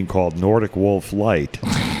something called Nordic Wolf Light,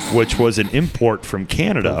 which was an import from What the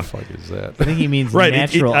Canada. fuck is that? I think he means Right.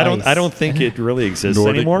 natural ice. I don't think it really exists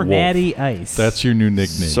Nordic anymore. Wolf. Natty Ice. That's your new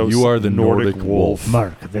nickname. So you are the Nordic Nordic Wolf.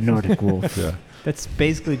 Mark, the Nordic Wolf. Yeah. That's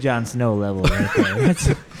basically Jon Snow level right there.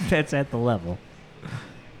 That's at the level.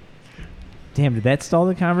 Damn, did that stall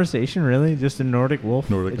the conversation? Really? Just a Nordic Wolf?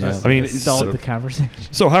 Nordic It just I mean, stalled so- the conversation.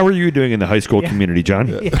 So how are you doing in the high school Yeah. community, John?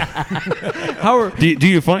 How are Do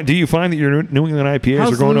you find that your New England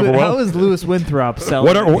IPAs are going over well? How is Lewis Winthrop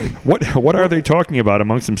selling? What are they talking about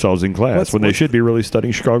amongst themselves in class when they should be really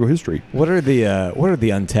studying Chicago history? What are the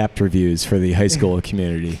untapped reviews for the high school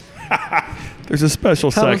community? There's a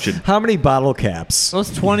special section. How many bottle caps? Those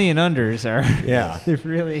 20 and unders are. Yeah. They're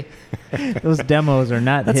really. Those demos are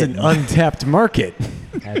not. That's hitting. an untapped market.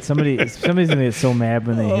 Somebody's gonna get so mad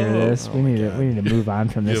when they hear this. We need to move on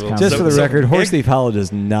from this Yeah, well, conversation. Just for the So- record, Horse Thief Hollow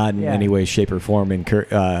does not in Yeah. any way, shape, or form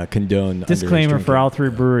condone Disclaimer underage for all three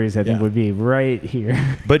breweries, I think, Yeah. would be right here.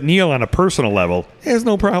 But Neil, on a personal level, has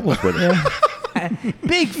no problems with it.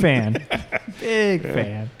 Big fan. Big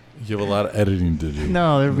fan. You have a lot of editing to do.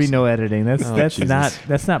 No, there'd be no editing. That's Oh, that's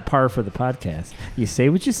Jesus. not par for the podcast. You say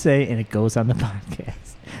what you say, and it goes on the podcast.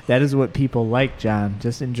 That is what people like, John.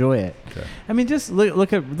 Just enjoy it. Okay. I mean, just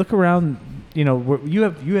look around. You know, you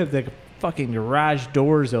have the fucking garage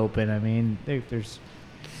doors open. I mean,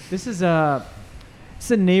 this is a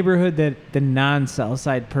neighborhood that the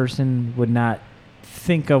non-Southside person would not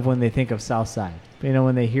think of when they think of Southside. You know,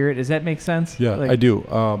 when they hear it, does that make sense? Yeah, Like- I do.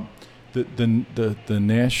 The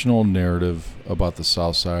national narrative about the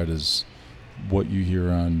South Side is what you hear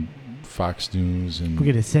on Fox News and We're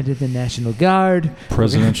gonna send in the National Guard.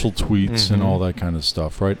 presidential tweets and Mhm. all that kind of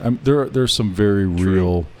stuff, right? There's some very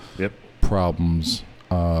real Yep. problems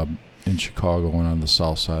in Chicago and on the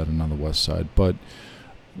South Side and on the West Side, but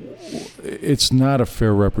it's not a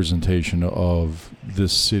fair representation of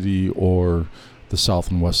this city or the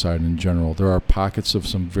South and West Side in general. There are pockets of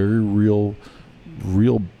some very real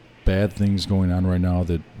bad things going on right now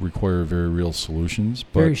that require very real solutions.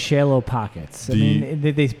 But Very shallow pockets. I the-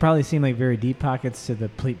 mean, they probably seem like very deep pockets to the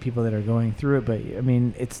people that are going through it. But I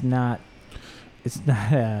mean, it's not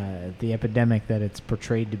the epidemic that it's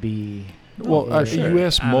portrayed to be. Well, for sure, you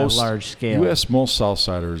ask on most a large scale. You ask most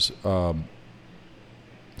Southsiders.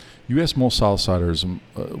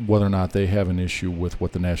 Whether or not they have an issue with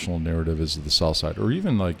what the national narrative is of the South Side, or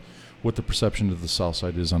even like what the perception of the South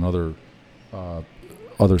Side is on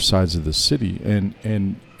other sides of the city, and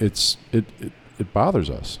it bothers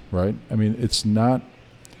us, right? I mean, it's not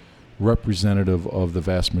representative of the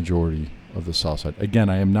vast majority of the South Side. Again,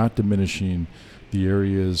 I am not diminishing the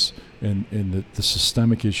areas and the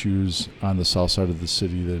systemic issues on the South Side of the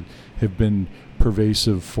city that have been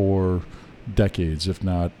pervasive for decades, if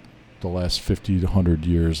not the last 50 to 100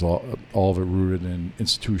 years, all of it rooted in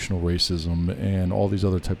institutional racism and all these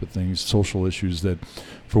other type of things, social issues that,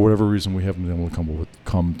 for whatever reason, we haven't been able to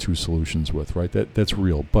come to solutions with, right? That's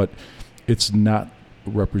real, but it's not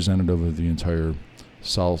representative of the entire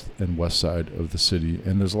south and west side of the city.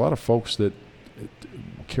 And there's a lot of folks that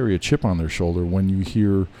carry a chip on their shoulder when you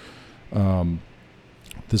hear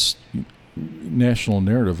this national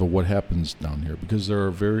narrative of what happens down here, because there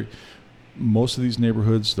are most of these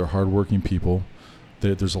neighborhoods, they're hardworking people.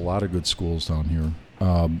 There's a lot of good schools down here.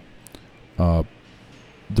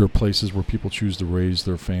 There are places where people choose to raise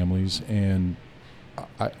their families, and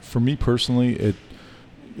for me personally,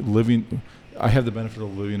 I have the benefit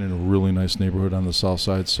of living in a really nice neighborhood on the south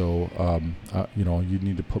side. So, you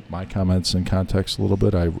need to put my comments in context a little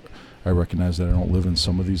bit. I recognize that I don't live in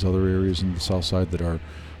some of these other areas in the south side that are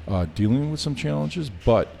dealing with some challenges,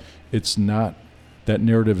 but it's not. That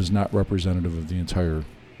narrative is not representative of the entire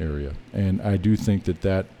area, and I do think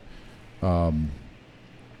that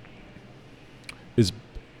is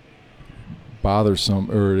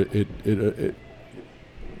bothersome, or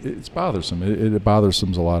it's bothersome. It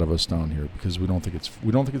bothersome a lot of us down here because we don't think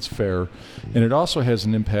it's fair, and it also has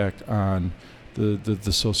an impact on the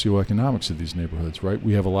socioeconomics of these neighborhoods, right?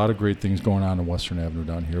 We have a lot of great things going on in Western Avenue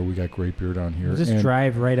down here. We got great beer down here. Just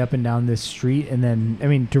drive right up and down this street, and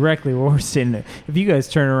then, directly where we're sitting, if you guys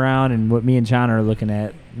turn around and what me and John are looking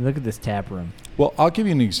at, look at this tap room. Well, I'll give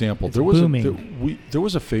you an example. It's booming. There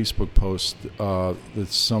was a Facebook post that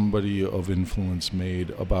somebody of influence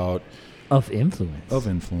made about... Of influence? Of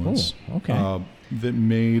influence. Oh, okay. That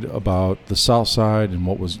made about the South Side and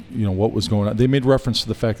what was going on. They made reference to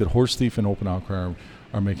the fact that Horse Thief and Open Outcry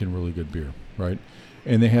are making really good beer, right?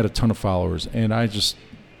 And they had a ton of followers. And I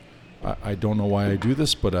don't know why I do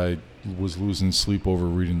this, but I was losing sleep over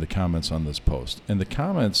reading the comments on this post. And the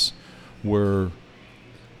comments were,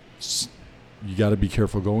 you got to be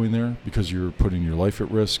careful going there because you're putting your life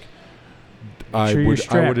at risk. I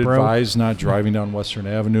would advise not driving down Western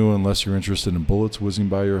Avenue unless you're interested in bullets whizzing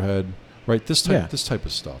by your head. Right, this type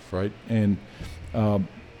of stuff, right, and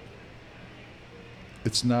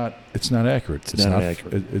it's not accurate.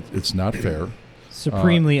 It's not fair.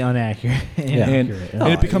 Supremely inaccurate. And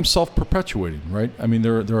it becomes self-perpetuating, right? I mean,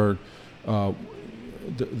 there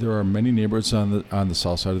are many neighborhoods on the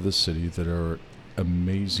south side of the city that are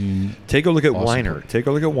amazing. Take a look at awesome Weiner. place. Take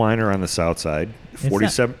a look at Weiner on the south side,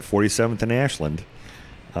 47th and Ashland.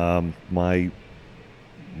 My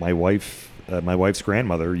wife's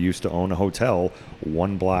grandmother used to own a hotel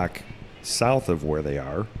 1 block south of where they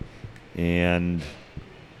are, and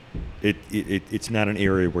it's not an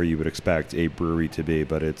area where you would expect a brewery to be,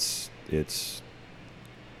 but it's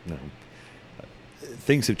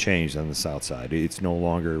things have changed on the south side. It's no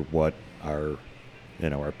longer what our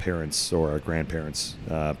parents or our grandparents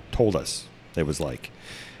told us it was like,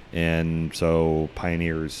 and so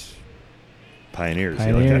pioneers.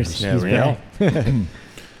 Yeah.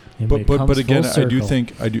 But again,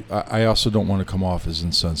 I also don't want to come off as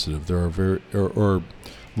insensitive. There are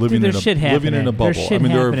living in a bubble. I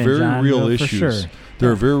mean, there are very real issues. Sure.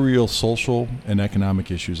 There are very real social and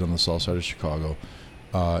economic issues on the south side of Chicago,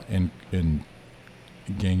 and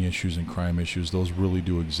gang issues and crime issues. Those really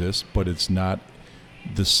do exist, but it's not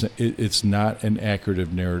it's not an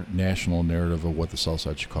accurate national narrative of what the South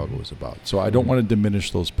Side of Chicago is about. So I don't want to diminish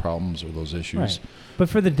those problems or those issues. Right. But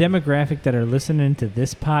for the demographic that are listening to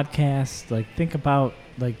this podcast, think about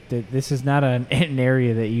this is not an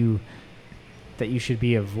area that you should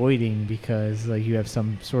be avoiding because you have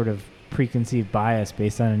some sort of preconceived bias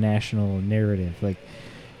based on a national narrative.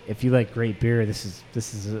 If you like great beer, this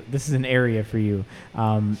is an area for you.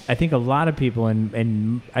 I think a lot of people,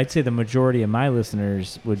 and I'd say the majority of my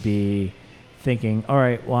listeners would be thinking, all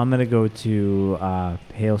right, well, I'm going to go to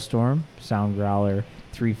Hailstorm, Sound Growler,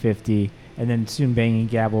 350, and then soon Banging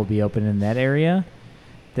Gab will be open in that area.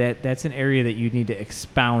 That's an area that you need to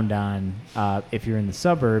expound on if you're in the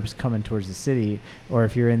suburbs coming towards the city, or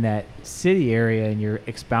if you're in that city area and you're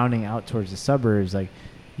expounding out towards the suburbs.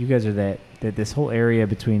 You guys are that this whole area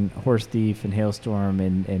between Horse Thief and Hailstorm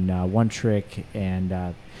and One Trick,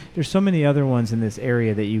 and there's so many other ones in this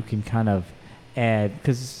area that you can kind of add,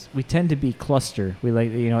 because we tend to be cluster. We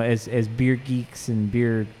as beer geeks and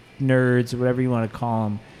beer nerds, or whatever you want to call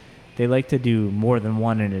them, they like to do more than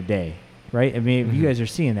one in a day. right? I mean, you guys are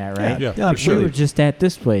seeing that, right? Yeah, Yeah, Like, sure. we were just at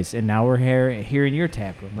this place, and now we're here in your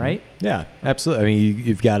tap room, right? Yeah, absolutely. I mean,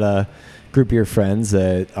 you've got a group of your friends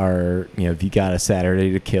that are, if you got a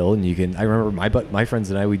Saturday to kill, and you can. I remember my friends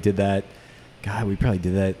and I, we did that. God, we probably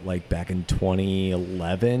did that like back in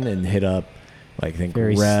 2011, and hit up, like, I think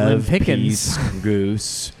Very Rev, slim pickings. Peace,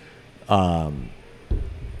 Goose.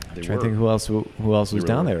 They Trying to were. think who else was really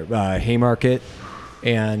down there. Haymarket.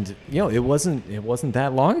 And it wasn't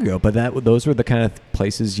that long ago, but those were the kind of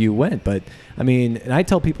places you went. But I mean, and I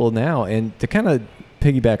tell people now, and to kind of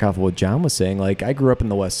piggyback off of what John was saying, like, I grew up in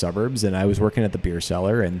the west suburbs, and I was working at the beer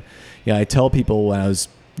cellar, and I tell people when I was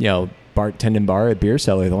bartending bar at beer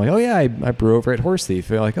cellar, they're like, oh yeah, I brew over at Horse Thief.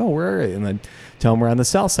 They're like, oh, where are you? And then tell them we're on the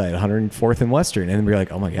south side, 104th and Western, and we're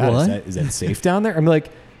like, oh my god, What? is that safe down there? I'm like,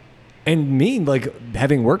 and me, like,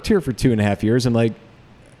 having worked here for 2.5 years, I'm like,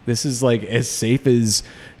 this is like as safe as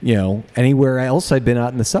anywhere else I've been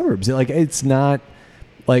out in the suburbs. Like, it's not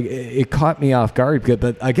like it caught me off guard.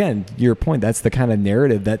 But again, your point, that's the kind of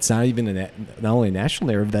narrative that's not even not only a national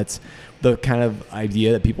narrative, that's the kind of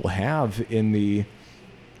idea that people have in the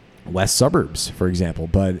west suburbs, for example.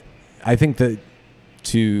 But I think that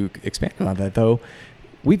to expand on that, though,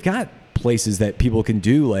 we've got places that people can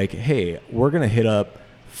do, like, hey, we're going to hit up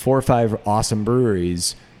 4 or 5 awesome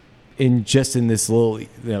breweries in this little,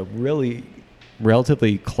 really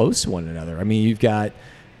relatively close to one another. I mean, you've got,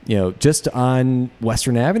 just on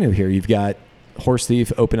Western Avenue here, you've got Horse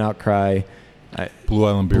Thief, Open Outcry, Blue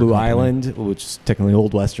Island Beer Blue Company. Island, which is technically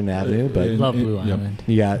Old Western Avenue, but Love Blue Yep. Island.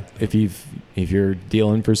 you got, if you're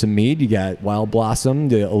dealing for some mead, you got Wild Blossom,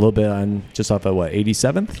 a little bit on just off of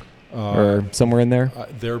 87th or somewhere in there.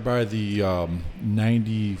 They're by the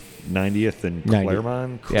 90. 90th and 90.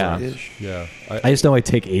 Claremont. Yeah. ish. Yeah, I just know I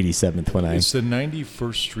take 87th when I. it's the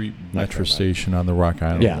 91st Street Metro Claremont. Station on the Rock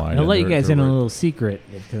Island Yeah. line. And I'll let you and guys they're in a right- little secret,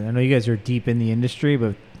 because I know you guys are deep in the industry,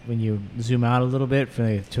 but when you zoom out a little bit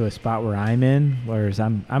to a spot where I'm in, whereas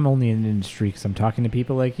I'm only in the industry because I'm talking to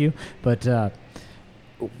people like you, but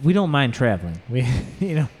we don't mind traveling. We,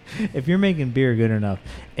 if you're making beer good enough,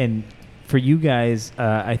 and for you guys,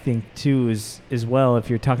 I think too as well, if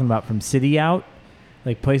you're talking about from city out,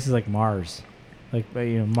 like places like Mars. Like,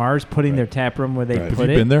 Mars putting their tap room where they Right. Have put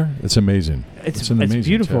you it. been there? It's amazing. It's an amazing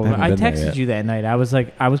beautiful. tap room. I I haven't been there texted yet. you that night. I was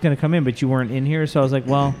like, I was going to come in, but you weren't in here. So I was like,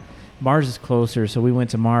 well, Mars is closer. So we went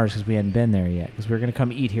to Mars because we hadn't been there yet. Because we were going to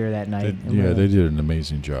come eat here that night. and Yeah, we're they like, did an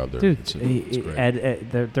amazing job there. Dude, It's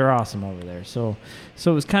great. they're awesome over there. So it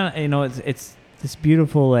was kind of, it's this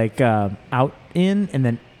beautiful, like, out in and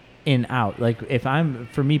then in out. Like,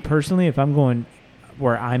 for me personally, if I'm going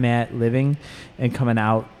where I'm at living and coming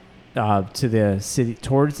out to the city,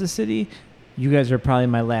 towards the city, you guys are probably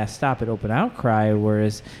my last stop at Open Outcry,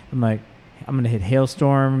 whereas I'm like, I'm going to hit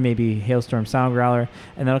Hailstorm, maybe Hailstorm Sound Growler,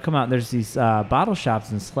 and then I'll come out and there's these bottle shops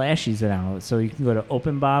and slashies now. So you can go to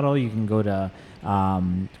Open Bottle, you can go to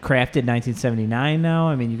Crafted 1979 now.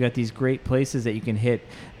 I mean, you got these great places that you can hit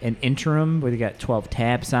an interim where they got 12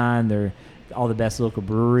 taps on. They're all the best local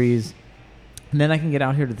breweries. And then I can get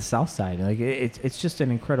out here to the south side. Like, it's just an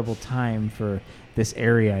incredible time for this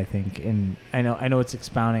area, I think. And I know it's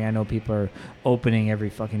expounding. I know people are opening every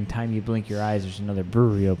fucking time you blink your eyes. There's another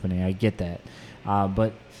brewery opening. I get that.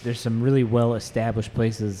 But there's some really well-established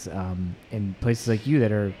places, and places like you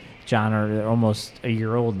that are, John, are almost a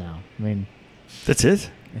year old now. I mean, That's it.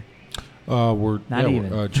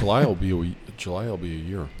 July will be a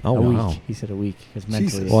year. Oh, a wow. week. He said a week because mentally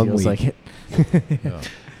Jesus. it One feels week. like it. Yeah.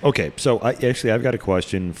 Okay, so I've got a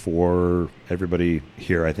question for everybody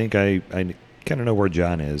here. I think I kind of know where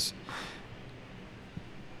John is.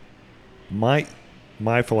 My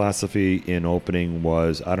philosophy in opening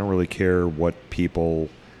was I don't really care what people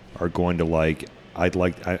are going to like.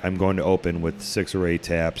 I'm going to open with 6 or 8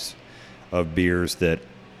 taps of beers that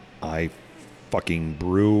I fucking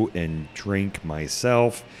brew and drink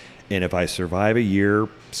myself. And if I survive a year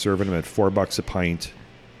serving them at $4 a pint,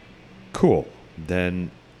 cool.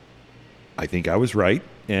 Then I think I was right,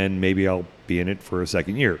 and maybe I'll be in it for a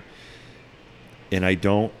second year. And I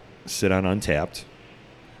don't sit on Untapped.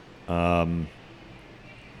 I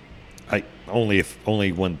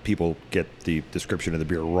only when people get the description of the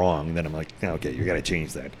beer wrong, then I'm like, okay, you got to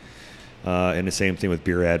change that. And the same thing with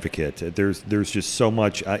Beer Advocate. There's just so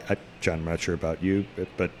much. John, I'm not sure about you,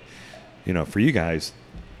 but for you guys,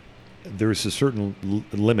 there's a certain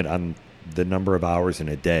limit on the number of hours in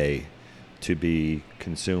a day to be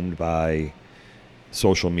consumed by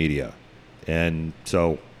social media, and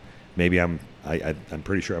so maybe I'm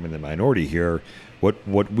pretty sure I'm in the minority here. What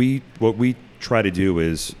we try to do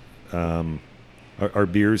is are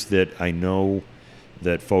beers that I know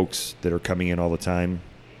that folks that are coming in all the time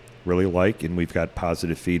really like, and we've got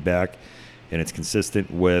positive feedback, and it's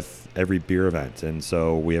consistent with every beer event. And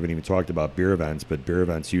so we haven't even talked about beer events, but beer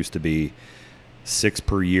events used to be 6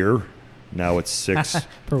 per year. Now it's 6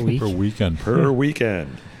 per week. Per weekend. per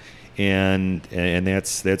weekend. And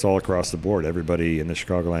that's all across the board. Everybody in the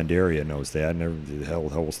Chicagoland area knows that, and the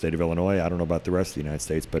whole state of Illinois. I don't know about the rest of the United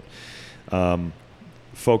States, but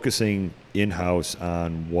focusing in-house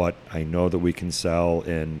on what I know that we can sell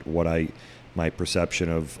and my perception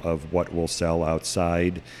of what we'll sell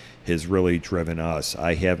outside has really driven us.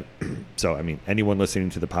 Anyone listening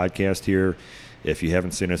to the podcast here, if you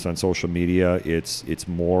haven't seen us on social media, it's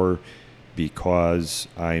more because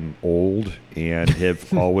I'm old and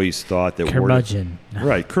have always thought that Curmudgeon.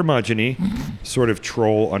 curmudgeon-y, sort of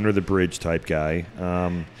troll under the bridge type guy.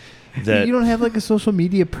 That You don't have like a social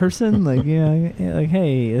media person, like like,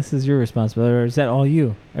 hey, this is your responsibility, or is that all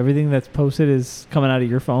you? Everything that's posted is coming out of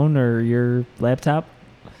your phone or your laptop.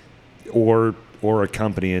 or a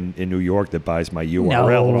company in New York that buys my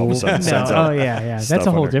URL and all of a sudden sends out. Oh yeah, that's stuff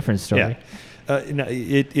a whole under. different story. Yeah. No,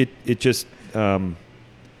 it just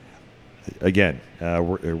again,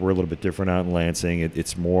 we're a little bit different out in Lansing.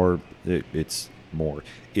 It's very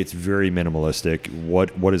minimalistic.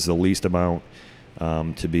 What is the least amount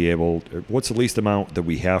what's the least amount that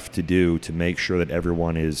we have to do to make sure that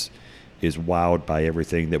everyone is wowed by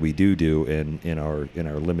everything that we do in our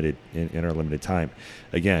limited time.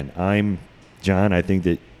 Again, I'm John. I think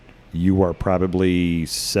that you are probably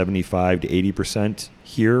 75 to 80%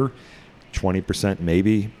 here, 20%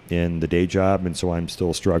 maybe in the day job, and so I'm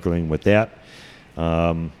still struggling with that.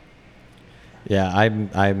 Yeah,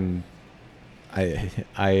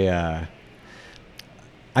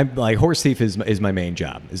 I'm like Horse Thief is my main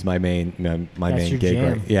job, is my main That's your gig.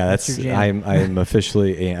 jam. Right? Yeah, That's your jam. I'm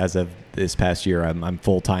officially, as of this past year, I'm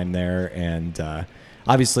full time there, and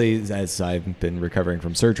obviously as I've been recovering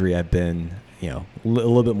from surgery, I've been a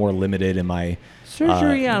little bit more limited in my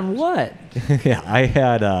Surgery on what? yeah, I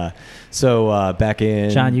had back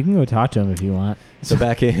in John, you can go talk to him if you want. So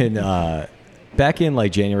back in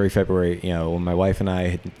like January, February, when my wife and I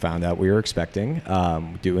had found out we were expecting,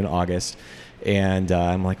 due in August, and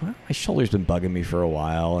I'm like, well, my shoulder's been bugging me for a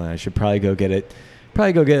while, and I should probably go get it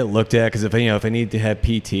looked at, because if I need to have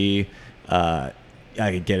PT, I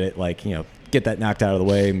could get it get that knocked out of the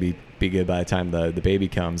way and be good by the time the baby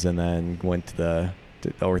comes. And then went to the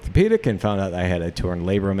orthopedic and found out I had a torn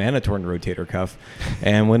labrum and a torn rotator cuff,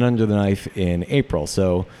 and went under the knife in April.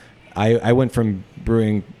 So I went from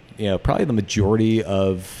brewing, probably the majority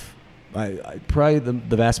of, probably the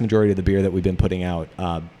vast majority of the beer that we've been putting out.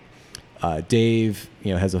 Dave,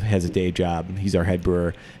 has a day job. He's our head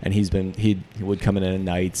brewer, and he would come in at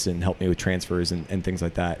nights and help me with transfers and things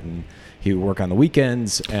like that. And he would work on the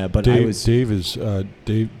weekends. But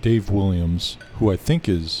Dave Williams, who I think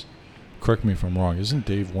is, correct me if I'm wrong, isn't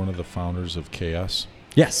Dave one of the founders of KS?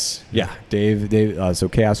 Yes, yeah, Dave. So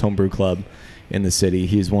Chaos Homebrew Club in the city.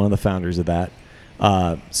 He's one of the founders of that.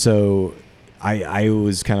 So I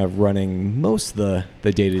was kind of running most of the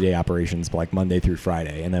day-to-day operations, like Monday through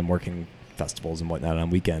Friday, and then working festivals and whatnot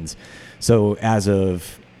on weekends. So as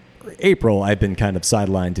of April, I've been kind of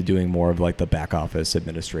sidelined to doing more of like the back office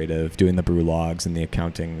administrative, doing the brew logs and the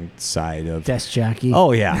accounting side of Desk jockey.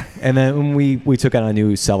 Oh yeah, and then we took on a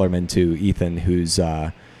new cellarman too, Ethan, who's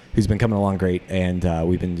been coming along great, and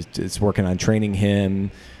we've been just working on training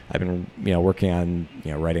him. I've been working on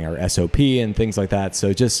writing our SOP and things like that.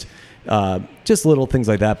 So just little things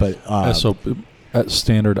like that. But SOP,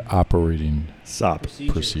 standard operating SOP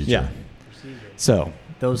procedure. yeah. So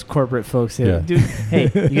those corporate folks, Yeah. Dude, hey,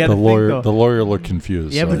 you got The lawyer looked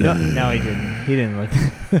confused. Yeah, so. but no, he didn't. He didn't look.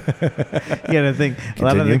 You got to think. A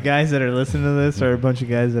lot of the guys that are listening to this are a bunch of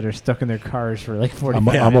guys that are stuck in their cars for like 45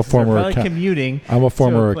 minutes. I'm a former They're probably commuting. I'm a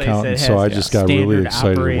former to a place accountant, that so I has just got really standard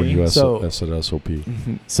excited when you operating. said SOP.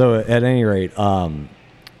 So at any rate, yeah,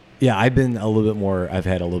 I've had a little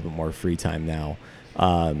bit more free time now.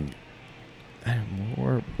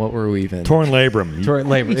 What were we even? Torn labrum. Torn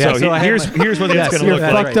labrum. So, Yeah, here's what it's going to Your look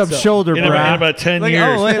fucked like. up shoulder, In bro. about 10 Look,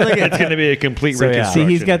 years, look at it's going to be a complete So, yeah. reconstruction.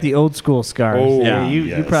 See, he's got the old school scars. Oh, yeah, you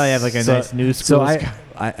yes. probably have like a nice new school So scar.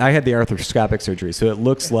 I had the arthroscopic surgery, so it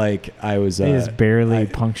looks like I was. He just barely I-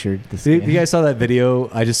 punctured the You skin. guys saw that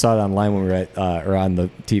video? I just saw it online when we were at or on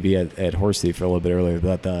the TV at Horse Thief a little bit earlier.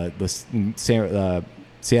 About the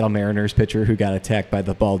Seattle Mariners pitcher who got attacked by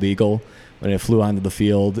the bald eagle when it flew onto the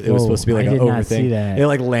field. It was Whoa, supposed to be like I an did over not see thing. that. It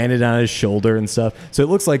like landed on his shoulder and stuff. So it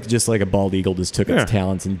looks like just like a bald eagle just took Yeah. its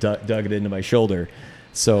talons and dug it into my shoulder.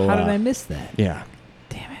 So How did I miss that? Yeah.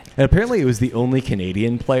 Damn it. And apparently it was the only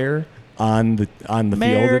Canadian player on the field.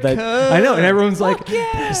 America! I know, and everyone's like, yeah!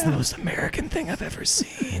 "That is the most American thing I've ever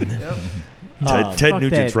seen." Ted fuck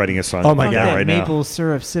Nugent's that. writing a song Oh my about God. that That right maple now.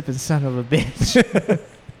 syrup sipping son of a bitch.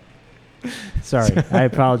 Sorry, I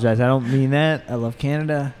apologize. I don't mean that. I love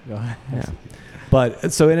Canada. Go ahead. Yeah.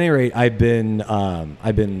 But so at any rate, I've been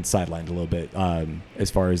sidelined a little bit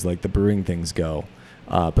as far as like the brewing things go.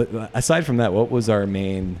 But aside from that, what was our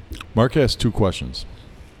main? Mark asked 2 questions.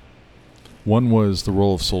 One was the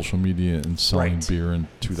role of social media in selling Right. beer in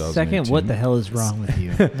 2018. Second, what the hell is wrong with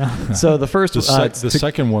you? So the first, The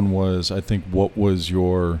second one was, I think, what was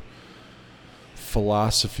your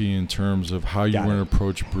philosophy in terms of how you Got were going it. to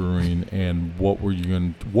approach brewing, and what were you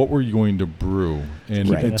going to brew, and,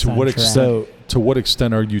 Right. and That's to on what track. extent so to what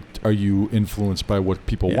extent are you influenced by what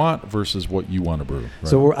people Yeah. want versus what you want to brew? Right?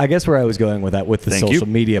 So I guess where I was going with that, with the Thank social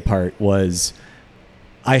you. media part, was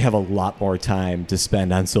I have a lot more time to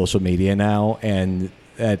spend on social media now, and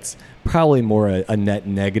that's probably more a net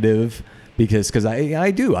negative because I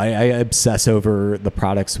obsess over the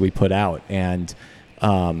products we put out, and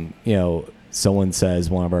someone says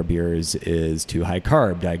one of our beers is too high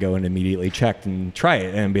carb, I go and immediately check and try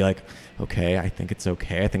it and be like, okay, I think it's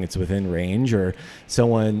okay. I think it's within range. Or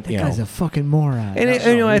someone, That guy's a fucking moron. and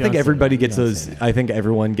No, I you think don't say everybody that. You gets don't those. say that. I think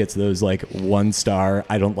everyone gets those like 1-star.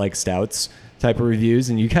 I don't like stouts type of reviews,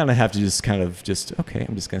 and you kind of have to just okay.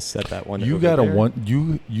 I'm just gonna set that one. you over got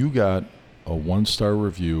there. you got a 1-star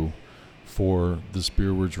review for this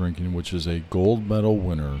beer we're drinking, which is a gold medal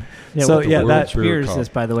winner. Yeah, So, what the yeah, world that- beer is Beer this,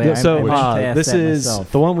 Cup. by the way? Yeah, I so meant to ask this that is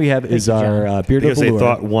myself. the one we have is you, our John. beer de Because they velour.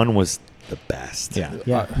 thought one was the best. Yeah.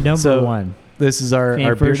 Yeah, number So- one. This is our Came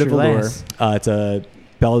beer first de or velour. last? It's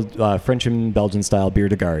a French and Belgian style beer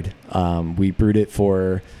de garde. We brewed it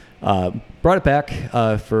brought it back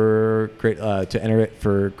to enter it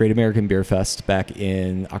for Great American Beer Fest back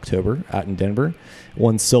in October out in Denver.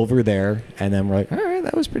 Won silver there, and then we're like, all right,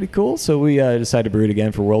 that was pretty cool. So we decided to brew it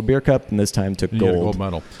again for World Beer Cup, and this time took You got a gold. gold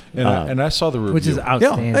medal, and I saw the review. Which is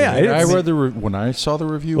outstanding. yeah, And I it's- read when I saw the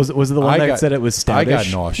review. Was it the one that said it was I got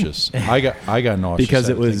stoutish? nauseous. I got nauseous Because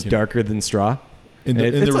at it was thinking- darker than straw. In the-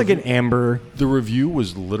 in It's the like review- an amber. The review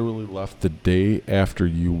was literally left the day after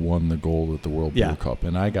you won the gold at the World Yeah. Beer Cup,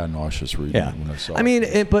 and I got nauseous reading Yeah, it when I saw I mean,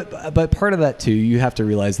 but part of that too, you have to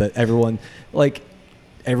realize that everyone's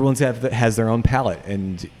has their own palate,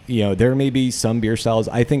 and there may be some beer styles.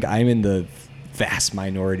 I think I'm in the vast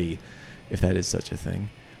minority, if that is such a thing.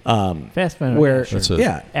 Fast food. Where That's it.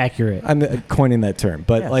 yeah, accurate. I'm coining that term,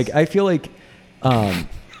 but Yes. like I feel like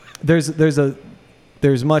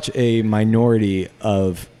there's much a minority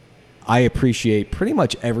of I appreciate pretty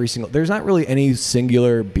much every single. There's not really any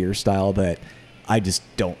singular beer style that I just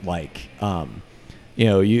don't like. I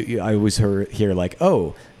always hear like,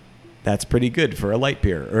 oh, that's pretty good for a light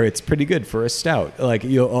beer, or it's pretty good for a stout. Like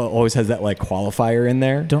you always has that like qualifier in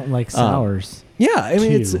there. Don't like sours. Yeah, I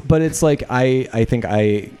mean too. it's like I think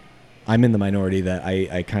I'm in the minority that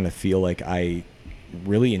I kind of feel like I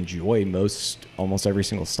really enjoy almost every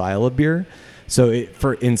single style of beer. So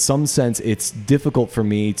in some sense, it's difficult for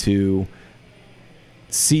me to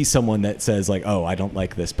see someone that says like, oh, I don't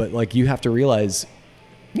like this. But like you have to realize,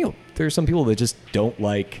 there's some people that just don't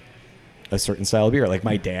like a certain style of beer. Like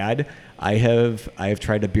my dad, I have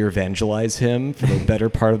tried to beer evangelize him for the better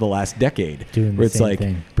part of the last decade. Doing the where it's same like,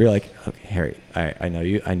 thing. we're like, okay, Harry, I know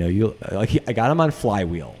you. Like I got him on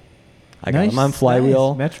Flywheel. I got Nice, him on Flywheel.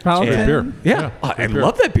 nice. Metropolitan. And- beer. Yeah, Yeah, I good beer.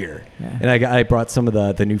 love that beer. Yeah. And I brought some of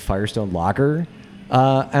the new Firestone Lager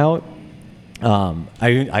out. I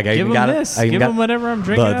even Give him got this. I even Give got him whatever I'm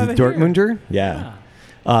drinking out the of here. Dortmunder. Yeah.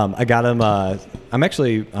 I got him.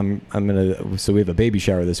 I'm gonna. So we have a baby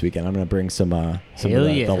shower this weekend. I'm gonna bring some of Hell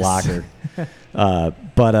the yes. lager.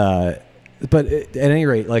 But at any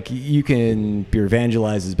rate, like you can beer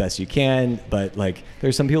evangelize as best you can. But like,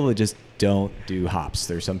 there's some people that just don't do hops.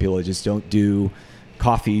 There's some people that just don't do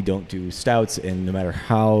coffee, don't do stouts, and no matter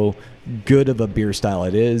how good of a beer style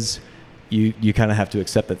it is, you kind of have to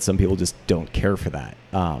accept that some people just don't care for that.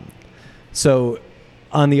 So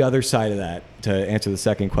on the other side of that, to answer the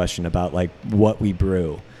second question about like what we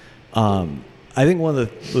brew, I think one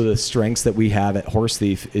of the strengths that we have at Horse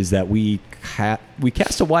Thief is that we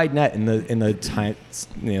cast a wide net in the time,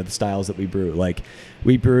 the styles that we brew. Like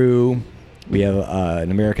we have an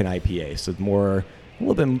American IPA, so it's more a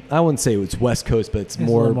little bit. I wouldn't say it's West Coast, but it's There's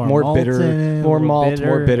a more little more malt bitter, in it, a more little malt, bitter.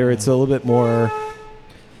 more bitter. It's a little bit more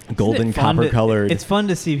golden Isn't it fun copper to- colored. It's fun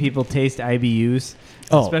to see people taste IBUs,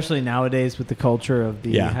 Oh. especially nowadays with the culture of the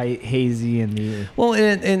Yeah. hazy and the. Well,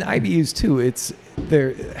 and IBUs too. It's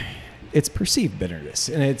there. it's perceived bitterness,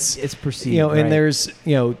 and it's perceived. you know, and right. there's,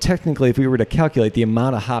 you know, technically, if we were to calculate the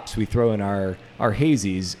amount of hops we throw in our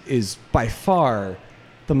hazies, is by far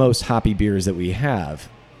the most hoppy beers that we have.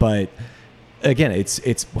 But again,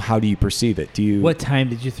 it's how do you perceive it? Do you What time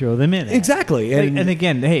did you throw them in? at? exactly? And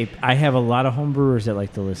again, hey, I have a lot of home brewers that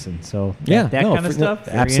like to listen, so that no, kind of stuff,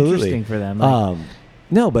 very absolutely interesting for them. Like,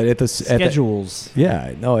 no, but at the schedules.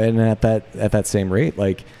 and at that same rate,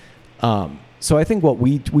 like, so I think what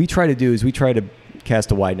we try to do is we try to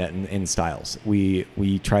cast a wide net in styles. We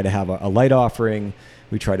try to have a light offering.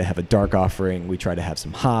 We try to have a dark offering. We try to have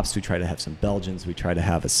some hops. We try to have some Belgians. We try to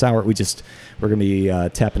have a sour. We're going to be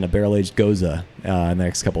tapping a barrel-aged Goza in the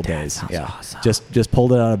next couple days. sounds Yeah, awesome. just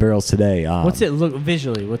pulled it out of barrels today. What's it look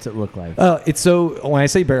visually? What's it look like? It's so when I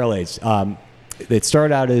say barrel-aged, it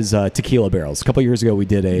started out as tequila barrels. A couple years ago, we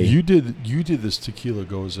did a. You did this tequila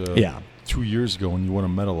Goza. Yeah. 2 years ago, and you won a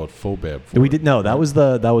medal at FOBAB. For We it. did no. That was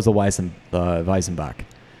the Weizenbach. Weizenbach.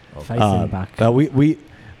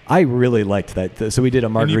 I really liked that. So we did a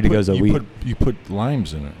And margarita Goza. You put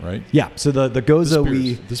limes in it, right? Yeah. So the Goza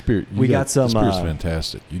This beer. we got some, This beer's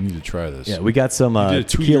fantastic. You need to try this. yeah, we got some You did it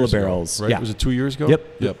 2 tequila years ago, barrels. right? Yeah. Was it 2 years ago?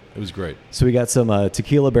 Yep. It was great. So we got some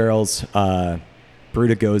tequila barrels,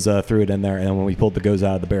 brewed a Goza, threw it in there, and then when we pulled the Goza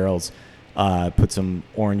out of the barrels, put some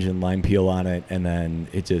orange and lime peel on it, and then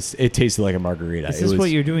it tasted like a margarita. Is It this was- what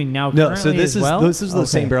you're doing now? No, Currently so this as is well? this is the Okay.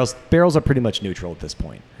 same barrels. Barrels are pretty much neutral at this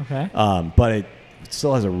point. Okay. But it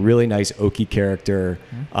still has a really nice oaky character.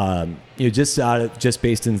 Just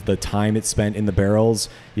based in the time it spent in the barrels,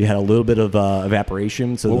 you had a little bit of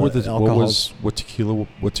evaporation. So What tequila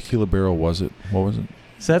barrel was it? What was it?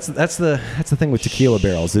 So that's the thing with tequila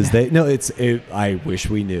barrels is I wish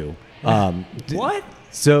we knew. What?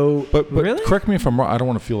 So But Really? correct me if I'm wrong. I don't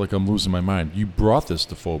want to feel like I'm losing my mind. You brought this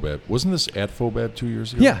to FOBAB. Wasn't this at FOBAB 2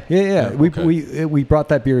 years ago? yeah. Okay. We brought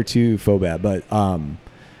that beer to FOBAB,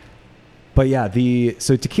 but yeah,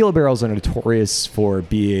 so tequila barrels are notorious for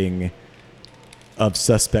being of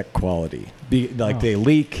suspect quality. They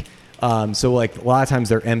leak. So like a lot of times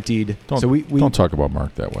they're emptied. Don't talk about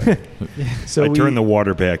Mark that way. So I turned the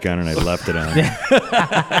water back on and I left it on.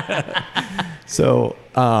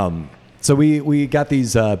 So we got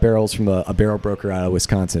these barrels from a barrel broker out of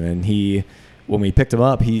Wisconsin, and when we picked them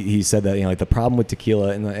up, he said that, you know, like the problem with tequila,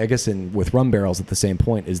 and I guess with rum barrels at the same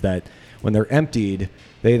point, is that when they're emptied,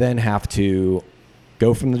 they then have to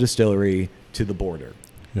go from the distillery to the border.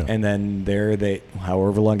 Yeah. And then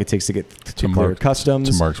however long it takes to get to clear customs,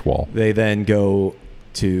 to Mark's wall. they then go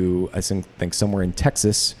to, I think somewhere in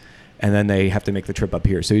Texas, and then they have to make the trip up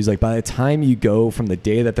here. So he's like, by the time you go from the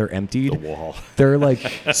day that they're emptied, The wall. they're like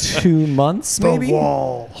 2 months, maybe. The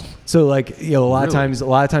wall. So like, you know, a lot of times,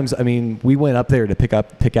 I mean, we went up there to pick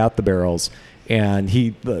out the barrels, and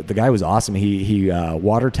the guy was awesome. He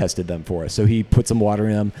water tested them for us. So he put some water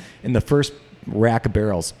in them, and the first rack of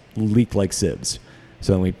barrels leaked like sieves.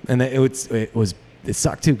 So it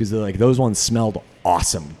sucked too, because like those ones smelled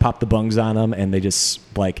awesome. Popped the bungs on them, and they just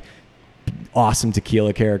like awesome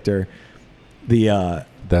tequila character.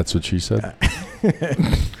 That's what she said.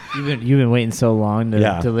 You've been waiting so long to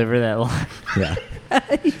Yeah. deliver that line. Yeah.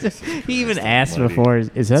 He even asked before,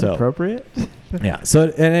 is that So- appropriate? Yeah. So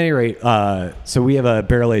at any rate, so we have a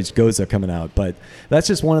barrel-aged Goza coming out, but that's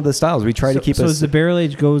just one of the styles we try to keep. So is the barrel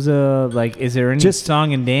age Goza, like, is there any Just-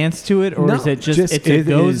 song and dance to it, or No, is it just it's it a is-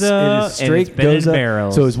 Goza it is straight and it's been Goza. in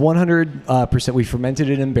barrels? So it's 100%. We fermented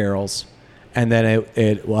it in barrels, and then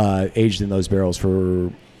it aged in those barrels for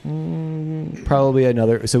probably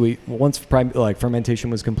another. So once fermentation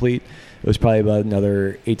was complete, it was probably about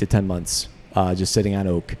another 8 to 10 months just sitting on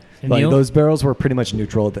oak. And Like Neil? those barrels were pretty much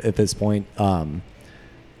neutral at this point.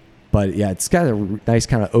 But yeah, it's got a nice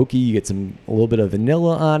kind of oaky. You get a little bit of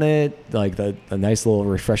vanilla on it, like a nice little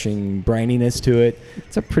refreshing brininess to it.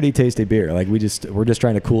 It's a pretty tasty beer. Like we're just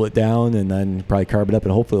trying to cool it down and then probably carb it up,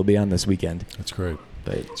 and hopefully it'll be on this weekend. That's great.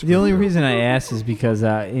 But The only reason I asked is because,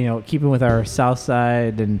 keeping with our South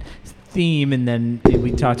Side and theme, and then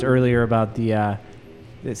we talked earlier about the.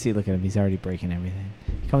 Let's see, look at him. He's already breaking everything.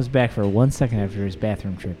 He comes back for 1 second after his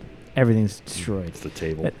bathroom trip. Everything's destroyed. It's the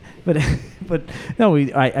table. But no,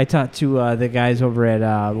 I talked to the guys over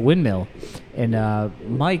at Windmill, and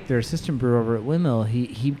Mike, their assistant brewer over at Windmill,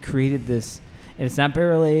 he created this, and it's not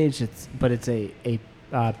barrel aged, but it's a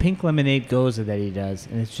pink lemonade Goza that he does,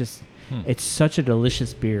 and it's just it's such a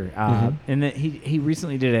delicious beer. And then he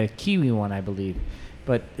recently did a kiwi one, I believe,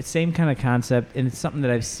 but it's same kind of concept, and it's something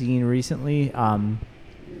that I've seen recently,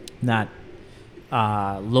 not.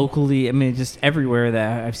 Locally, I mean, just everywhere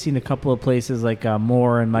that I've seen a couple of places like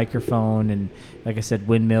Moore and Microphone, and like I said,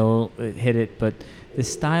 Windmill hit it. But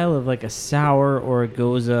this style of like a sour or a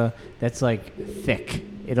goza that's like thick.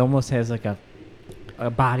 It almost has like a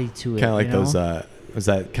body to it. Kind of like you know? those. Was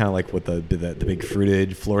that kind of like what the big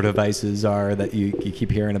fruited Florida Vices are that you keep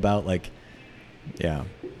hearing about? Like, yeah.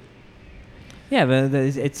 Yeah, but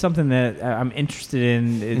it's something that I'm interested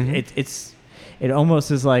in. Mhm. It almost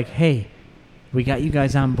is like, hey, we got you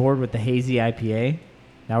guys on board with the hazy IPA.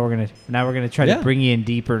 Now we're gonna try Yeah. to bring you in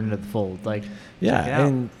deeper into the fold. Like, Yeah, check it out.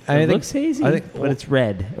 and It I think- looks hazy, I think- but it's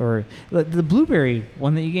red. Or the blueberry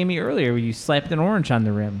one that you gave me earlier, where you slapped an orange on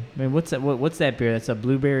the rim. I mean, what's that? What's that beer? That's a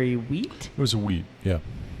blueberry wheat. It was a wheat. Yeah.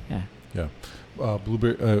 Yeah. Yeah.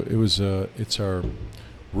 Blueberry. It's our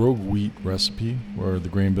Rogue Wheat recipe where the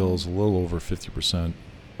grain bill is a little over 50%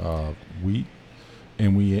 wheat,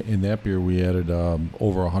 and in that beer we added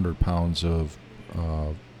over 100 pounds of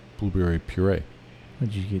blueberry puree.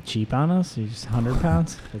 Did you get cheap on us? You just 100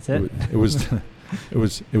 pounds? That's it. It was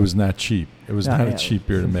it was not cheap. It was No, not yeah. a cheap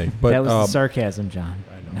beer to make. But that was the sarcasm, John.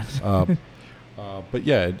 I know. But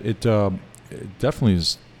yeah, it definitely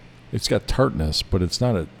is. It's got tartness, but it's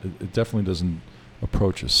not it definitely doesn't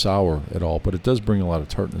approach a sour at all. But it does bring a lot of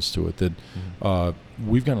tartness to it that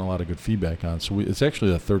we've gotten a lot of good feedback on. So it's actually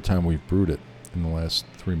the third time we've brewed it in the last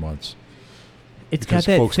 3 months. It's Because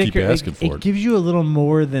got that folks keep thicker. asking for it it. gives you a little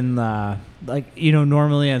more than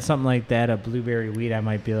normally on something like that, a blueberry wheat. I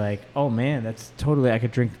might be like, oh man, that's totally. I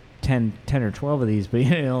could drink 10 or 12 of these,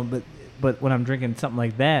 but but when I'm drinking something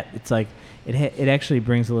like that, it's like it actually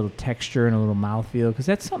brings a little texture and a little mouthfeel, because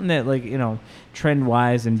that's something that trend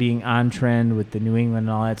wise and being on trend with the New England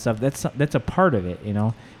and all that stuff. That's a part of it.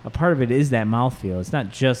 A part of it is that mouthfeel. It's not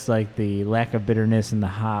just like the lack of bitterness and the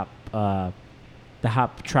hop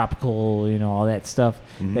tropical, all that stuff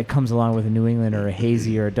that comes along with a New England or a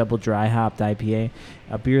hazy or a double dry hopped IPA.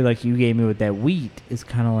 A beer like you gave me with that wheat is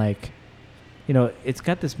kind of like, it's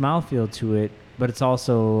got this mouthfeel to it, but it's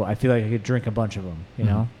also, I feel like I could drink a bunch of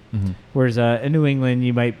them, Mhm. Whereas a New England,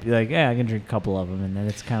 you might be like, yeah, I can drink a couple of them, and then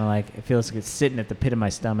it's kind of like, it feels like it's sitting at the pit of my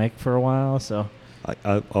stomach for a while. So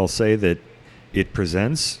I'll say that it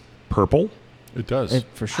presents purple, It does.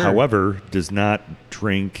 for sure. however, does not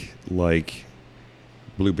drink like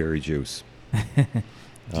blueberry juice.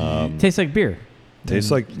 Tastes like beer.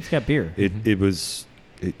 Tastes And like- it's got beer. It was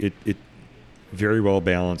very well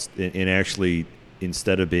balanced, and actually,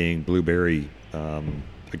 instead of being blueberry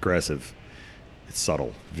aggressive, it's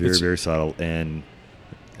subtle, very subtle. And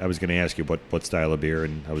I was going to ask you what style of beer,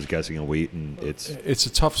 and I was guessing a wheat, and it's a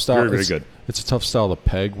tough style. very, very it's, good. It's a tough style to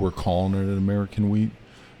peg. We're calling it an American wheat.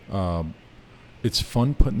 It's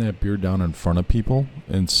fun putting that beer down in front of people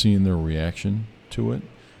and seeing their reaction to it,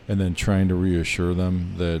 and then trying to reassure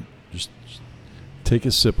them that just take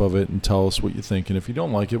a sip of it and tell us what you think. And if you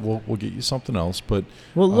don't like it, we'll get you something else. But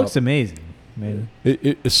Well, it looks amazing. Maybe.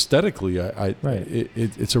 it aesthetically,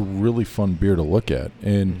 it's a really fun beer to look at.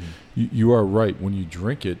 And you are right. When you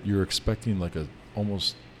drink it, you're expecting like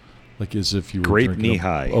almost like as if you were Grape drinking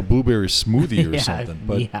knee-high. a blueberry smoothie or Yeah, something.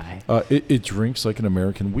 But knee-high. it drinks like an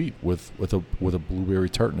American wheat with a blueberry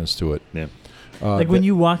tartness to it. Yeah. Like when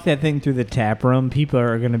you walk that thing through the tap room, people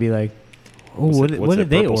are going to be like, "Oh, What's what that did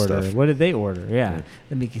they purple order? stuff?" What did they order?" Yeah. Yeah.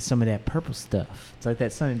 Let me get some of that purple stuff. It's like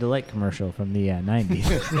that Sunny Delight commercial from the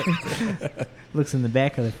 90s. Looks in the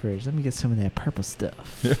back of the fridge. Let me get some of that purple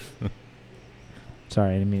stuff.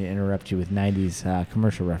 Sorry, I didn't mean to interrupt you with 90s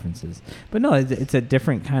commercial references. But no, it's a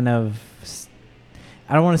different kind of...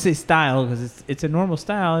 I don't want to say style, because it's a normal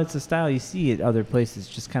style. It's a style you see at other places.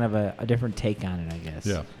 Just kind of a different take on it, I guess.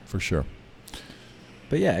 Yeah, for sure.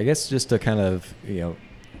 But yeah, I guess just to kind of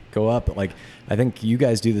go up, like I think you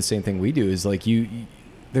guys do the same thing we do. Is like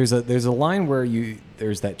there's a line where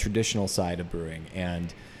there's that traditional side of brewing,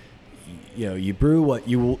 and you brew what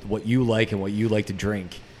you like and what you like to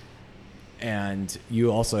drink, and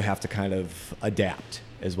you also have to kind of adapt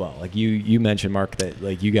as well. Like you mentioned, Mark, that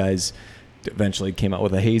like you guys eventually came out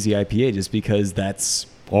with a hazy IPA just because that's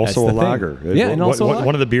Also the a thing. lager. Yeah, and also a lager.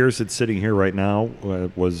 One of the beers that's sitting here right now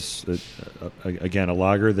was, again, a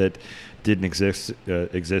lager that didn't exist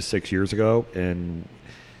 6 years ago. And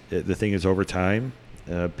the thing is, over time,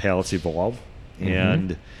 palates evolve. Mm-hmm.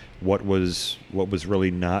 And what was really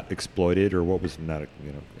not exploited, or what was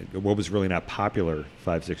really not popular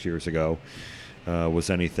 5-6 years ago, was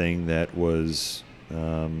anything that was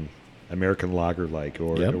American lager-like,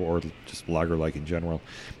 or just lager-like in general.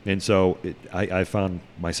 And so I found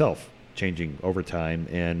myself changing over time,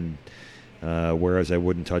 and whereas I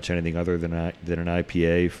wouldn't touch anything other than an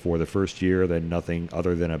IPA for the first year, then nothing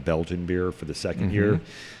other than a Belgian beer for the second year.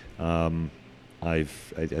 I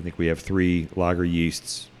think we have 3 lager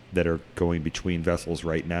yeasts that are going between vessels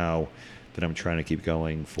right now that I'm trying to keep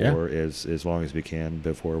going for as long as we can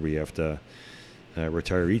before we have to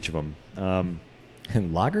retire each of them.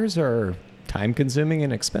 And lagers are time-consuming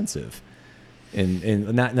and expensive,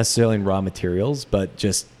 and not necessarily in raw materials, but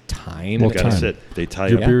just time. Well, Got to time. sit. They tie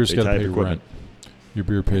Your up. beer's they got tie to up pay equipment. rent. Your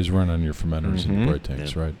beer pays rent on your fermenters and your bright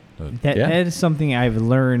tanks, right? That Yeah. is something I've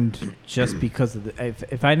learned just because of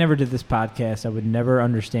if I never did this podcast, I would never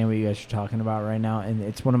understand what you guys are talking about right now, and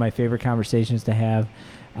it's one of my favorite conversations to have.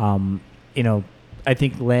 I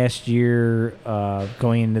think last year,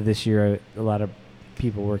 going into this year, a lot of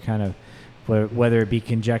people were kind of, whether it be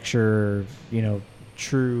conjecture or,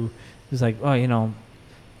 true. It was like,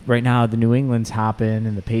 right now the New England's hopping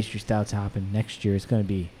and the pastry stouts hopping. Next year it's going to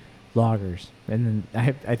be lagers. And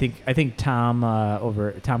then I think Tom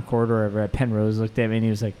Tom Corridor over at Penrose looked at me and he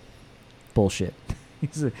was like, bullshit.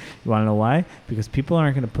 He's like, you want to know why? Because people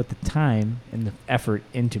aren't going to put the time and the effort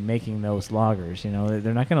into making those lagers.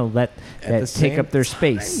 They're not going to let that take up their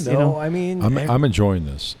space. I mean, I'm enjoying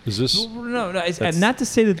this. Is this? No, it's not to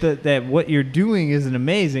say that what you're doing isn't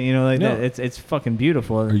amazing. That it's fucking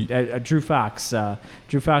beautiful. Drew Fox from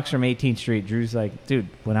 18th Street. Drew's like, dude,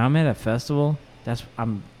 when I'm at a festival,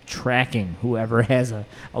 I'm tracking whoever has a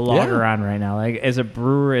lager on right now. Like, as a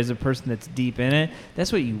brewer, as a person that's deep in it,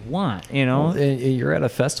 that's what you want. Well, and you're at a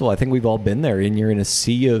festival. I think we've all been there, and you're in a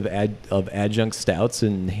sea of adjunct stouts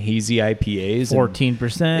and hazy IPAs. 14%,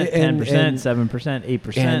 10%, 7%,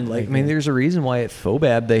 8%. And there's a reason why at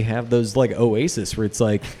Fobab they have those like Oasis where it's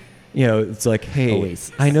like, it's like, hey,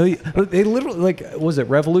 Oasis. I know you. They literally was it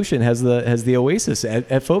Revolution has the Oasis at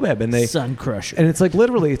Fobab, and they Sun Crusher, and it's like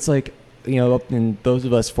literally it's like. And those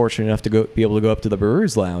of us fortunate enough to be able to go up to the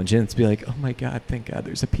Brewers Lounge and it's be like, oh my God, thank God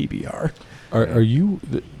there's a PBR. Are you?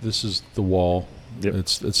 This is the Wall. Yep.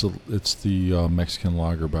 It's the Mexican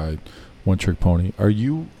lager by One Trick Pony. Are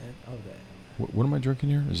you? What am I drinking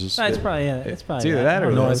here? Is this? It's probably it's probably either that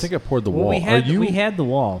or no, I this. think I poured the Well, Wall. we had the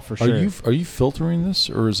Wall for sure. Are you filtering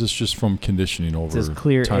this, or is this just from conditioning over It's as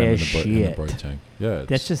clear time as in the shit. bright tank? Yeah,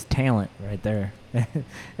 That's just talent right there.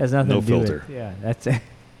 Has nothing No to do filter. with yeah. That's it.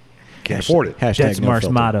 Can't afford it. Hashtag That's no Mark's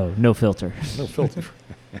filter. motto: no filter. No filter.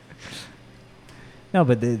 No,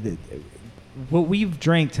 but what we've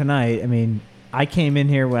drank tonight, I mean, I came in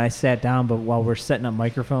here when I sat down, but while we're setting up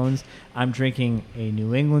microphones, I'm drinking a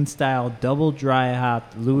New England style double dry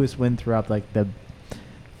hopped Lewis Winthrop, like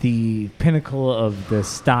the pinnacle of the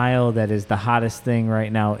style that is the hottest thing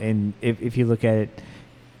right now. And if you look at it,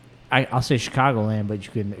 I'll say Chicagoland, but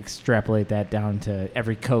you can extrapolate that down to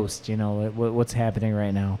every coast, what's happening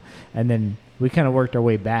right now. And then we kind of worked our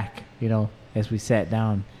way back, as we sat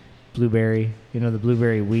down. Blueberry, the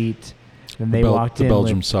blueberry wheat. And they walked in the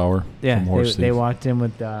Belgium with, sour. yeah, from Horse they Thief. walked in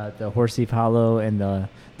with the Horse Thief Hollow and the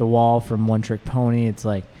Wall from One Trick Pony. It's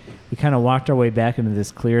like we kind of walked our way back into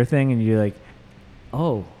this clear thing, and you're like,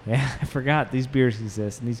 oh, yeah, I forgot these beers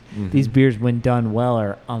exist. And these beers, when done well,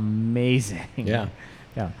 are amazing. Yeah.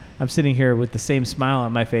 Yeah. I'm sitting here with the same smile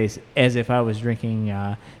on my face as if I was drinking,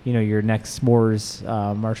 your next s'mores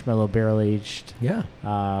marshmallow barrel aged. Yeah.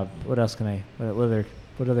 What else can I?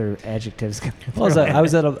 What other adjectives can I? Well, throw I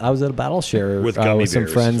was at a battle share With gummy some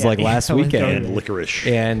bears. friends like Yeah, last with weekend, And licorice.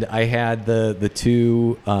 and I had the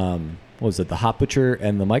two. What was it? The Hop Butcher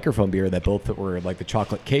and the Microphone beer that both were like the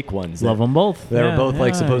chocolate cake ones. Love them both. They were Yeah, both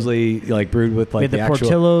like yeah. supposedly like brewed with like With the actual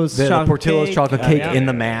Portillo's the chocolate Portillo's cake. chocolate cake Yeah. in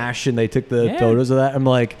the mash, and they took the Yeah. photos of that. I'm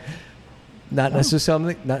like, not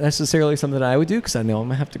necessarily something that I would do because I know I'm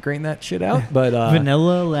gonna have to grain that shit out. But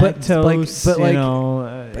Vanilla, but, lactose, but, like,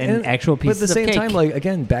 and actual But at pieces the same of cake. time, like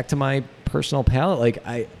again, back to my personal palate, like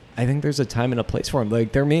I think there's a time and a place for them.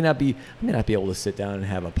 Like I may not be able to sit down and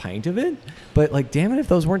have a pint of it, but like damn it, if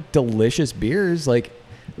those weren't delicious beers, like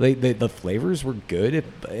the flavors were good,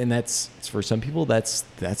 and that's for some people that's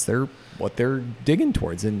what they're digging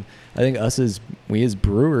towards. And I think we as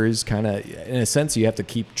brewers, kind of in a sense, you have to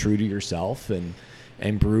keep true to yourself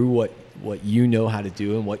and brew what you know how to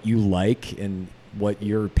do and what you like and what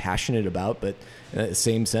you're passionate about. But in the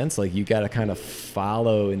same sense, like you got to kind of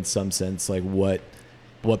follow in some sense like what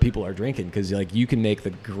people are drinking, because like you can make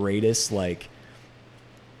the greatest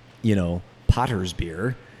Potter's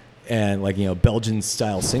beer and Belgian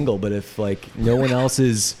style single, but if like no one else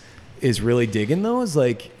is really digging those,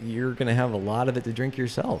 like you're gonna have a lot of it to drink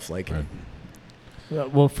yourself. Like,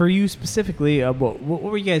 Right. Well, for you specifically, what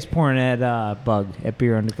were you guys pouring at Bug at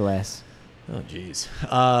Beer Under Glass? oh geez,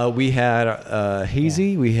 we had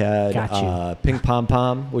hazy, we had Got you. Pink Pom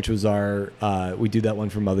Pom, which was our we do that one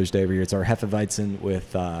for Mother's Day every year. It's our Hefeweizen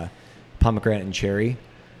with pomegranate and cherry,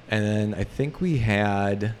 and then I think we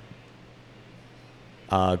had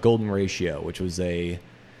Golden Ratio, which was a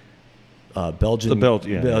Belgian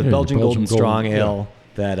yeah. Yeah, Belgian Golden Strong yeah. Ale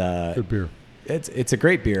that Good beer. it's a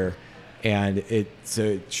great beer, and it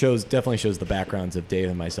definitely shows the backgrounds of Dave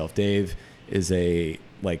and myself. Dave is a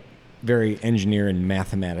very engineer and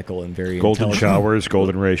mathematical and very Golden intelligent. showers,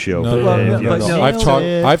 golden ratio. No, Well, no, no, no, but no.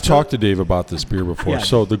 no. I've talked to Dave about this beer before. Yeah.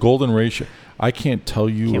 So the golden ratio, I can't tell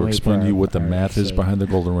you Can't or wait explain for to you our- what the our math is episode. behind the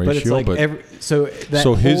golden ratio. But it's like that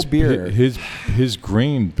whole his beer. his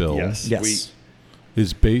grain bill Yes. Yes.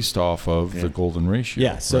 is based off of Yeah. the golden ratio.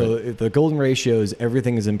 Yeah, so the golden ratio is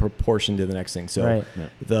everything is in proportion to the next thing. So Right. Yeah.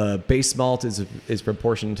 the base malt is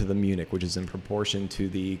proportion to the Munich, which is in proportion to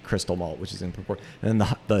the crystal malt, which is in proportion. And then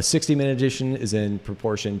the 60-minute edition is in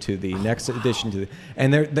proportion to the next edition.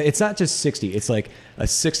 And it's not just 60. It's like a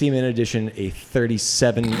 60-minute edition, a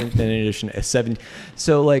 37-minute edition, a 7.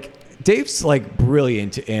 So Dave's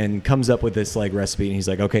brilliant and comes up with this recipe, and he's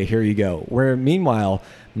like, okay, here you go. Where meanwhile,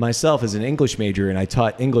 myself as an English major, and I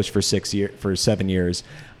taught English for 7 years,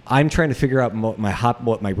 I'm trying to figure out what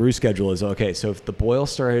my brew schedule is. Okay, so if the boil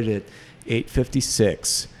started at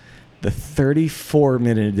 8:56, the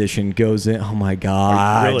 34-minute edition goes in. Oh my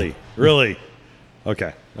God! Really?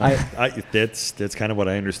 Okay. I- That's kind of what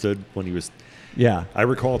I understood when he was. Yeah. I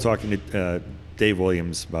recall talking to Dave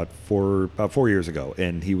Williams about 4 years ago,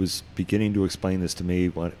 and he was beginning to explain this to me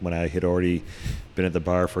when I had already been at the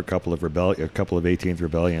bar for a couple of 18th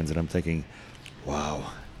rebellions, and I'm thinking,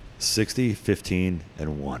 wow, 60, 15,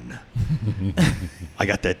 and 1. I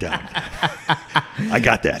got that down. I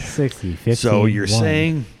got that. 60, 15, So you're 1.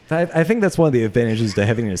 saying I think that's one of the advantages to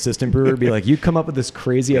having an assistant brewer. Be like, you come up with this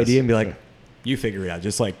crazy Yes. idea and be like, you figure it out.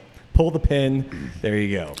 Just pull the pin. There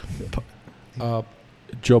you go.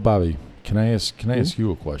 Joe Bobby, can I ask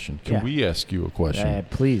you a question? Can Yeah. we ask you a question?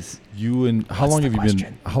 Please. You and how What's long the have you question?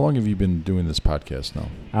 been? How long have you been doing this podcast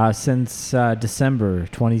now? Since December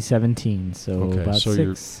 2017, so Okay, about so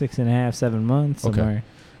you're- 6.5, 7 months, Okay. somewhere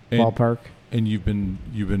And- ballpark. And you've been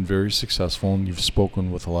very successful, and you've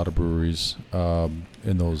spoken with a lot of breweries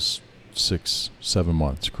in those 6-7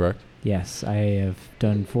 months, correct? Yes, I have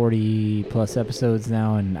done 40 plus episodes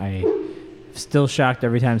now, and I'm still shocked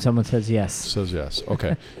every time someone says yes. Says yes.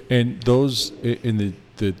 Okay. And those in the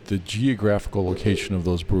geographical location of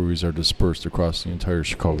those breweries are dispersed across the entire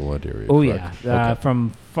Chicagoland area. Oh correct? yeah, Okay.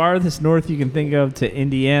 from farthest north you can think of to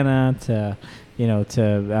Indiana to,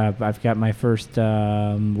 I've got my first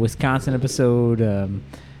Wisconsin episode.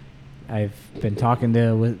 I've been talking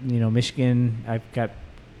to Michigan. I've got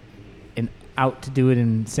an out to do it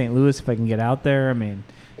in St. Louis if I can get out there. I mean,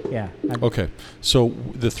 yeah. Okay. So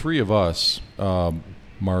the three of us,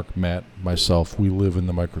 Mark, Matt, myself, we live in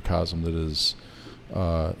the microcosm that is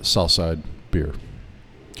Southside beer.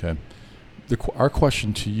 Okay. Our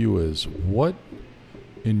question to you is, what,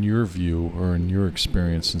 in your view or in your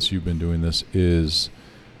experience since you've been doing this, is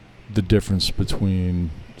the difference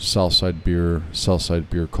between Southside beer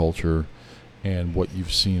culture, and what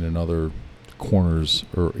you've seen in other corners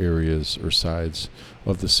or areas or sides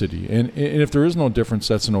of the city? And if there is no difference,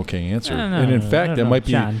 that's an okay answer. No, and in fact, that might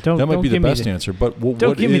be John, don't the give me best the- answer. But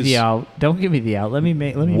Don't give me the out. Don't give me the out. Let me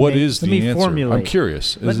what is let the me answer? formulate. I'm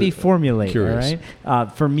curious. Let me formulate. curious. All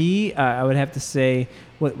right. For me, I would have to say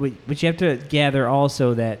what you have to gather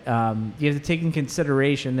also that you have to take in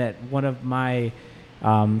consideration that one of my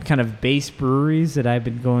kind of base breweries that I've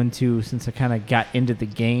been going to since I kind of got into the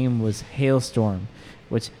game was Hailstorm,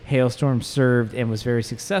 which Hailstorm served and was very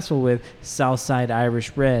successful with Southside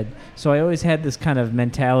Irish Red. So I always had this kind of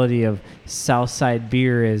mentality of Southside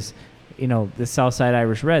beer as, the Southside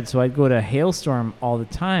Irish Red. So I'd go to Hailstorm all the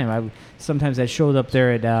time. Sometimes I showed up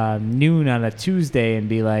there at noon on a Tuesday and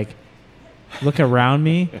be like, look around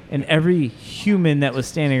me, and every human that was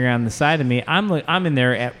standing around the side of me, I'm in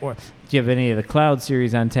there do you have any of the Cloud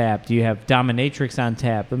series on tap? Do you have Dominatrix on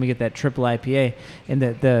tap? Let me get that triple IPA. And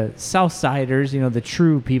the Southsiders, the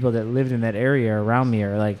true people that lived in that area around me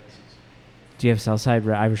are like, do you have Southside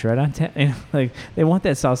Irish Red on tap? They want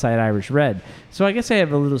that Southside Irish Red. So I guess I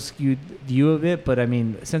have a little skewed view of it, but I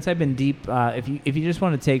mean, since I've been deep, if you just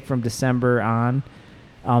want to take from December on,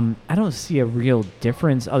 I don't see a real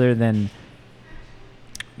difference other than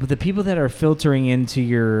with the people that are filtering into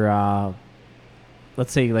your,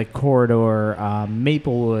 let's say like Corridor,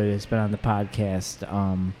 Maplewood has been on the podcast,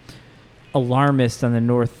 Alarmist on the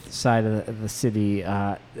north side of the city.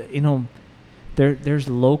 There's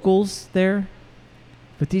locals there,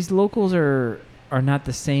 but these locals are not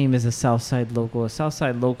the same as a Southside local. A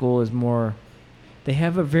Southside local is more. They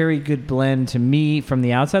have a very good blend to me from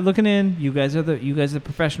the outside looking in. You guys are the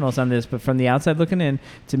professionals on this, but from the outside looking in,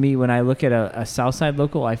 to me, when I look at a Southside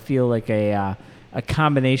local, I feel like a a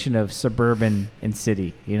combination of suburban and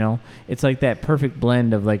city. You know, it's like that perfect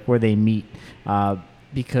blend of like where they meet,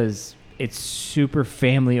 because it's super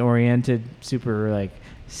family oriented, super like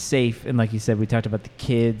safe, and like you said, we talked about the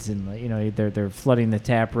kids, and you know they're flooding the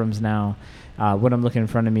tap rooms now. When I'm looking in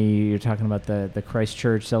front of me, you're talking about the Christ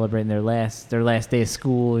Church celebrating their last day of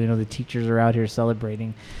school. You know, the teachers are out here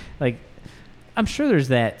celebrating. Like, I'm sure there's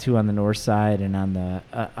that too on the north side and on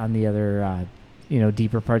the other you know,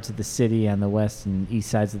 deeper parts of the city, on the west and east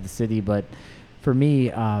sides of the city. But for me,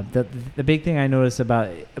 the big thing I notice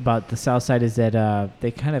about the south side is that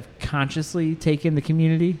they kind of consciously take in the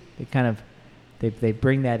community. They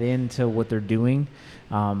bring that into what they're doing.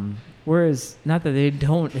 Whereas, not that they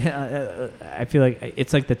don't, I feel like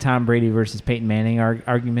it's like the Tom Brady versus Peyton Manning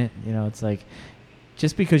argument. You know, it's like,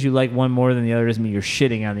 just because you like one more than the other doesn't mean you're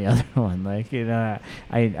shitting on the other one. Like, you know,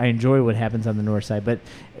 I enjoy what happens on the north side, but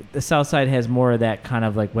the south side has more of that kind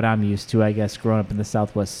of like what I'm used to, I guess, growing up in the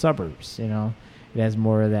southwest suburbs. You know, it has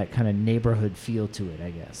more of that kind of neighborhood feel to it, I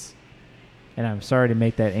guess. And I'm sorry to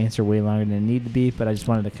make that answer way longer than it needed to be, but I just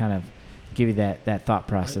wanted to kind of give you that thought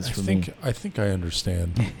process for me. I think I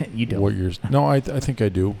understand. You don't. What you're? No, I think I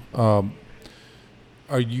do.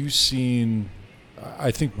 Are you seeing? I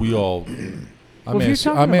think we all. Well, if you're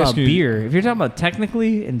talking about beer, if you're talking about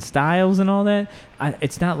technically and styles and all that,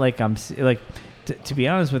 it's not like I'm like. To be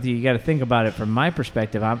honest with you, you got to think about it from my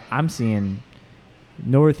perspective. I'm seeing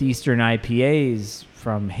northeastern IPAs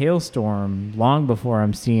from Hailstorm long before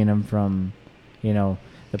I'm seeing them from, you know,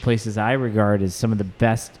 the places I regard as some of the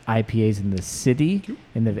best IPAs in the city,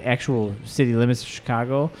 in the actual city limits of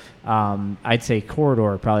Chicago. I'd say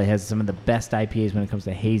Corridor probably has some of the best IPAs when it comes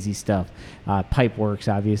to hazy stuff.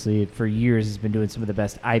 Pipeworks, obviously, for years has been doing some of the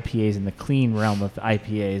best IPAs in the clean realm of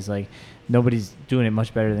IPAs. Like, nobody's doing it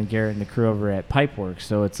much better than Garrett and the crew over at Pipeworks.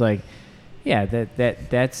 So it's like, yeah,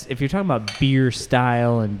 that's if you're talking about beer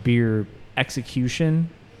style and beer execution,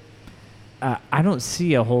 I don't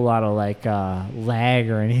see a whole lot of like lag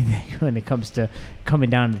or anything when it comes to coming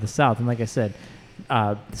down to the south. And like I said,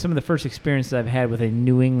 some of the first experiences I've had with a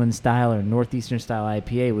New England style or Northeastern style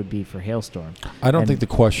IPA would be for Hailstorm. I don't think the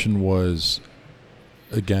question was,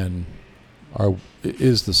 again,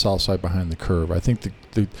 is the south side behind the curve? I think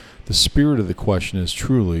the spirit of the question is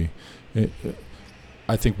truly,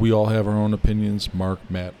 I think we all have our own opinions, Mark,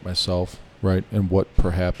 Matt, myself, right? And what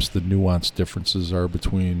perhaps the nuanced differences are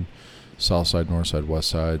between south side, north side, west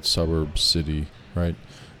side, suburbs, city, right?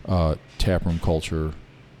 Taproom culture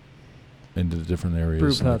into the different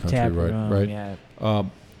areas in the country, right? Yeah.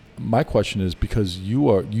 My question is, because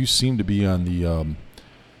you seem to be on the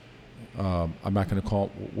I'm not going to call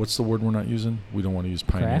it, what's the word we're not using? We don't want to use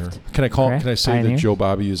pioneer. Craft? Can I say Pioneer? that Joe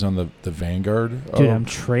Bobby is on the vanguard? Dude, I'm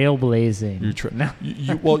trailblazing.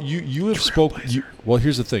 You're you have spoke. Well,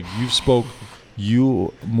 here's the thing.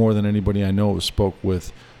 You more than anybody I know spoke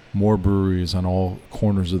with more breweries on all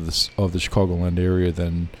corners of the Chicagoland area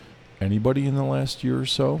than anybody in the last year or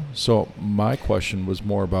so. So my question was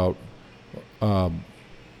more about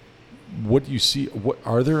what do you see? What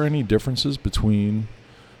are there any differences between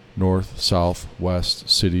north, south, west,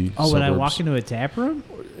 city, suburbs? When I walk into a tap room?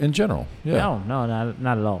 In general, yeah. No, not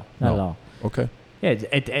at all. Not at all. Okay. Yeah,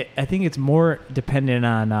 I think it's more dependent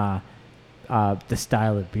on the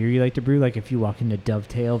style of beer you like to brew. Like if you walk into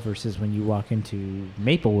Dovetail versus when you walk into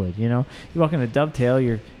Maplewood, you know? You walk into Dovetail,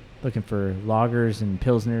 you're looking for lagers and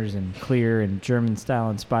pilsners and clear and German style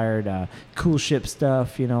inspired cool ship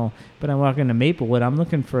stuff, you know? But I walk into Maplewood, I'm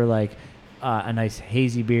looking for like a nice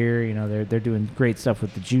hazy beer. You know, they're doing great stuff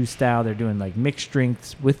with the juice style. They're doing like mixed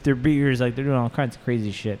drinks with their beers. Like they're doing all kinds of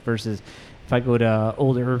crazy shit. Versus if I go to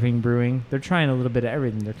Old Irving Brewing, they're trying a little bit of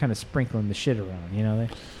everything. They're kind of sprinkling the shit around. You know.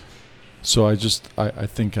 So I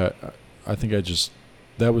think that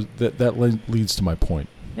leads to my point.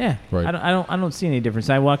 Yeah. Right. I don't see any difference.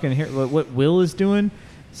 I walk in here. What Will is doing.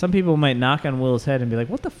 Some people might knock on Will's head and be like,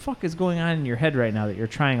 what the fuck is going on in your head right now that you're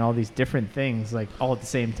trying all these different things like all at the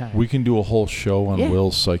same time? We can do a whole show on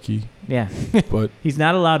Will's psyche. Yeah. But he's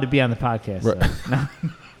not allowed to be on the podcast. Right. So.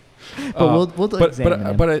 No. But we'll examine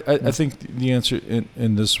him. But I think the answer,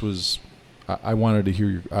 and this was, I wanted to hear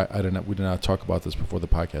your, we did not talk about this before the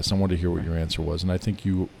podcast. I wanted to hear what your answer was. And I think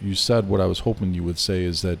you said what I was hoping you would say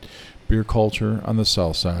is that beer culture on the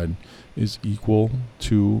south side is equal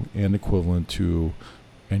to and equivalent to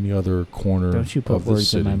any other corner of the city. Don't you put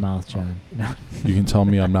words in my mouth, John. No. You can tell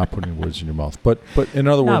me I'm not putting words in your mouth. But in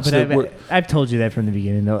other words, I've told you that from the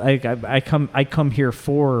beginning, though. I come here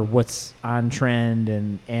for what's on trend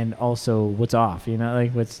and also what's off. You know,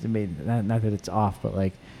 like not that it's off, but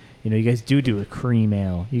like, you know, you guys do a cream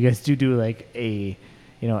ale. You guys do like a,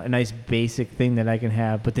 a nice basic thing that I can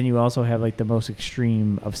have. But then you also have like the most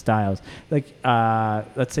extreme of styles. Like,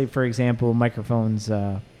 let's say, for example, Microphones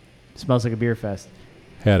Smells Like a Beer Fest.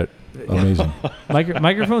 Had it. Amazing.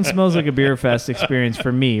 Microphone Smells Like a Beer Fest experience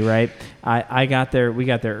for me, right? We got there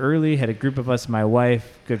early, had a group of us, my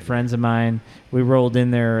wife, good friends of mine. We rolled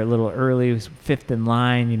in there a little early, it was fifth in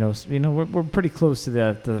line, we're pretty close to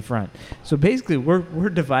the front. So basically we're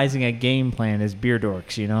devising a game plan as beer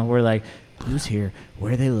dorks, We're like, who's here?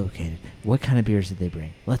 Where are they located? What kind of beers did they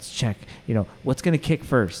bring? Let's check, what's going to kick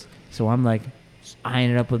first? So I'm like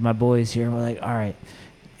eyeing it up with my boys here. We're like, all right.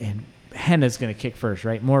 And Henna's going to kick first,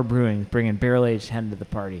 right? More Brewing, bringing barrel-aged Henna to the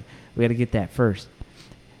party. We got to get that first.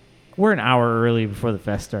 We're an hour early before the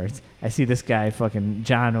fest starts. I see this guy, fucking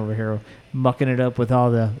John over here, mucking it up with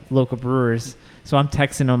all the local brewers. So I'm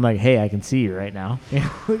texting him like, hey, I can see you right now.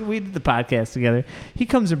 We did the podcast together. He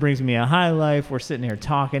comes and brings me a high life. We're sitting here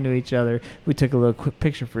talking to each other. We took a little quick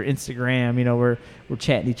picture for Instagram. We're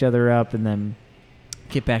chatting each other up and then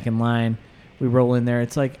get back in line. We roll in there.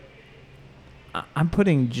 It's like, I'm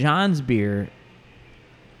putting John's beer,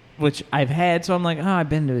 which I've had, so I'm like, I've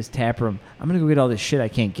been to his tap room. I'm going to go get all this shit I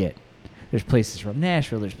can't get. There's places from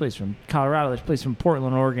Nashville, there's places from Colorado, there's places from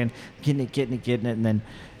Portland, Oregon, getting it, and then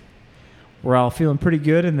we're all feeling pretty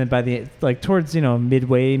good, and then by the, towards,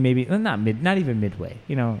 midway, maybe, not even midway,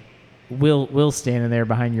 Will's standing there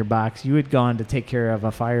behind your box. You had gone to take care of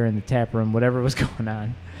a fire in the tap room, whatever was going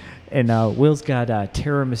on, and Will's got a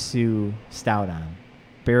tiramisu stout on.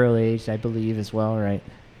 Barrel-aged, I believe, as well, right?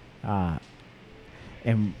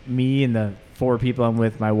 And me and the 4 people I'm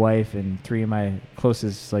with, my wife and 3 of my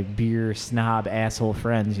closest, beer snob asshole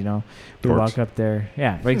friends, we walk up there.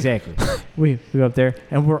 Yeah, exactly. we go up there,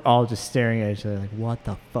 and we're all just staring at each other like, what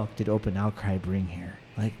the fuck did Open Outcry bring here?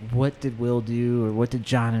 Like, what did Will do, or what did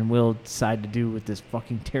John and Will decide to do with this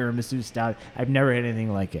fucking tiramisu stout? I've never had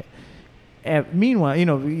anything like it. And meanwhile,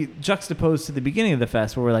 we juxtaposed to the beginning of the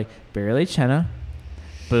fest where we're like, barrel-aged Henna,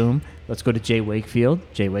 boom. Let's go to Jay Wakefield.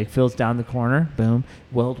 Jay Wakefield's down the corner. Boom.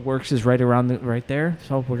 Weld Works is right there.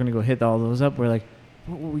 So we're gonna go hit all those up. We're like,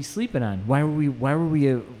 what were we sleeping on? Why were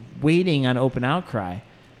we waiting on Open Outcry?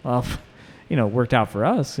 Well, worked out for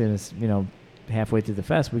us. And it's halfway through the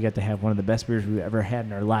fest, we got to have one of the best beers we've ever had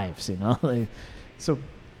in our lives. So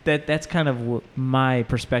that's kind of my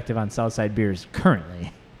perspective on Southside beers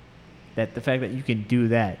currently. That the fact that you can do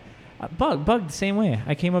that. Bug the same way.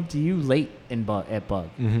 I came up to you late at Bug.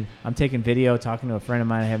 Mm-hmm. I'm taking video, talking to a friend of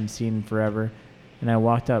mine I haven't seen in forever, and I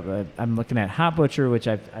walked up. I'm looking at Hot Butcher, which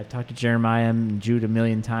I've talked to Jeremiah and Jude a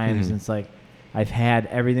million times, and it's like I've had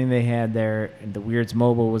everything they had there. And the Weirds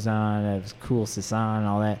Mobile was on. It was cool, Sasan and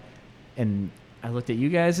all that. And I looked at you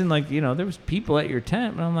guys, and there was people at your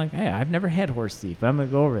tent, and I'm like, hey, I've never had Horse Thief, but I'm gonna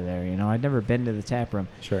go over there. I'd never been to the tap room.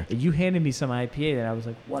 Sure. And you handed me some IPA that I was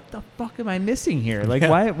like, what the fuck am I missing here? Like,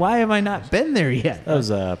 why have I not been there yet? That was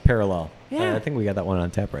a Parallel. Yeah. I think we got that one on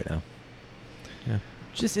tap right now. Yeah.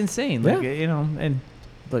 Just insane. And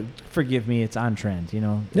forgive me, it's on trend.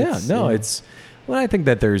 Well, I think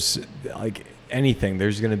that there's anything.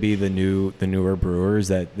 There's going to be the newer brewers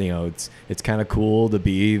that it's kind of cool to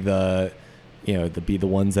be the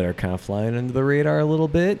ones that are kind of flying under the radar a little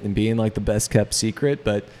bit and being like the best kept secret.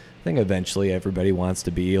 But I think eventually everybody wants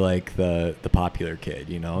to be like the popular kid.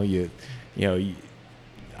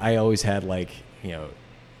 I always had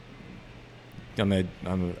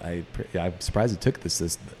I'm surprised it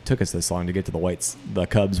took us this long to get to the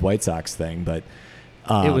Cubs White Sox thing, but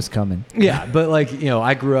it was coming. Yeah, but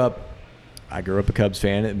I grew up a Cubs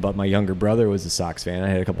fan, but my younger brother was a Sox fan. I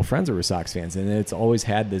had a couple friends that were Sox fans, and it's always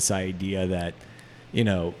had this idea that,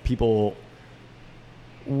 people,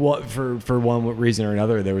 for one reason or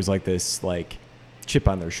another, there was this chip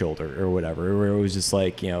on their shoulder or whatever, where it was just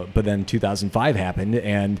but then 2005 happened,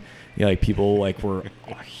 and people were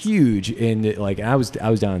huge in I was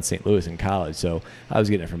down in St. Louis in college, so I was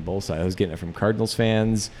getting it from both sides. I was getting it from Cardinals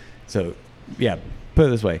fans. So yeah, put it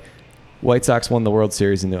this way. White Sox won the World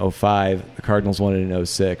Series in 2005. The Cardinals won it in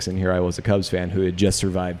 2006, and here I was a Cubs fan who had just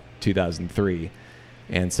survived 2003.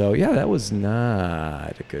 And so, yeah, that was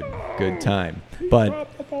not a good time. But,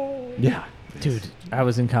 yeah. Dude, I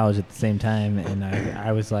was in college at the same time, and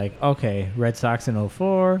I was like, okay, Red Sox in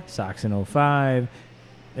 2004, Sox in 2005,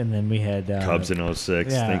 and then we had... Cubs in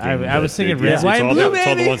 2006. Yeah, I was thinking red, white, and blue, baby! It's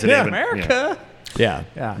all the ones that yeah, haven't... America! Yeah.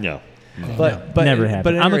 Yeah. But never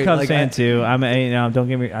happened. I'm a Cubs fan too. Don't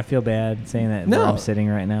get me. I feel bad saying that where I'm sitting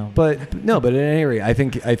right now. But at any rate, I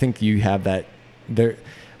think you have that there.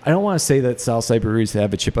 I don't want to say that Southside breweries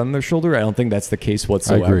have a chip on their shoulder. I don't think that's the case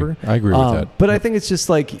whatsoever. I agree with that. But I think it's just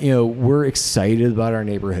we're excited about our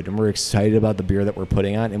neighborhood and we're excited about the beer that we're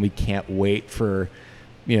putting on, and we can't wait for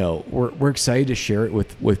we're excited to share it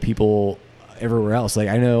with people everywhere else. Like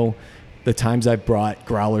I know the times I've brought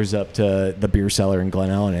growlers up to the beer cellar in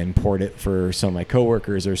Glen Ellen and poured it for some of my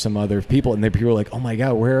coworkers or some other people, and the people are like, "Oh my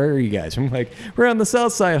God, where are you guys?" I'm like, "We're on the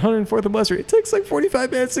south side, 104th and Western." It takes like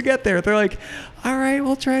 45 minutes to get there. They're like, "All right,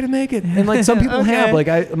 we'll try to make it." And like some people Okay. have,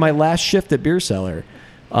 like my last shift at beer cellar.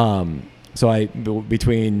 So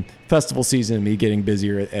between festival season and me getting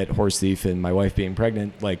busier at Horse Thief and my wife being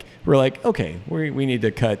pregnant, like we're like, okay, we need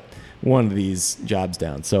to cut one of these jobs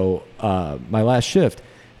down. So my last shift,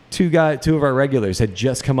 two of our regulars had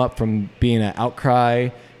just come up from being at Outcry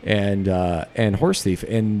and Horse Thief,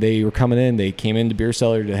 and they were coming in. They came into beer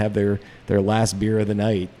cellar to have their last beer of the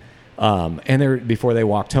night, and before they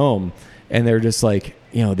walked home, and they're just like,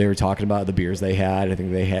 they were talking about the beers they had. I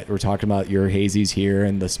think were talking about your hazies here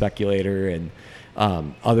and the Speculator and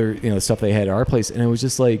other stuff they had at our place, and it was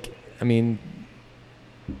just like, I mean,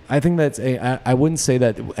 I think I wouldn't say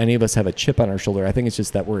that any of us have a chip on our shoulder. I think it's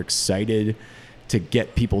just that we're excited to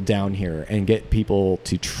get people down here and get people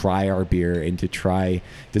to try our beer and to try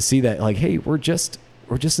to see that, like, hey, we're just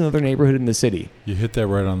another neighborhood in the city. You hit that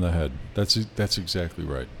right on the head. That's exactly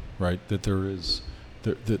right. Right, that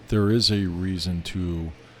there is a reason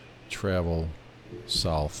to travel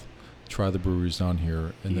south, try the breweries down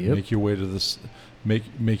here, and then make your way to this,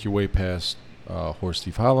 make your way past Horse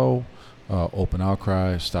Thief Hollow, Open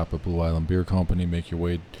Outcry, stop at Blue Island Beer Company, make your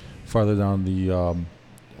way farther down the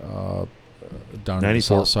down the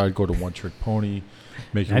south side, go to One Trick Pony,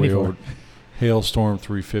 make your 94. way over Hailstorm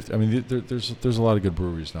 350. I mean, there's a lot of good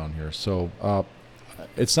breweries down here. So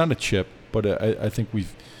it's not a chip, but I think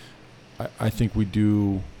we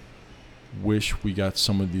do wish we got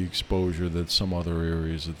some of the exposure that some other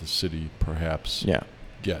areas of the city perhaps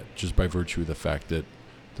get, just by virtue of the fact that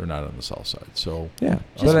they're not on the south side. So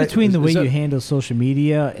just between the way you handle social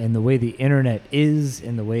media and the way the internet is,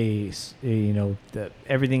 and the way that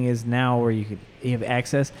everything is now, where you have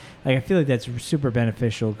access. Like, I feel like that's super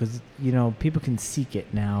beneficial because people can seek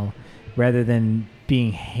it now, rather than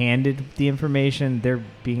being handed the information. They're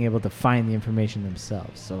being able to find the information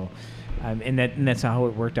themselves. So. And that's how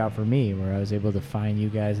it worked out for me, where I was able to find you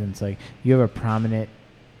guys, and it's like you have a prominent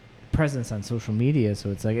presence on social media,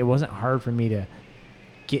 so it's like it wasn't hard for me to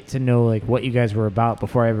get to know like what you guys were about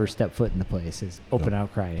before I ever stepped foot in the place. Is Open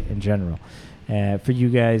Outcry in general. For you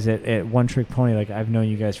guys at One Trick Pony, like I've known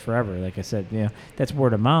you guys forever. Like I said, that's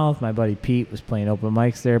word of mouth. My buddy Pete was playing open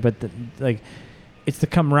mics there, but it's the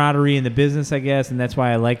camaraderie in the business, I guess, and that's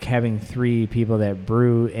why I like having three people that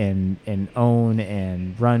brew and own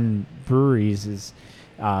and run breweries. Is,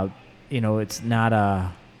 it's not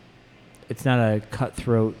a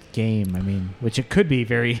cutthroat game. I mean, which it could be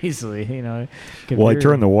very easily. Well, I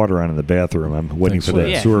turned the water on in the bathroom. I'm waiting for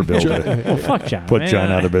that sewer bill to well, fuck John. put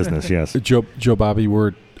John out of business. Yes, Joe Bobby,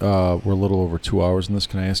 we're a little over 2 hours in this.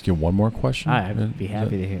 Can I ask you one more question? I'd be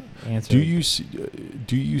happy to answer. Do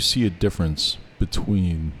you see a difference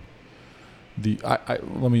between the?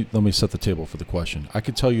 Let me set the table for the question. I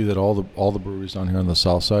could tell you that all the breweries down here on the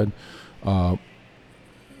south side,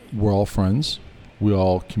 we're all friends. We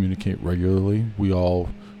all communicate regularly. We all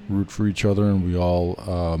root for each other, and we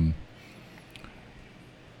all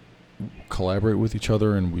collaborate with each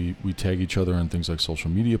other, and we tag each other in things like social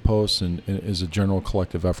media posts, and as a general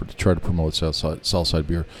collective effort to try to promote Southside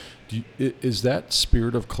beer. Is that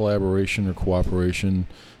spirit of collaboration or cooperation,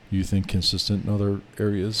 you think, consistent in other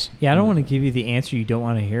areas? Yeah, I don't want to give you the answer you don't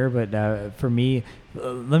want to hear, but for me,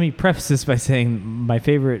 let me preface this by saying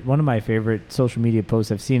one of my favorite social media posts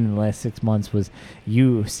I've seen in the last 6 months was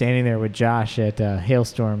you standing there with Josh at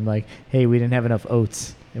Hailstorm, like, hey, we didn't have enough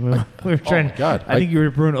oats. And we were trying. Oh my God. I think you were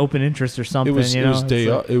brewing Open Interest or something. It was it wasn't day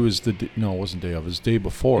of. It was day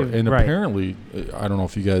before. And right. Apparently, I don't know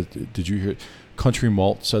if you guys did you hear? Country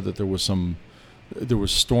Malt said that there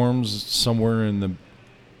was storms somewhere in the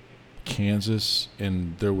Kansas,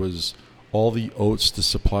 and there was all the oats to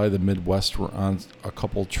supply the Midwest were on a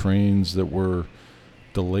couple trains that were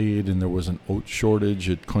delayed, and there was an oat shortage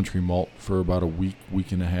at Country Malt for about a week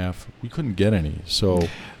and a half. We couldn't get any. So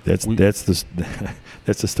that's the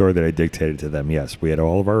story that I dictated to them. Yes, we had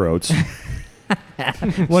all of our oats.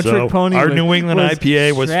 One Trick Pony. Our New England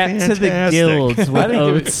IPA was fantastic. To the gills with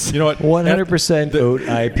oats. You know what? 100% oat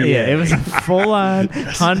IPA. Yeah, it was a full-on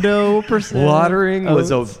hundo%. Watering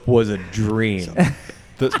was a dream.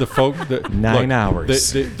 The folk 9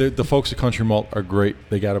 hours. The folks at Country Malt are great.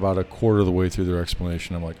 They got about a quarter of the way through their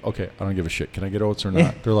explanation. I'm like, okay, I don't give a shit. Can I get oats or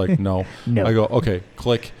not? They're like, no. No. I go, okay,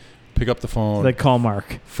 click, pick up the phone. Like, call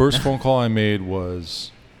Mark. First phone call I made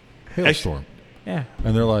was Hailstorm. Yeah.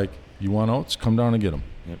 And they're like, you want oats? Come down and get them.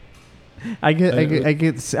 Yep.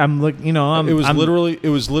 I'm looking. You know, It was I'm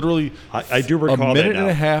literally. I do recall a minute that now. and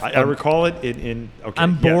a half. I recall it in okay.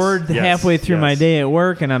 I'm yes, bored yes, halfway through my yes. day at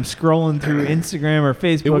work, and I'm scrolling through Instagram or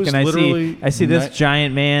Facebook, was and I literally see this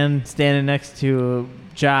giant man standing next to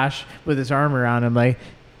Josh with his arm around him, like,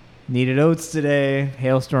 needed oats today.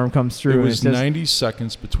 Hailstorm comes through. It and was says, 90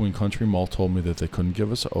 seconds between Country Mall told me that they couldn't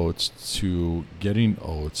give us oats to getting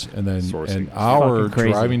oats, and then Sourcing. an hour Fucking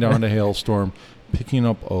crazy. driving down to Hailstorm, picking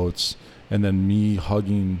up oats, and then me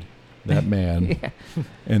hugging that man Yeah.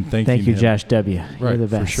 and thanking Thank you, him. Josh W. Right, You're the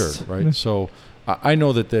for best. sure. Right. So I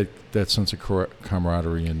know that sense of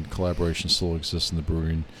camaraderie and collaboration still exists in the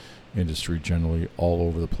brewing industry generally all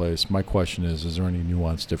over the place. My question is there any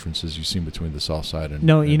nuanced differences you've seen between the South Side and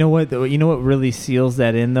No, you know what? You know what really seals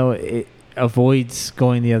that in though? It avoids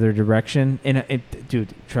going the other direction. And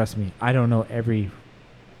dude, trust me, I don't know every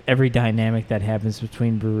dynamic that happens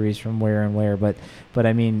between breweries from where and where, but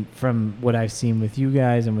I mean, from what I've seen with you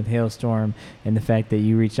guys and with Hailstorm, and the fact that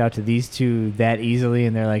you reached out to these two that easily,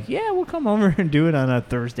 and they're like, yeah, we'll come over and do it on a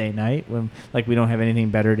Thursday night when like we don't have anything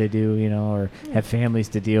better to do, you know, or have families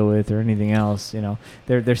to deal with or anything else, you know.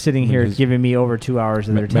 They're sitting here giving me over 2 hours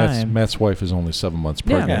of their time. Matt's wife is only 7 months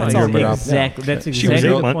Yeah, pregnant. that's no, all good. exactly. That's exactly She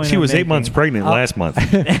was the point She I'm was 8 months making. pregnant last month.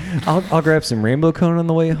 I'll grab some rainbow cone on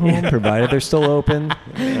the way home, provided they're still open.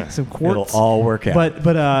 Some It'll quartz. all work out.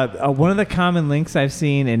 But one of the common links I've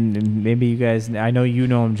seen, and maybe you guys, I know you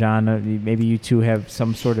know him, John. Maybe you two have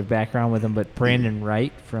some sort of background with him. But Brandon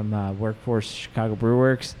Wright from Workforce Chicago Brew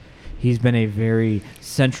Works, he's been a very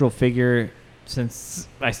central figure since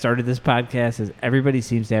I started this podcast. As everybody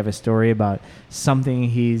seems to have a story about something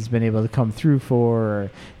he's been able to come through for,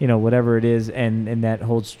 or you know, whatever it is, and that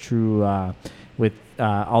holds true with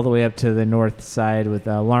all the way up to the north side with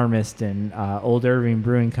Alarmist and Old Irving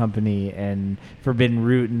Brewing Company and Forbidden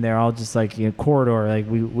Root, and they're all just like, you know, corridor. Like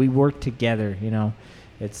we work together, you know.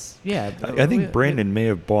 It's I think Brandon may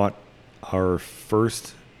have bought our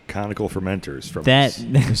first conical fermenters from that. us.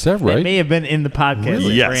 Is that right? That may have been in the podcast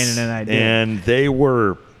that Yes, Brandon and I did. and they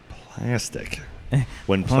were plastic.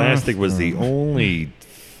 When plastic was the only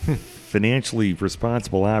financially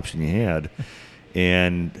responsible option you had,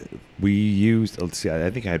 and we used. Let's see, I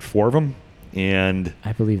think I had 4 of them, and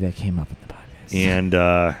I believe that came up in the podcast.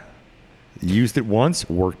 and used it once,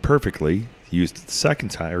 worked perfectly. Used it the second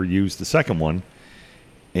time, or used the second one,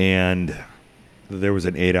 and there was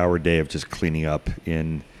an 8-hour day of just cleaning up.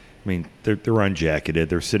 I mean, they're unjacketed.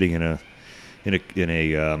 They're sitting in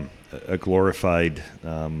a glorified.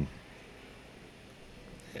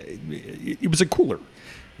 It was a cooler,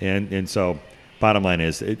 and so bottom line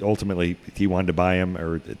is, ultimately he wanted to buy them,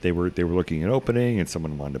 or they were looking at opening, and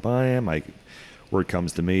someone wanted to buy them. Word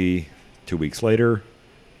comes to me 2 weeks later,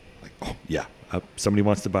 like, oh yeah, somebody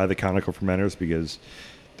wants to buy the conical fermenters because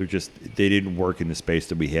they didn't work in the space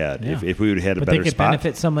that we had. Yeah. If we would have had a but better they could spot,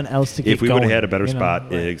 benefit someone else to keep if we going, would have had a better you know? spot,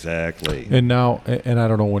 Right. exactly. And now, and I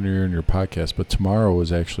don't know when you're in your podcast, but tomorrow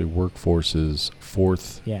is actually Workforce's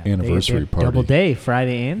 4th anniversary they party. Double day,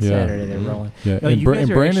 Friday and Yeah. Saturday. They're rolling. Yeah, No, and you, Bra- guys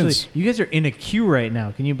and are Brandon's- actually, you guys are in a queue right now.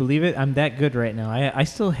 Can you believe it? I'm that good right now. I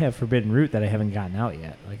still have Forbidden Root that I haven't gotten out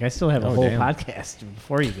yet. Like I still have a Oh, whole damn. podcast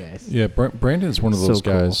before you guys. Yeah, Brandon's one of So those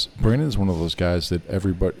cool. guys. Brandon's one of those guys that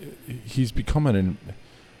everybody. He's becoming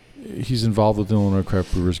he's involved with the Illinois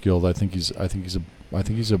Craft Brewers Guild. I think he's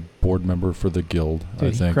a board member for the guild. Dude,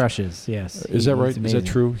 I think. he crushes. Yes. Is that He's right? Is that amazing.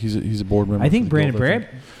 true? He's a board member. I think for the guild, Brandon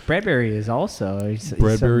I think. Bradbury is also. He's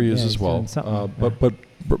Bradbury some- is yeah, as he's well. doing something.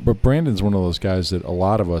 But Brandon's one of those guys that a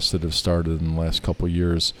lot of us that have started in the last couple of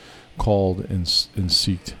years called and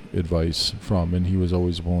seeked advice from, and he was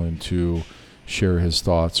always willing to share his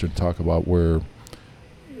thoughts or talk about where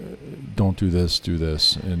don't do this, do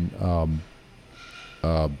this, and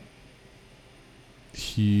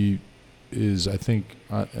he is, I think,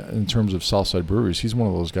 in terms of Southside breweries, he's one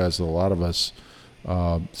of those guys that a lot of us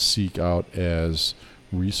seek out as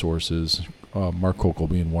resources. Mark Kokel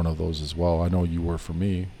being one of those as well. I know you were for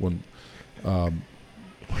me when.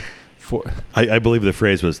 I believe the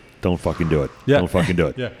phrase was "Don't fucking do it." Yeah. Don't fucking do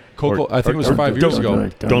it. Yeah, Kokel. I think it was or 5 years ago.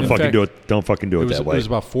 Don't In fucking fact, do it. Don't fucking do it, that It way. was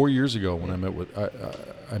about 4 years ago when I met with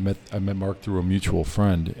I met Mark through a mutual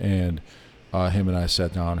friend, and him and I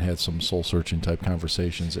sat down and had some soul searching type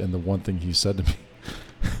conversations. And the one thing he said to me,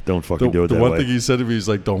 Don't fucking do it the that one way. thing he said to me is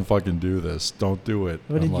like, "Don't fucking do this. Don't do it."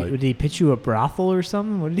 What I'm did he pitch you a brothel or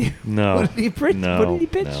something? What did he? No. What did he pitch? No. What did he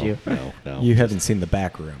pitch no, you? No. You haven't seen the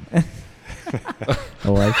back room.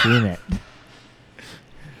 Oh, I've seen it.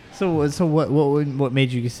 So what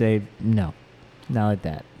made you say no? Not like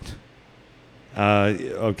that.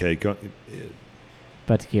 Okay. Go,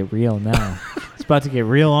 About to get real now. It's about to get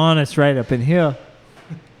real honest right up in here.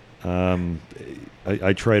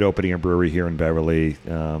 I tried opening a brewery here in Beverly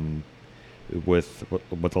with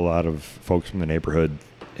a lot of folks from the neighborhood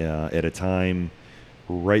at a time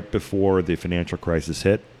right before the financial crisis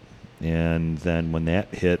hit, and then when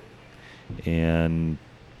that hit, and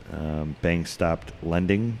banks stopped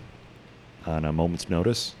lending on a moment's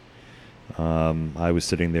notice, I was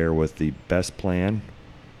sitting there with the best plan,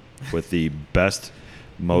 with the best,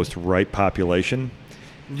 most right population.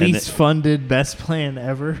 Least funded, best plan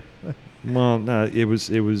ever. Well, no, it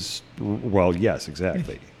was. Well, yes,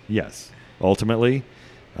 exactly. Yes, ultimately,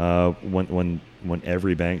 when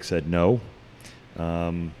every bank said no,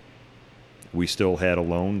 we still had a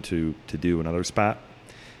loan to do another spot,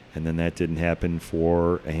 and then that didn't happen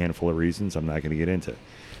for a handful of reasons I'm not going to get into.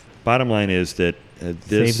 Bottom line is that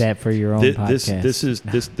this Save that for your own podcast.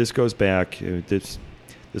 This goes back this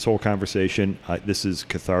whole conversation. This is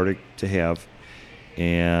cathartic to have,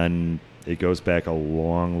 and it goes back a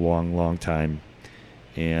long, long, long time.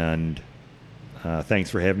 And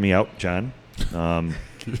thanks for having me out, John.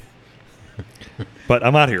 But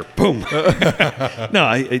I'm out here. Boom.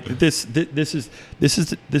 No, this is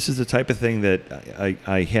the type of thing that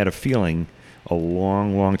I had a feeling a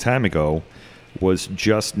long, long time ago was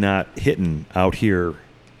just not hitting out here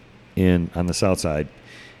on the south side.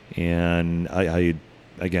 And I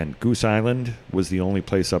again, Goose Island was the only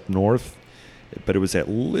place up north, but it was that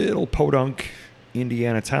little podunk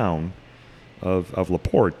Indiana town of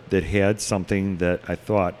LaPorte that had something that I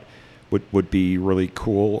thought would be really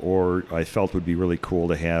cool, or I felt would be really cool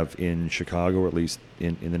to have in Chicago, or at least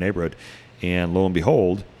in the neighborhood. And lo and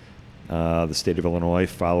behold, the state of Illinois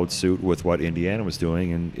followed suit with what Indiana was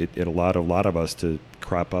doing, and it allowed a lot of us to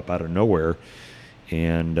crop up out of nowhere.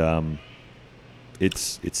 And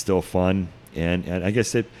it's still fun, and I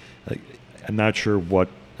guess I'm not sure what.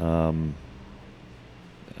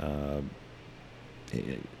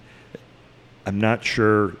 I'm not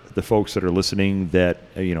sure the folks that are listening that,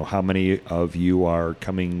 how many of you are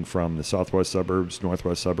coming from the southwest suburbs,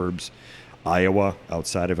 northwest suburbs, Iowa,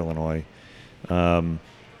 outside of Illinois.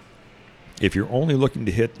 If you're only looking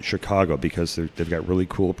to hit Chicago because they've got really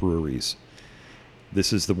cool breweries,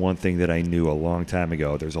 this is the one thing that I knew a long time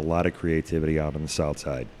ago. There's a lot of creativity out on the south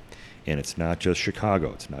side. And it's not just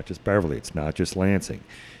Chicago. It's not just Beverly. It's not just Lansing.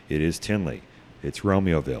 It is Tinley. It's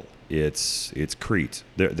Romeoville. It's Crete.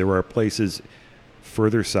 There are places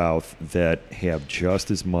further south that have just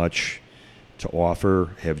as much to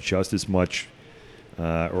offer, have just as much,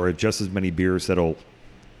 or have just as many beers that'll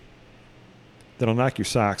knock your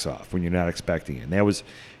socks off when you're not expecting it. And that was,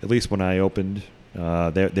 at least when I opened,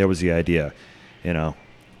 that was the idea.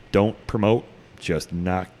 Don't promote, just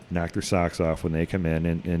knock their socks off when they come in,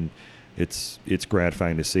 and it's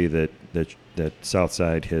gratifying to see that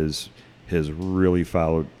Southside has really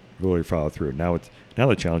followed through. Now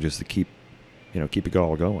the challenge is to keep it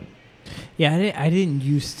all going. Yeah, I didn't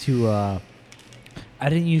used to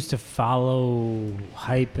follow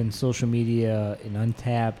hype and social media and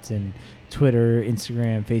Untapped and Twitter,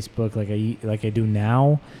 Instagram, Facebook like I do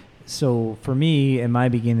now. So for me, in my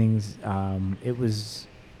beginnings, it was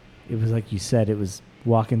like you said, it was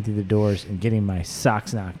walking through the doors and getting my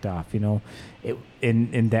socks knocked off.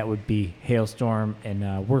 And that would be Hailstorm,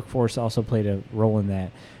 and Workforce also played a role in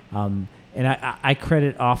that. And I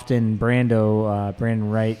credit often Brandon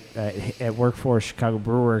Wright at Workforce Chicago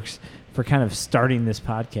Brewworks for kind of starting this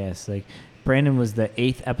podcast. Like, Brandon was the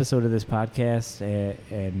 8th episode of this podcast,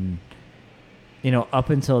 and up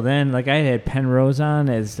until then, like, I had Penrose on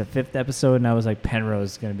as the 5th episode, and I was like,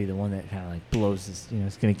 Penrose is going to be the one that kind of like blows this,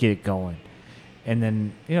 it's going to get it going. And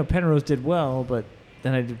then, Penrose did well, but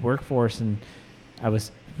then I did Workforce, and I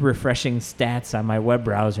was refreshing stats on my web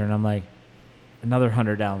browser, and I'm like, another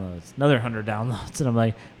 100 downloads, and I'm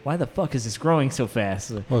like, why the fuck is this growing so fast?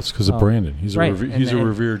 Well, it's because of Brandon. He's right. He's a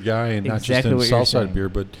revered guy, and exactly, not just in Southside beer,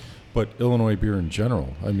 but Illinois beer in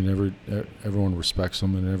general. I mean, everyone respects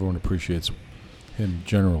him, and everyone appreciates him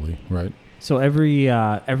generally, right? So every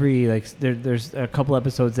there's a couple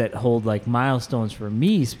episodes that hold like milestones for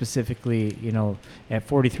me specifically. At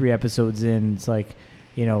 43 episodes in, it's like,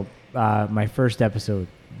 my first episode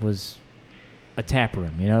was a tap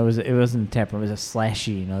room. It wasn't a tap room. It was a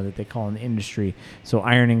slashy, that they call in the industry. So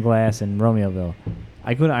Iron and Glass and Romeoville.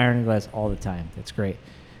 I go to Iron and Glass all the time. That's great.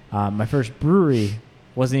 My first brewery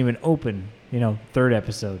wasn't even open. 3rd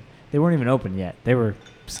episode. They weren't even open yet. They were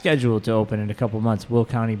scheduled to open in a couple months. Will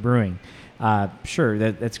County Brewing. Sure,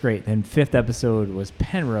 that's great. Then 5th episode was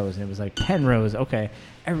Penrose, and it was like, Penrose, okay,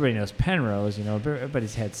 everybody knows Penrose,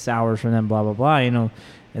 everybody's had sours from them, blah, blah, blah, and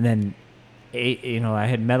then, I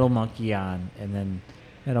had Metal Monkey on, and then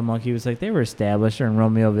Metal Monkey was like, they were established or in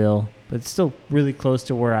Romeoville, but it's still really close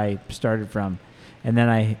to where I started from. And then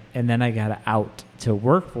I got out to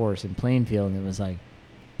Workforce in Plainfield, and it was like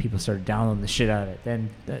people started downloading the shit out of it. Then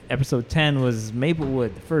episode 10 was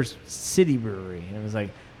Maplewood, the first city brewery, and it was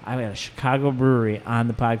like, I got a Chicago brewery on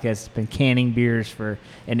the podcast. It's been canning beers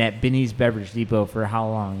and at Binny's Beverage Depot for how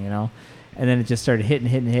long, you know? And then it just started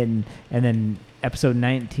hitting. And then episode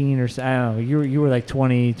 19 or so, I don't know, you were like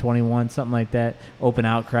 20, 21, something like that, Open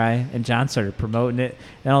Outcry. And John started promoting it.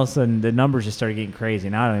 And all of a sudden, the numbers just started getting crazy.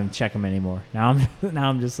 Now I don't even check them anymore. Now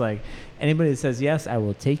I'm just like, anybody that says yes, I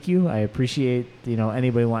will take you. I appreciate,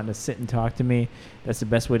 anybody wanting to sit and talk to me. That's the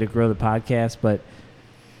best way to grow the podcast. But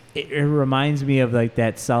it reminds me of like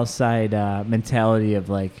that South Side mentality of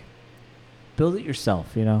like, build it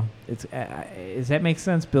yourself. It's does that make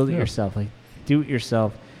sense? Build it yourself. Like, do it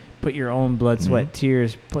yourself. Put your own blood, sweat,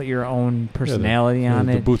 tears. Put your own personality on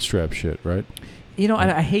it. The bootstrap shit, right?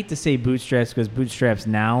 I hate to say bootstraps because bootstraps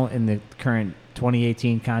now in the current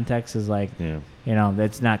 2018 context is like,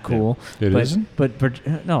 that's not cool. Yeah. It isn't?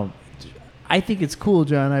 But no, I think it's cool,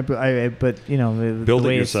 John. But build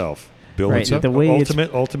it yourself. Build right, it. The way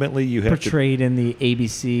Ultimately, you have portrayed in the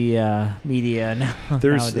ABC media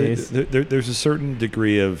nowadays. There's a certain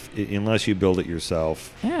degree of, unless you build it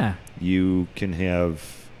yourself, you can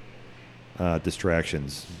have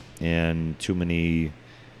distractions and too many,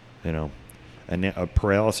 a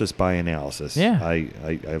paralysis by analysis. Yeah.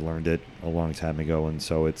 I learned it a long time ago, and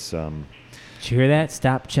so it's. Did you hear that?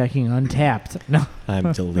 Stop checking Untapped. No,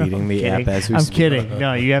 I'm deleting the app as we speak. I'm kidding.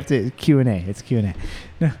 No, you have to Q&A. It's Q&A.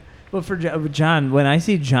 No. Well, for John, when I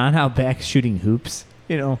see John out back shooting hoops,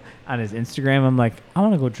 on his Instagram, I'm like, I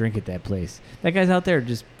want to go drink at that place. That guy's out there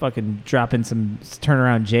just fucking dropping some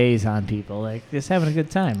turnaround J's on people, like just having a good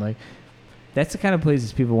time. Like, that's the kind of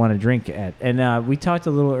places people want to drink at. And we talked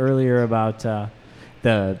a little earlier about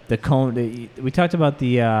the cone. We talked about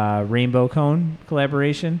the Rainbow Cone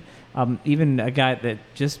collaboration. Even a guy that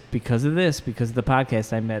just because of the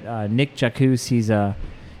podcast, I met Nick Jacuz. He's a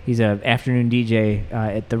afternoon DJ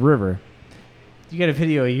at the River. You got a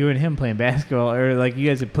video of you and him playing basketball, or like you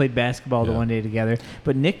guys had played basketball the one day together.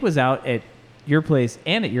 But Nick was out at your place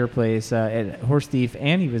and at your place at Horse Thief,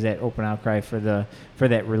 and he was at Open Outcry for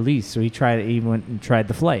that release. So he went and tried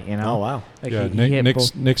the flight. Oh wow! Like yeah,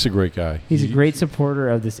 Nick's a great guy. He's a great supporter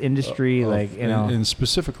of this industry, and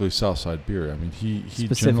specifically Southside beer. I mean, he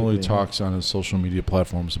generally talks on his social media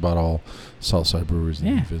platforms about all Southside breweries that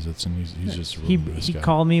he visits, and he's just a really nice guy. He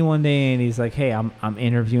called me one day and he's like, "Hey, I'm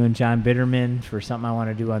interviewing John Bitterman for something I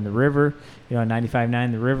want to do on the river,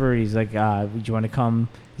 95.9 the river." He's like, "Would you want to come?"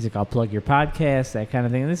 He's like, I'll plug your podcast, that kind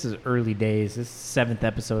of thing. And this is early days. This is the 7th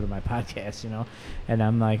episode of my podcast, And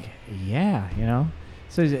I'm like, yeah.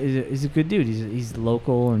 So he's a good dude. He's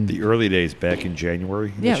local. And the early days back in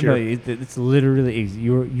January this year? No, it's literally,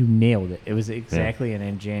 you nailed it. It was exactly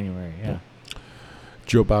in January,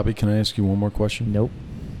 Joe Bobby, can I ask you one more question? Nope.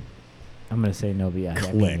 I'm going to say no, but yeah.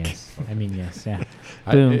 Click. I mean, yes. Yeah.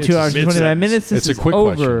 Boom. 2 hours and 29 minutes. This is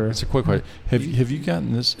over. Question. It's a quick question. Have you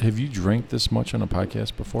gotten this? Have you drank this much on a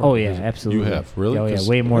podcast before? Oh, yeah, absolutely. You have? Really? Oh, yeah,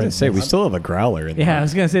 way more. I was going to say, we still have a growler in there. Yeah, I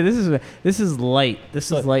was going to say, this is light.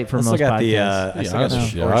 This is light for most podcasts. I still got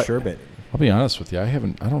the sherbet. I'll be honest with you. I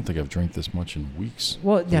don't think I've drank this much in weeks.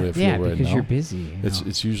 Well, because you're busy.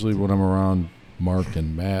 It's usually when I'm around Mark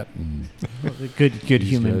and Matt and good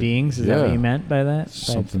human beings. Is that what you meant by that?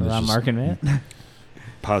 Something around Mark and Matt.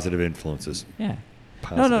 Positive influences. Yeah.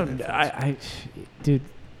 Influences. I dude,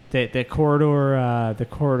 the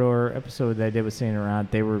corridor episode that I did with Saint Laurent,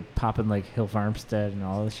 they were popping like Hill Farmstead and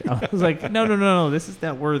all this shit. I was like, no, this is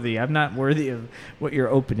not worthy. I'm not worthy of what you're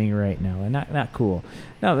opening right now, and not cool.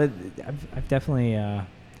 No, I've definitely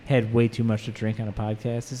had way too much to drink on a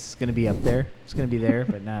podcast. This is going to be up there. It's going to be there,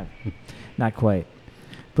 but not quite.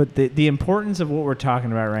 But the importance of what we're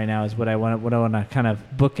talking about right now is what I want to kind of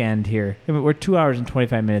bookend here. I mean, we're 2 hours and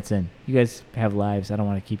 25 minutes in. You guys have lives. I don't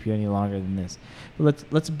want to keep you any longer than this. But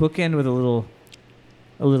let's bookend with a little.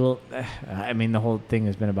 I mean, the whole thing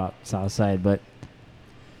has been about Southside, but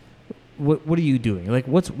what are you doing? Like,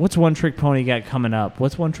 what's One Trick Pony got coming up?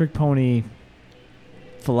 What's One Trick Pony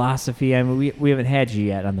philosophy? I mean, we haven't had you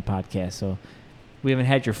yet on the podcast, so we haven't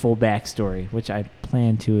had your full backstory, which I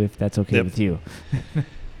plan to if that's okay with you.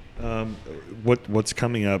 What's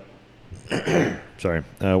coming up? Sorry,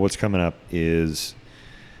 what's coming up is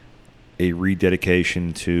a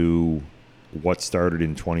rededication to what started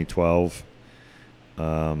in 2012.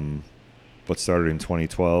 What started in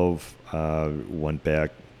 2012 went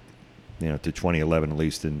back, to 2011 at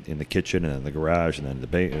least in the kitchen and in the garage and then the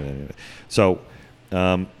basement. So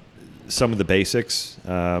some of the basics.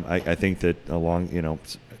 I think that along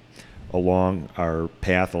our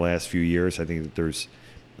path the last few years, I think that there's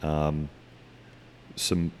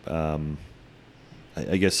some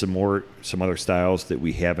other styles that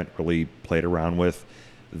we haven't really played around with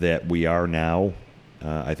that we are now.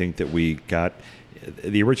 I think that we got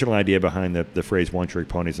the original idea behind the phrase one-trick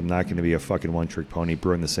ponies. I'm not going to be a fucking one-trick pony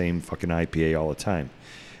brewing the same fucking IPA all the time.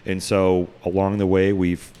 And so along the way,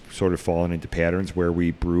 we've sort of fallen into patterns where we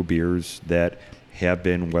brew beers that have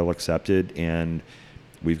been well accepted, and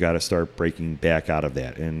we've got to start breaking back out of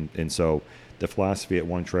that. And so the philosophy at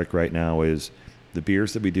One Trick right now is the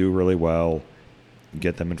beers that we do really well,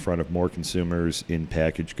 get them in front of more consumers in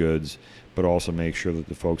packaged goods, but also make sure that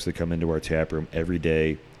the folks that come into our tap room every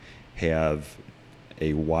day have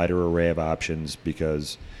a wider array of options,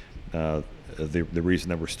 because the reason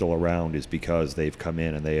that we're still around is because they've come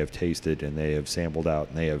in and they have tasted and they have sampled out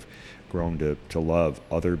and they have grown to love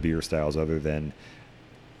other beer styles other than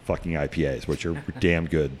fucking IPAs, which are damn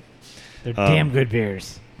good. They're damn good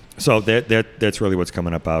beers. So that's really what's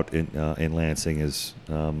coming up out in Lansing is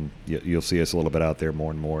you'll see us a little bit out there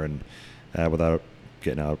more and more, and without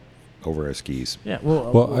getting out over our skis. Yeah.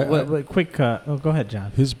 Quick. Go ahead,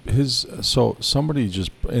 John. So somebody just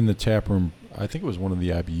in the tap room, I think it was one of the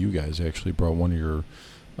IBU guys actually brought one of your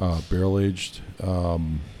barrel aged. What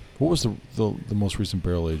was the most recent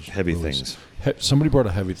barrel aged? Heavy release? Things. Somebody brought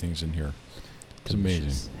a Heavy Things in here. It's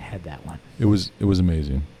amazing. Had that one. It was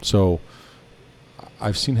amazing. So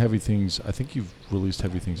I've seen Heavy Things. I think you've released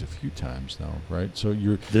Heavy Things a few times now, right? So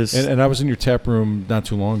you're and I was in your tap room not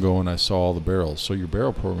too long ago, and I saw all the barrels. So your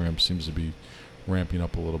barrel program seems to be ramping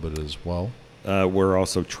up a little bit as well. We're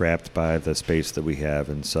also trapped by the space that we have,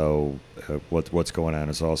 and so what's going on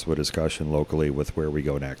is also a discussion locally with where we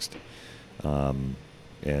go next.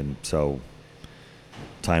 And so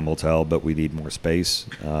time will tell, but we need more space.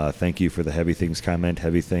 Thank you for the Heavy Things comment.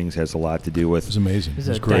 Heavy Things has a lot to do with. It was amazing. It was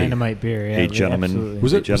a great dynamite beer. Yeah, a gentleman.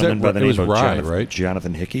 Was it? By the name of rye, Jonathan, right?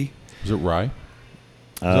 Jonathan Hickey. Was it rye?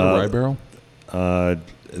 Was that a rye barrel?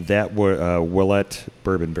 That were Willette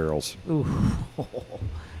bourbon barrels. Ooh.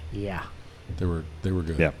 Yeah. They were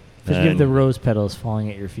good. Yeah. Forgive the rose petals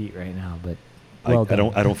falling at your feet right now, but well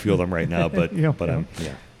done. I don't feel them right now, but Willette,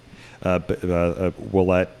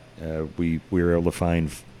 we were able to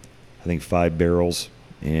find I think 5 barrels,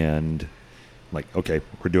 and I'm like, okay,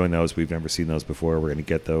 we're doing those. We've never seen those before. We're going to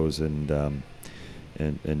get those and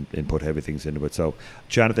put Heavy Things into it. So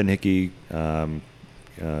Jonathan Hickey,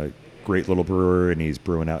 great little brewer, and he's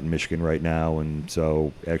brewing out in Michigan right now, and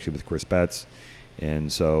so actually with Chris Betts,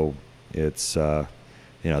 and so it's the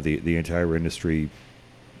entire industry,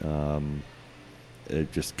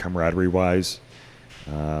 just camaraderie wise,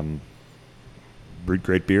 brewed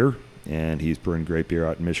great beer, and he's brewing great beer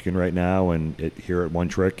out in Michigan right now, and here at One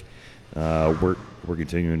Trick, we're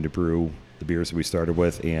continuing to brew the beers that we started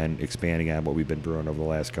with and expanding on what we've been brewing over the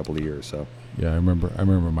last couple of years. So yeah, I remember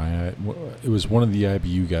it was one of the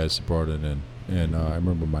IBU guys that brought it in, and I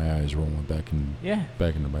remember my eyes rolling back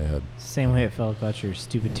into my head. Same way it felt about your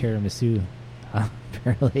stupid tiramisu.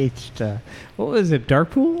 Barrel aged. What was it? Dark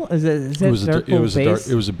Pool? Is that Dark Pool base?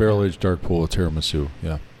 It was a barrel aged Dark Pool of tiramisu.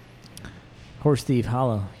 Yeah. Horse Thief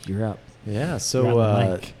Hollow, you're up. Yeah.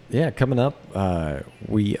 So coming up,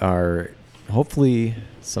 we are hopefully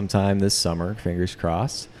sometime this summer. Fingers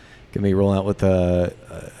crossed. Gonna be rolling out with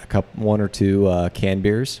one or two canned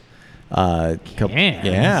beers. Cans?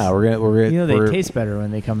 Yeah, we're gonna. They taste better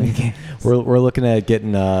when they come in cans. We're looking at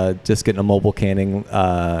getting a mobile canning.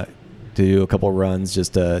 To do a couple of runs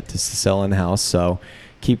just to sell in house. So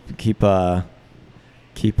keep your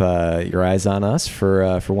eyes on us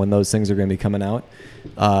for when those things are going to be coming out.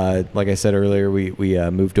 Like I said earlier, we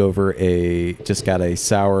moved over got a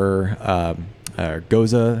sour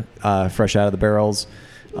Goza fresh out of the barrels.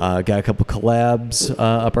 Got a couple collabs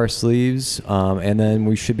up our sleeves, and then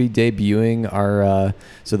we should be debuting our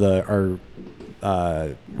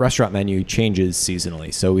restaurant menu changes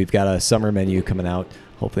seasonally. So we've got a summer menu coming out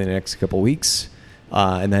hopefully in the next couple weeks.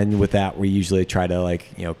 And then with that, we usually try to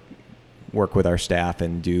work with our staff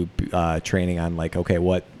and do training on okay,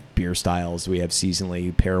 what beer styles we have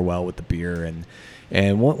seasonally pair well with the beer.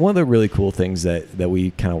 And one of the really cool things that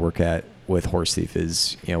we kind of work at with Horse Thief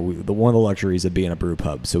is, one of the luxuries of being a brew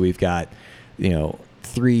pub. So we've got,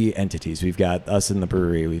 3 entities. We've got us in the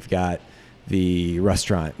brewery. We've got the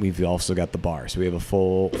restaurant. We've also got the bar. So we have a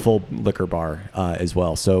full liquor bar as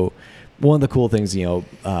well. So one of the cool things,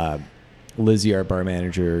 Lizzie, our bar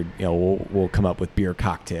manager, we'll come up with beer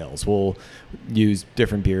cocktails. We'll use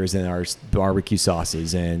different beers in our barbecue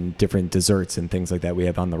sauces and different desserts and things like that we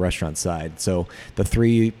have on the restaurant side. So the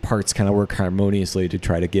three parts kind of work harmoniously to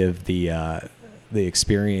try to give the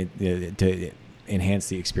experience, to enhance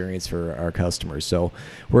the experience for our customers. So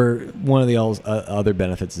one of the other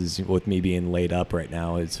benefits is with me being laid up right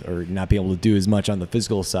now or not being able to do as much on the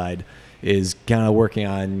physical side is kind of working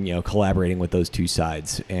on, collaborating with those two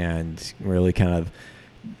sides and really kind of,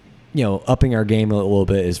 upping our game a little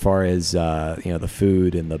bit as far as, the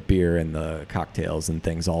food and the beer and the cocktails and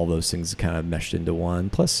things, all those things kind of meshed into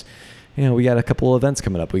one. Plus, we got a couple of events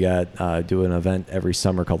coming up. We got do an event every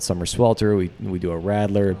summer called Summer Swelter. We do a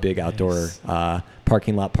Rattler, a big outdoor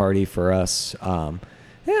parking lot party for us. And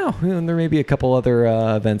there may be a couple other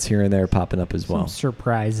events here and there popping up as well. Some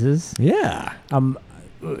surprises. Yeah.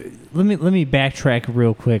 Let me backtrack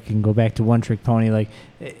real quick and go back to One Trick Pony. Like,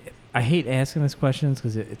 I hate asking these questions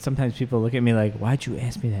because sometimes people look at me like, "Why'd you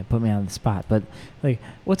ask me that? Put me on the spot." But like,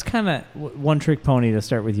 what's kind of One Trick Pony to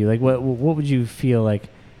start with you? Like, what would you feel like?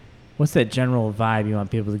 What's that general vibe you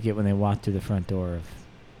want people to get when they walk through the front door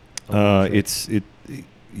of?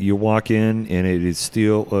 You walk in and it is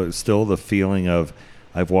still the feeling of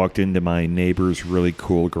I've walked into my neighbor's really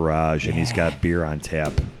cool garage and he's got beer on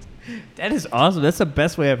tap. That is awesome. That's the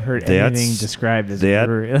best way I've heard anything described as that,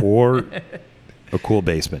 a or a cool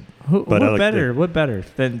basement. What better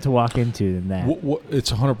than to walk into than that?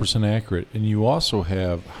 It's 100% accurate. And you also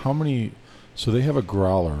have how many? So they have a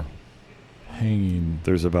growler hanging.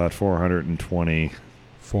 There's about 420.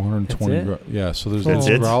 420. Yeah. So there's that's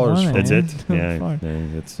those it? growlers. That's it.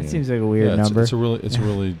 That seems like a weird number. It's a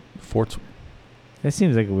really That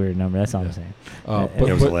seems like a weird number. That's all I'm saying. But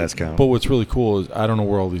it was the last count. But what's really cool is I don't know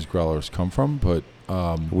where all these growlers come from, but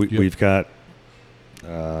we've got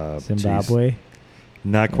Zimbabwe.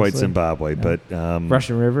 Not quite Zimbabwe, but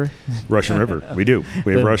Russian River. Russian River. We do.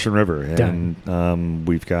 We have Russian River, and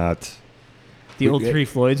we've got the old Three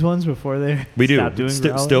Floyds ones before they stopped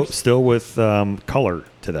doing still with color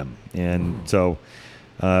to them, and so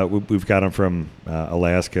we've got them from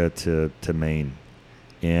Alaska to Maine.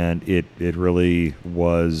 And it really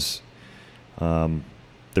was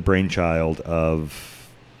the brainchild of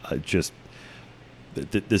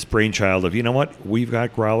this brainchild of, you know what, we've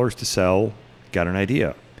got growlers to sell, got an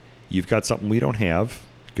idea. You've got something we don't have,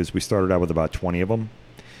 because we started out with about 20 of them.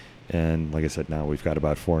 And like I said, now we've got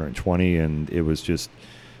about 420, and it was just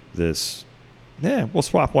this, we'll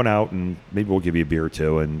swap one out and maybe we'll give you a beer or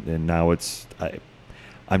two. And now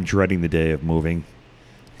I'm dreading the day of moving.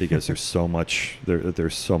 Because there's so much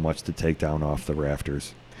to take down off the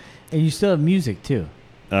rafters. And you still have music too.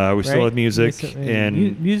 We still have music,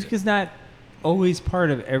 and music is not always part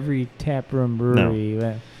of every tap room brewery.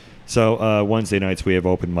 No. So Wednesday nights we have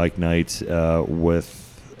open mic nights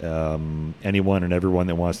with anyone and everyone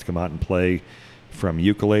that wants to come out and play, from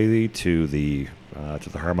ukulele to the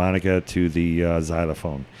harmonica to the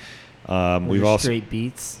xylophone. We've also straight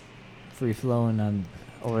beats, free flowing on.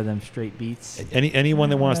 Over them straight beats.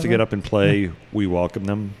 Anyone that wants to get up and play, we welcome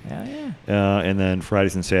them. Yeah. And then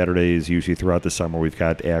Fridays and Saturdays, usually throughout the summer, we've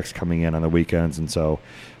got acts coming in on the weekends, and so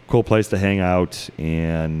cool place to hang out.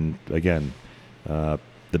 And again, the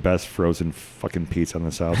best frozen fucking pizza on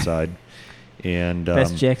the south side, and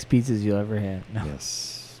best Jack's pizzas you'll ever have. No.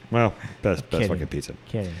 Yes, well, best fucking pizza.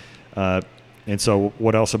 Kidding. And so,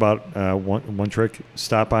 what else about One Trick?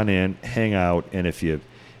 Stop on in, hang out, and if you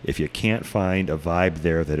can't find a vibe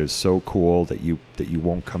there that is so cool that you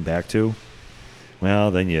won't come back to, well,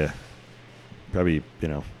 then you probably,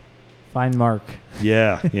 find Mark.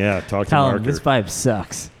 Yeah. Talk to Mark. Tell him this vibe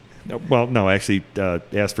sucks. Well, no, actually,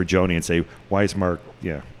 ask for Joni and say, why is Mark?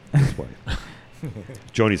 Yeah, that's why.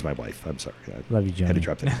 Joni's my wife. I'm sorry. Love you, Joni. Had to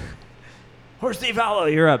drop that. Horse Thief Hollow,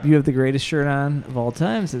 you're up. You have the greatest shirt on of all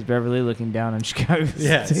time, says Beverly, looking down on Chicago.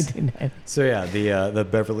 Yes. So yeah, the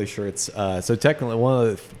Beverly shirts. So technically, one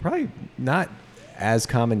of the probably not as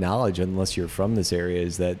common knowledge unless you're from this area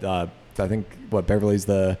is that I think Beverly's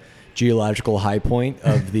the geological high point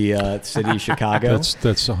of the city of Chicago. That's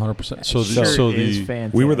 100%.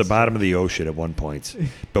 So we were the bottom of the ocean at one point,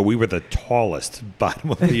 but we were the tallest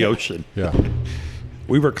bottom of the ocean. Yeah,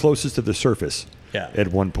 we were closest to the surface. Yeah. At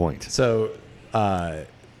one point. So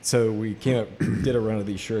we did a run of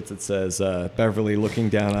these shirts that says Beverly looking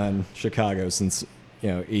down on Chicago since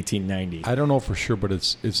 1890. I don't know for sure, but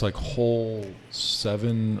it's like hole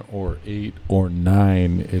 7 or 8 or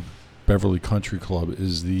 9 at Beverly Country Club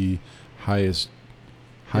is the highest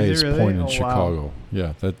really? point in wow. Chicago.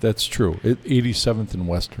 Yeah, that's true. 87th and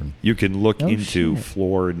Western. You can look into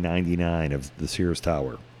floor 99 of the Sears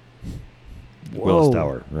Tower. Willis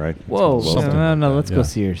Tower, right? Whoa! It's called Willis Something Tower. No, like let's that, go yeah.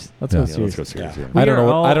 Sears. Let's Yeah. go Yeah, Sears. let's go Sears. Yeah. I don't know We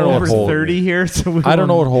what- are I don't know all what over hole- 30 here, so we I don't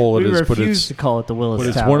know what hole it we is, but refuse it's- to call it the Willis But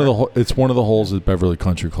it's Tower. one of the it's one of the holes at Beverly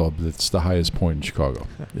Country Club. That's the highest point in Chicago.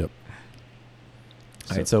 Yep.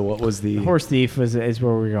 All right. So what was the Horse Thief is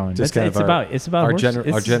where we're going. Just That's, kind of it's about our horse, gener- our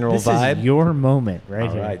it's- general this vibe? Is your moment right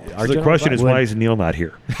All here. right. So Our the general question vibe- is, why is Neil not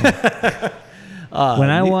here? When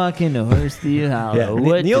I Ne- walk into Horse Thief Hollow, Yeah,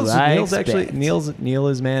 what Neil's do I Neil's expect? actually Neil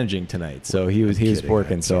is managing tonight, so he was kidding,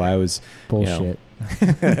 working. I'm So I was Bullshit.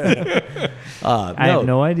 I I have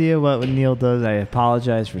no idea what Neil does. I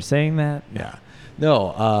apologize for saying that. Yeah.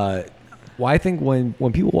 No. Well, I think when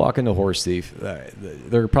people walk into Horse Thief,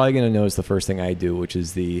 they're probably going to notice the first thing I do, which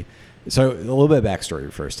is so a little bit of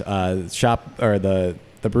backstory first. Shop or the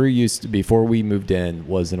brewery used to, before we moved in,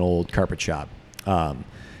 was an old carpet shop,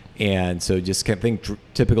 and so just kind of think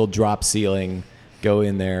typical drop ceiling. Go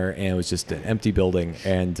in there, and it was just an empty building.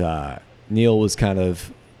 And Neil was kind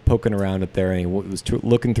of poking around up there, and he was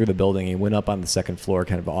looking through the building. He went up on the second floor,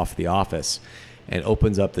 kind of off the office, and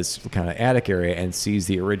opens up this kind of attic area and sees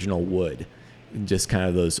the original wood, just kind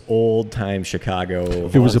of those old time Chicago.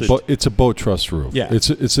 It was Vaulted. it's a boat truss roof. Yeah.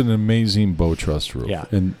 It's an amazing boat truss roof. Yeah.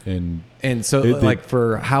 And so they- like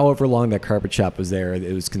for however long that carpet shop was there,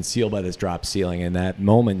 it was concealed by this drop ceiling. And that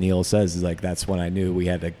moment, Neil says, is like, that's when I knew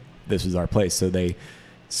this was our place. So they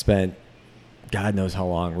spent God knows how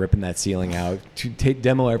long ripping that ceiling out to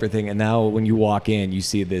demo everything. And now when you walk in, you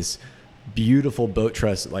see this beautiful boat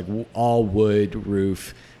truss, like all wood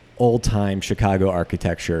roof, old time Chicago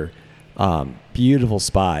architecture. Beautiful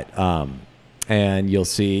spot. And you'll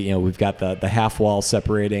see, we've got the half wall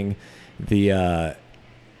separating the,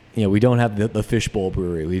 we don't have the Fishbowl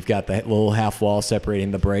Brewery. We've got the little half wall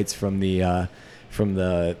separating the Brights from the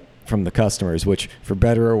customers, which for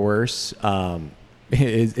better or worse,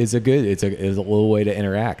 is a little way to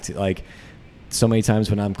interact. Like so many times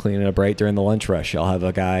when I'm cleaning a Bright during the lunch rush, I'll have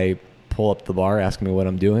a guy pull up the bar, ask me what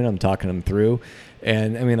I'm doing. I'm talking him through.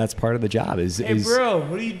 And I mean, that's part of the job Hey, bro,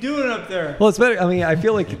 what are you doing up there? Well, it's better. I mean, I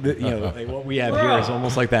feel like like what we have here is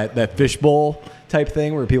almost like that fishbowl type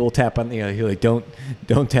thing where people tap on you're like don't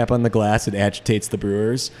tap on the glass. It agitates the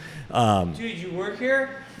brewers. Dude, you work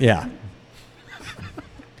here? Yeah.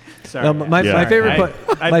 Sorry. My Yeah. favorite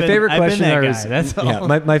I've my been- favorite I've been question that are guy, is that's all.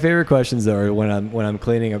 yeah, my favorite questions are when I'm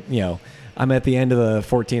cleaning up. I'm at the end of the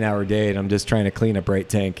 14-hour day and I'm just trying to clean a Bright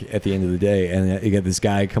tank at the end of the day, and you get this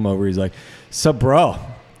guy come over. He's like, "So, bro,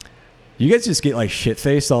 you guys just get like shit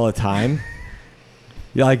faced all the time?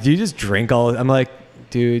 You're like, do you just drink all?" I'm like,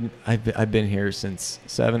 dude, I've been here since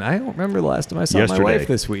 7. I don't remember the last time I saw Yesterday. my wife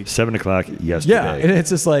this week. 7:00 yesterday. Yeah, and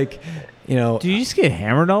it's just like, Do you just get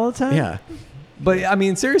hammered all the time? yeah. But I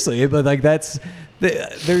mean, seriously, but like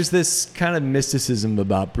there's this kind of mysticism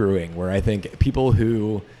about brewing where I think people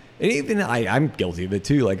who, and even I'm guilty of it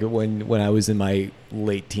too. Like when I was in my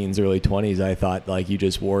late teens, early 20s, I thought like you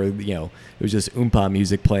just wore, it was just oompa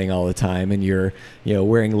music playing all the time, and you're,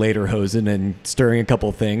 wearing lederhosen and stirring a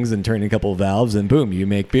couple things and turning a couple valves, and boom, you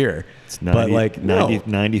make beer. It's 90, but like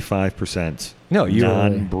 95%. No, you're-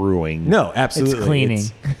 non-brewing. No, absolutely, It's cleaning.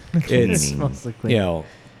 It's It's mostly cleaning.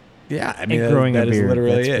 yeah. I mean, And growing that a is beard,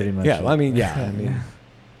 literally that's it. pretty much Yeah, it. I mean,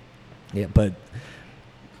 yeah,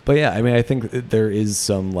 but yeah, I mean, I think that there is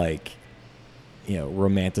some like,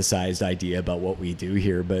 romanticized idea about what we do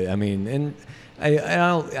here. But I mean, and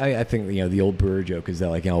I think the old brewer joke is that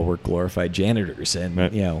like we're glorified janitors, and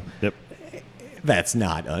Right. Yep. that's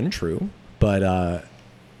not untrue. But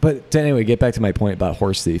to anyway, get back to my point about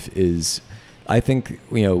Horse Thief is, I think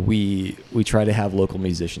we try to have local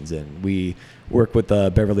musicians in. We work with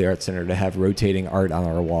the Beverly Arts Center to have rotating art on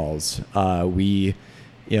our walls. We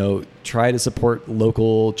try to support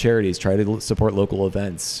local charities, try to support local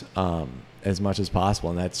events as much as possible,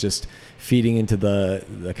 and that's just feeding into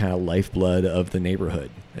the kind of lifeblood of the neighborhood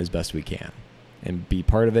as best we can, and be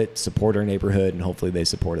part of it, support our neighborhood, and hopefully they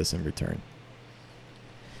support us in return.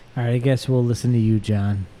 All right, I guess we'll listen to you,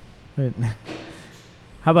 John. But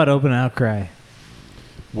how about Open Outcry?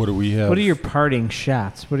 what do we have? What are your parting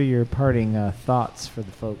shots? What are your parting thoughts for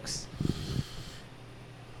the folks?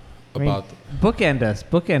 about? Bookend us. I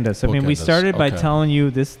mean, Bookend we us, started by okay. telling you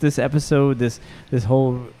this episode, this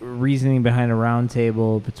whole reasoning behind a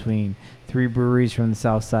roundtable between 3 breweries from the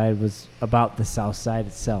South Side was about the South Side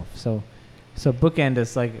itself. So bookend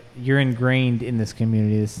us, like you're ingrained in this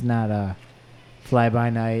community. This is not a fly-by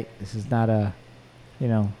night. This is not a,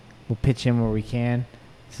 we'll pitch in where we can.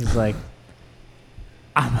 This is like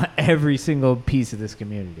I'm every single piece of this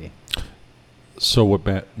community. So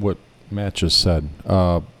what Matt just said,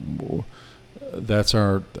 that's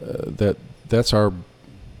our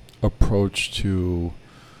approach to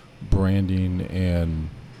branding and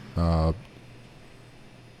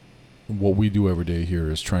what we do every day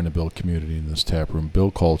here is trying to build community in this tap room,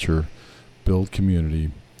 build culture, build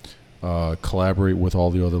community, collaborate with all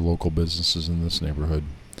the other local businesses in this neighborhood,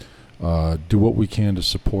 do what we can to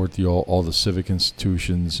support all the civic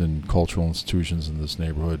institutions and cultural institutions in this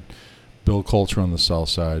neighborhood, build culture on the south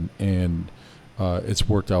side, and it's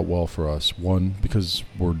worked out well for us. One, because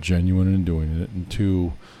we're genuine in doing it, and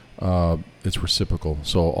two, it's reciprocal.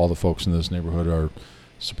 So all the folks in this neighborhood are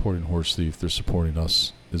supporting Horse Thief. They're supporting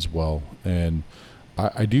us as well. And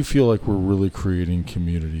I do feel like we're really creating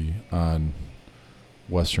community on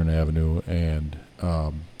Western Avenue and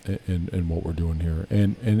in what we're doing here.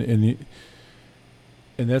 And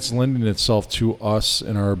that's lending itself to us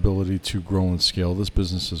and our ability to grow and scale this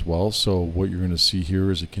business as well. So what you're going to see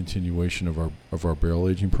here is a continuation of our barrel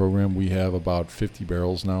aging program. We have about 50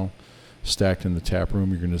 barrels now stacked in the tap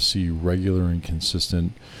room. You're going to see regular and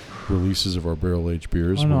consistent releases of our barrel aged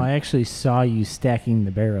beers. Oh no, I actually saw you stacking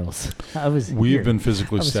the barrels. We've been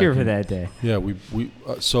physically I was stacking. here for that day. Yeah,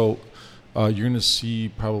 so you're going to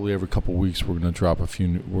see probably every couple of weeks we're going to drop a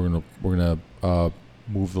few. We're going to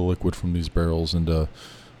move the liquid from these barrels into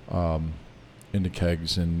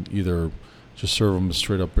kegs and either just serve them as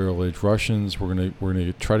straight up barrel aged Russians. We're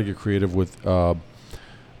gonna try to get creative with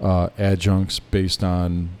adjuncts based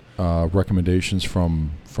on recommendations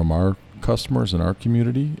from our customers and our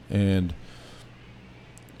community, and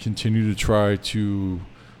continue to try to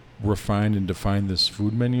refine and define this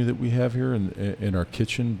food menu that we have here in our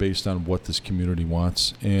kitchen based on what this community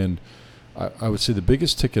wants. And I would say the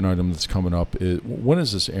biggest ticket item that's coming up is, when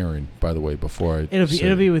is this airing, by the way, before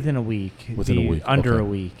It'll be within a week. Within a week. Under Okay. a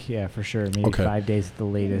week, yeah, for sure. Maybe Okay. 5 days at the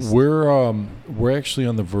latest. We're actually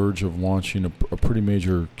on the verge of launching a pretty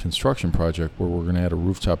major construction project where we're going to add a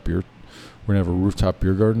rooftop beer. We're going to have a rooftop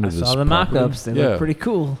beer garden to I this saw the property. mock-ups. They look pretty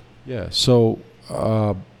cool. Yeah. So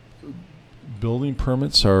building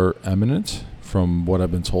permits are imminent from what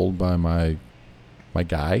I've been told by my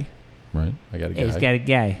guy. Right, I got a guy. Yeah, he's got a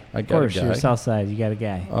guy. I Of got a course, you're guy. south side. You got a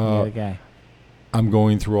guy. You got a guy. I'm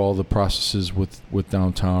going through all the processes with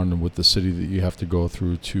downtown and with the city that you have to go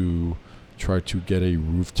through to try to get a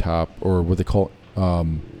rooftop, or what they call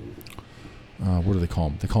what do they call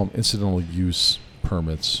them? They call them incidental use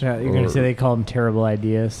permits. Yeah, you're going to say they call them terrible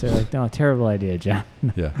ideas. They're like, no, terrible idea, John.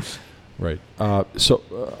 Yeah, right.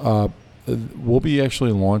 So we'll be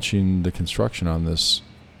actually launching the construction on this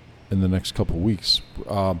in the next couple of weeks.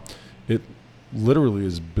 It literally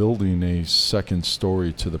is building a second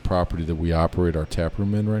story to the property that we operate our tap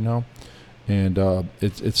room in right now, and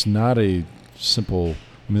it's not a simple.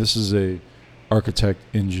 I mean, this is a architect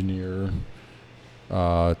engineer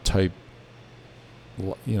type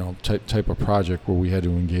of project where we had to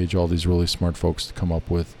engage all these really smart folks to come up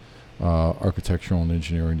with architectural and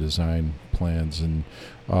engineering design plans, and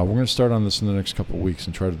we're going to start on this in the next couple of weeks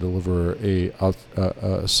and try to deliver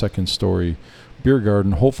a second story beer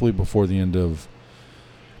garden, hopefully before the end of,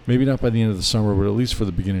 maybe not by the end of the summer, but at least for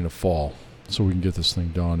the beginning of fall, so we can get this thing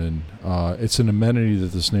done. And it's an amenity that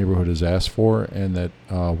this neighborhood has asked for, and that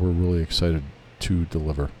we're really excited to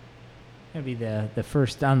deliver. Gonna be the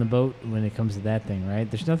first on the boat when it comes to that thing, right?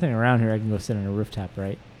 There's nothing around here I can go sit on a rooftop,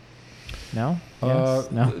 right? No. Yes?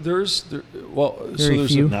 No. There's a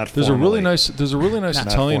Not really nice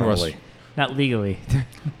Italian formally. restaurant. Not legally.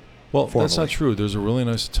 Well, that's Formally. not true. There's a really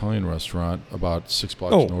nice Italian restaurant about 6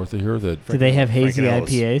 blocks north of here that Do they have hazy Frankenello's.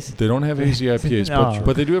 IPAs? they don't have hazy IPAs, No.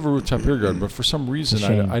 but they do have a rooftop beer garden. But for some reason,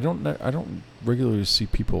 shame. I don't regularly see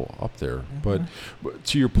people up there. But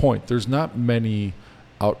to your point, there's not many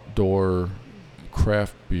outdoor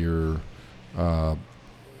craft beer or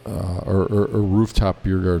rooftop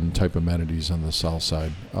beer garden type amenities on the south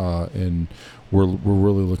side, and we're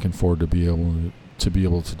really looking forward to be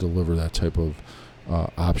able to deliver that type of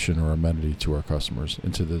option or amenity to our customers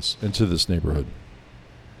into this neighborhood.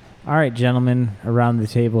 All right, gentlemen, around the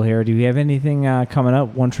table here. Do you have anything coming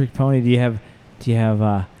up? One Trick Pony. Do you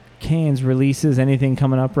have cans releases? Anything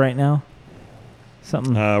coming up right now?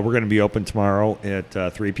 Something. We're going to be open tomorrow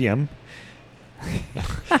at 3 p.m.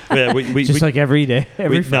 Yeah, we just like every day,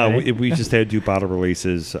 every Friday. we just had 2 bottle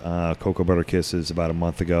releases. Cocoa Butter Kisses about a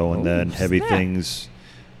month ago, and then Heavy snap. Things.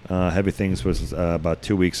 Heavy Things was about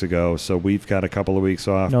 2 weeks ago, so we've got a couple of weeks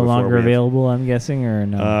off. No before longer we have- available, I'm guessing, or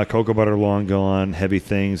no? Cocoa Butter long gone. Heavy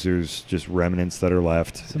Things, there's just remnants that are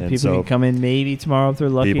left. Some and people so can come in maybe tomorrow if they're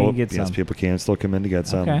lucky people, and get yes, some. people can still come in to get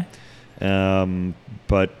some. Okay.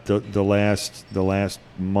 But the last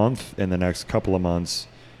month and the next couple of months,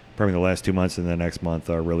 probably the last 2 months and the next month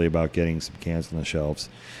are really about getting some cans on the shelves.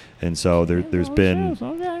 And so there's been,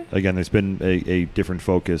 again, there's been a different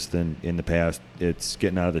focus than in the past. It's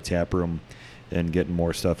getting out of the tap room and getting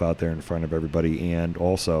more stuff out there in front of everybody. And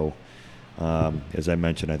also, as I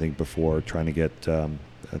mentioned, I think before, trying to get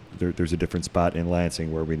there's a different spot in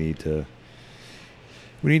Lansing where we need to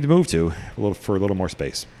move to for a little more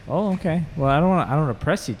space. Oh, okay. Well, I don't want to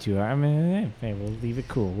press you too hard. I mean, hey, we'll leave it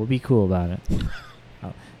cool. We'll be cool about it.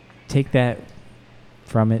 Take that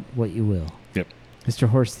from it what you will. Yep. Mr.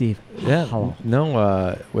 Horse Thief. Yeah. Hello.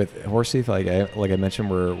 No. With Horse Thief, like I mentioned,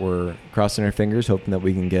 we're crossing our fingers, hoping that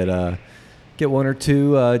we can get one or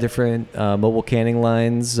two different mobile canning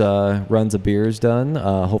lines, runs of beers done.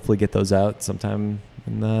 Hopefully, get those out sometime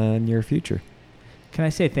in the near future. Can I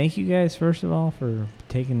say thank you guys, first of all, for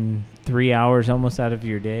taking 3 hours almost out of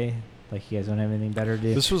your day? Like you guys don't have anything better to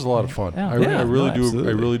do. This was a lot of fun. Yeah. I really do. Absolutely.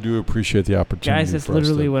 I really do appreciate the opportunity. Guys, that's for us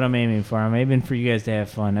literally to- what I'm aiming for. I'm aiming for you guys to have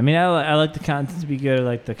fun. I mean, I like the content to be good. I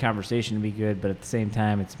like the conversation to be good. But at the same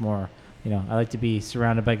time, it's more, I like to be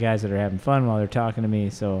surrounded by guys that are having fun while they're talking to me.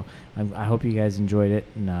 So I hope you guys enjoyed it.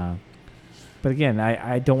 And but again,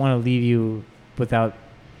 I don't want to leave you without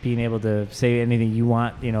being able to say anything you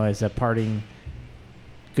want, as a parting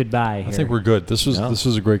goodbye here. I think we're good. This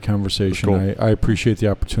was a great conversation. Cool. I appreciate the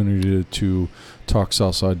opportunity to talk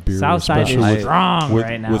Southside beer, Southside especially is strong with,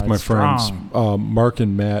 right now. with my It's friends. strong. Mark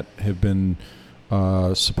and Matt have been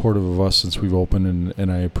supportive of us since we've opened, and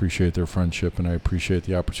I appreciate their friendship, and I appreciate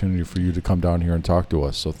the opportunity for you to come down here and talk to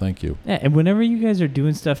us. So thank you. Yeah, and whenever you guys are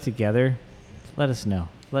doing stuff together, let us know.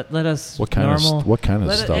 Let us What kind normal, of let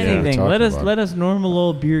stuff? us, anything. Are we Let talking us about? let us normal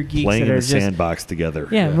old beer geeks Playing that in are the just sandbox together.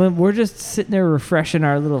 yeah. When we're just sitting there refreshing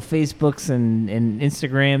our little Facebooks and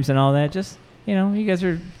Instagrams and all that. Just you guys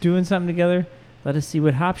are doing something together. Let us see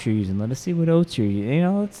what hops you're using. Let us see what oats you're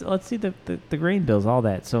using. Let's see the grain bills, all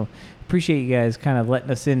that. So appreciate you guys kind of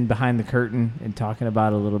letting us in behind the curtain and talking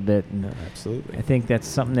about it a little bit. And Absolutely. I think that's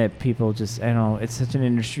something that people just, I don't know, it's such an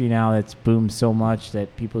industry now that's boomed so much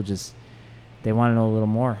that people just, they want to know a little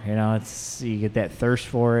more. You get that thirst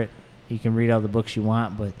for it. You can read all the books you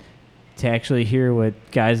want, but to actually hear what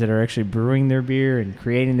guys that are actually brewing their beer and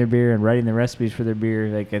creating their beer and writing the recipes for their beer,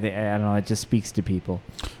 like I don't know, it just speaks to people.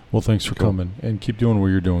 Well, thanks for Cool. coming, and keep doing what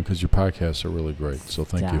you're doing because your podcasts are really great. So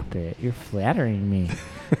thank you. Stop it. You're flattering me.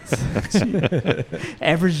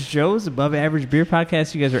 Average Joe's Above Average Beer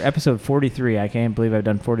Podcast. You guys are episode 43. I can't believe I've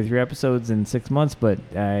done 43 episodes in 6 months, but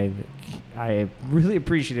I really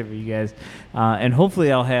appreciative of you guys. And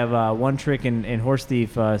hopefully I'll have One Trick and Horse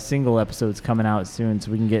Thief single episodes coming out soon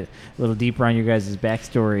so we can get a little deeper on your guys'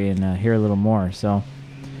 backstory and hear a little more. So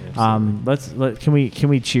can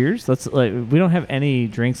we cheers? We don't have any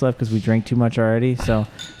drinks left because we drank too much already. So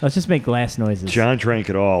let's just make glass noises. John drank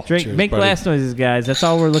it all. Drink, Cheers, make buddy. glass noises, guys. That's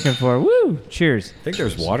all we're looking for. Woo! Cheers. I think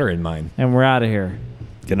there's water in mine. And we're out of here.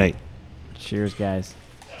 Good night. Cheers, guys.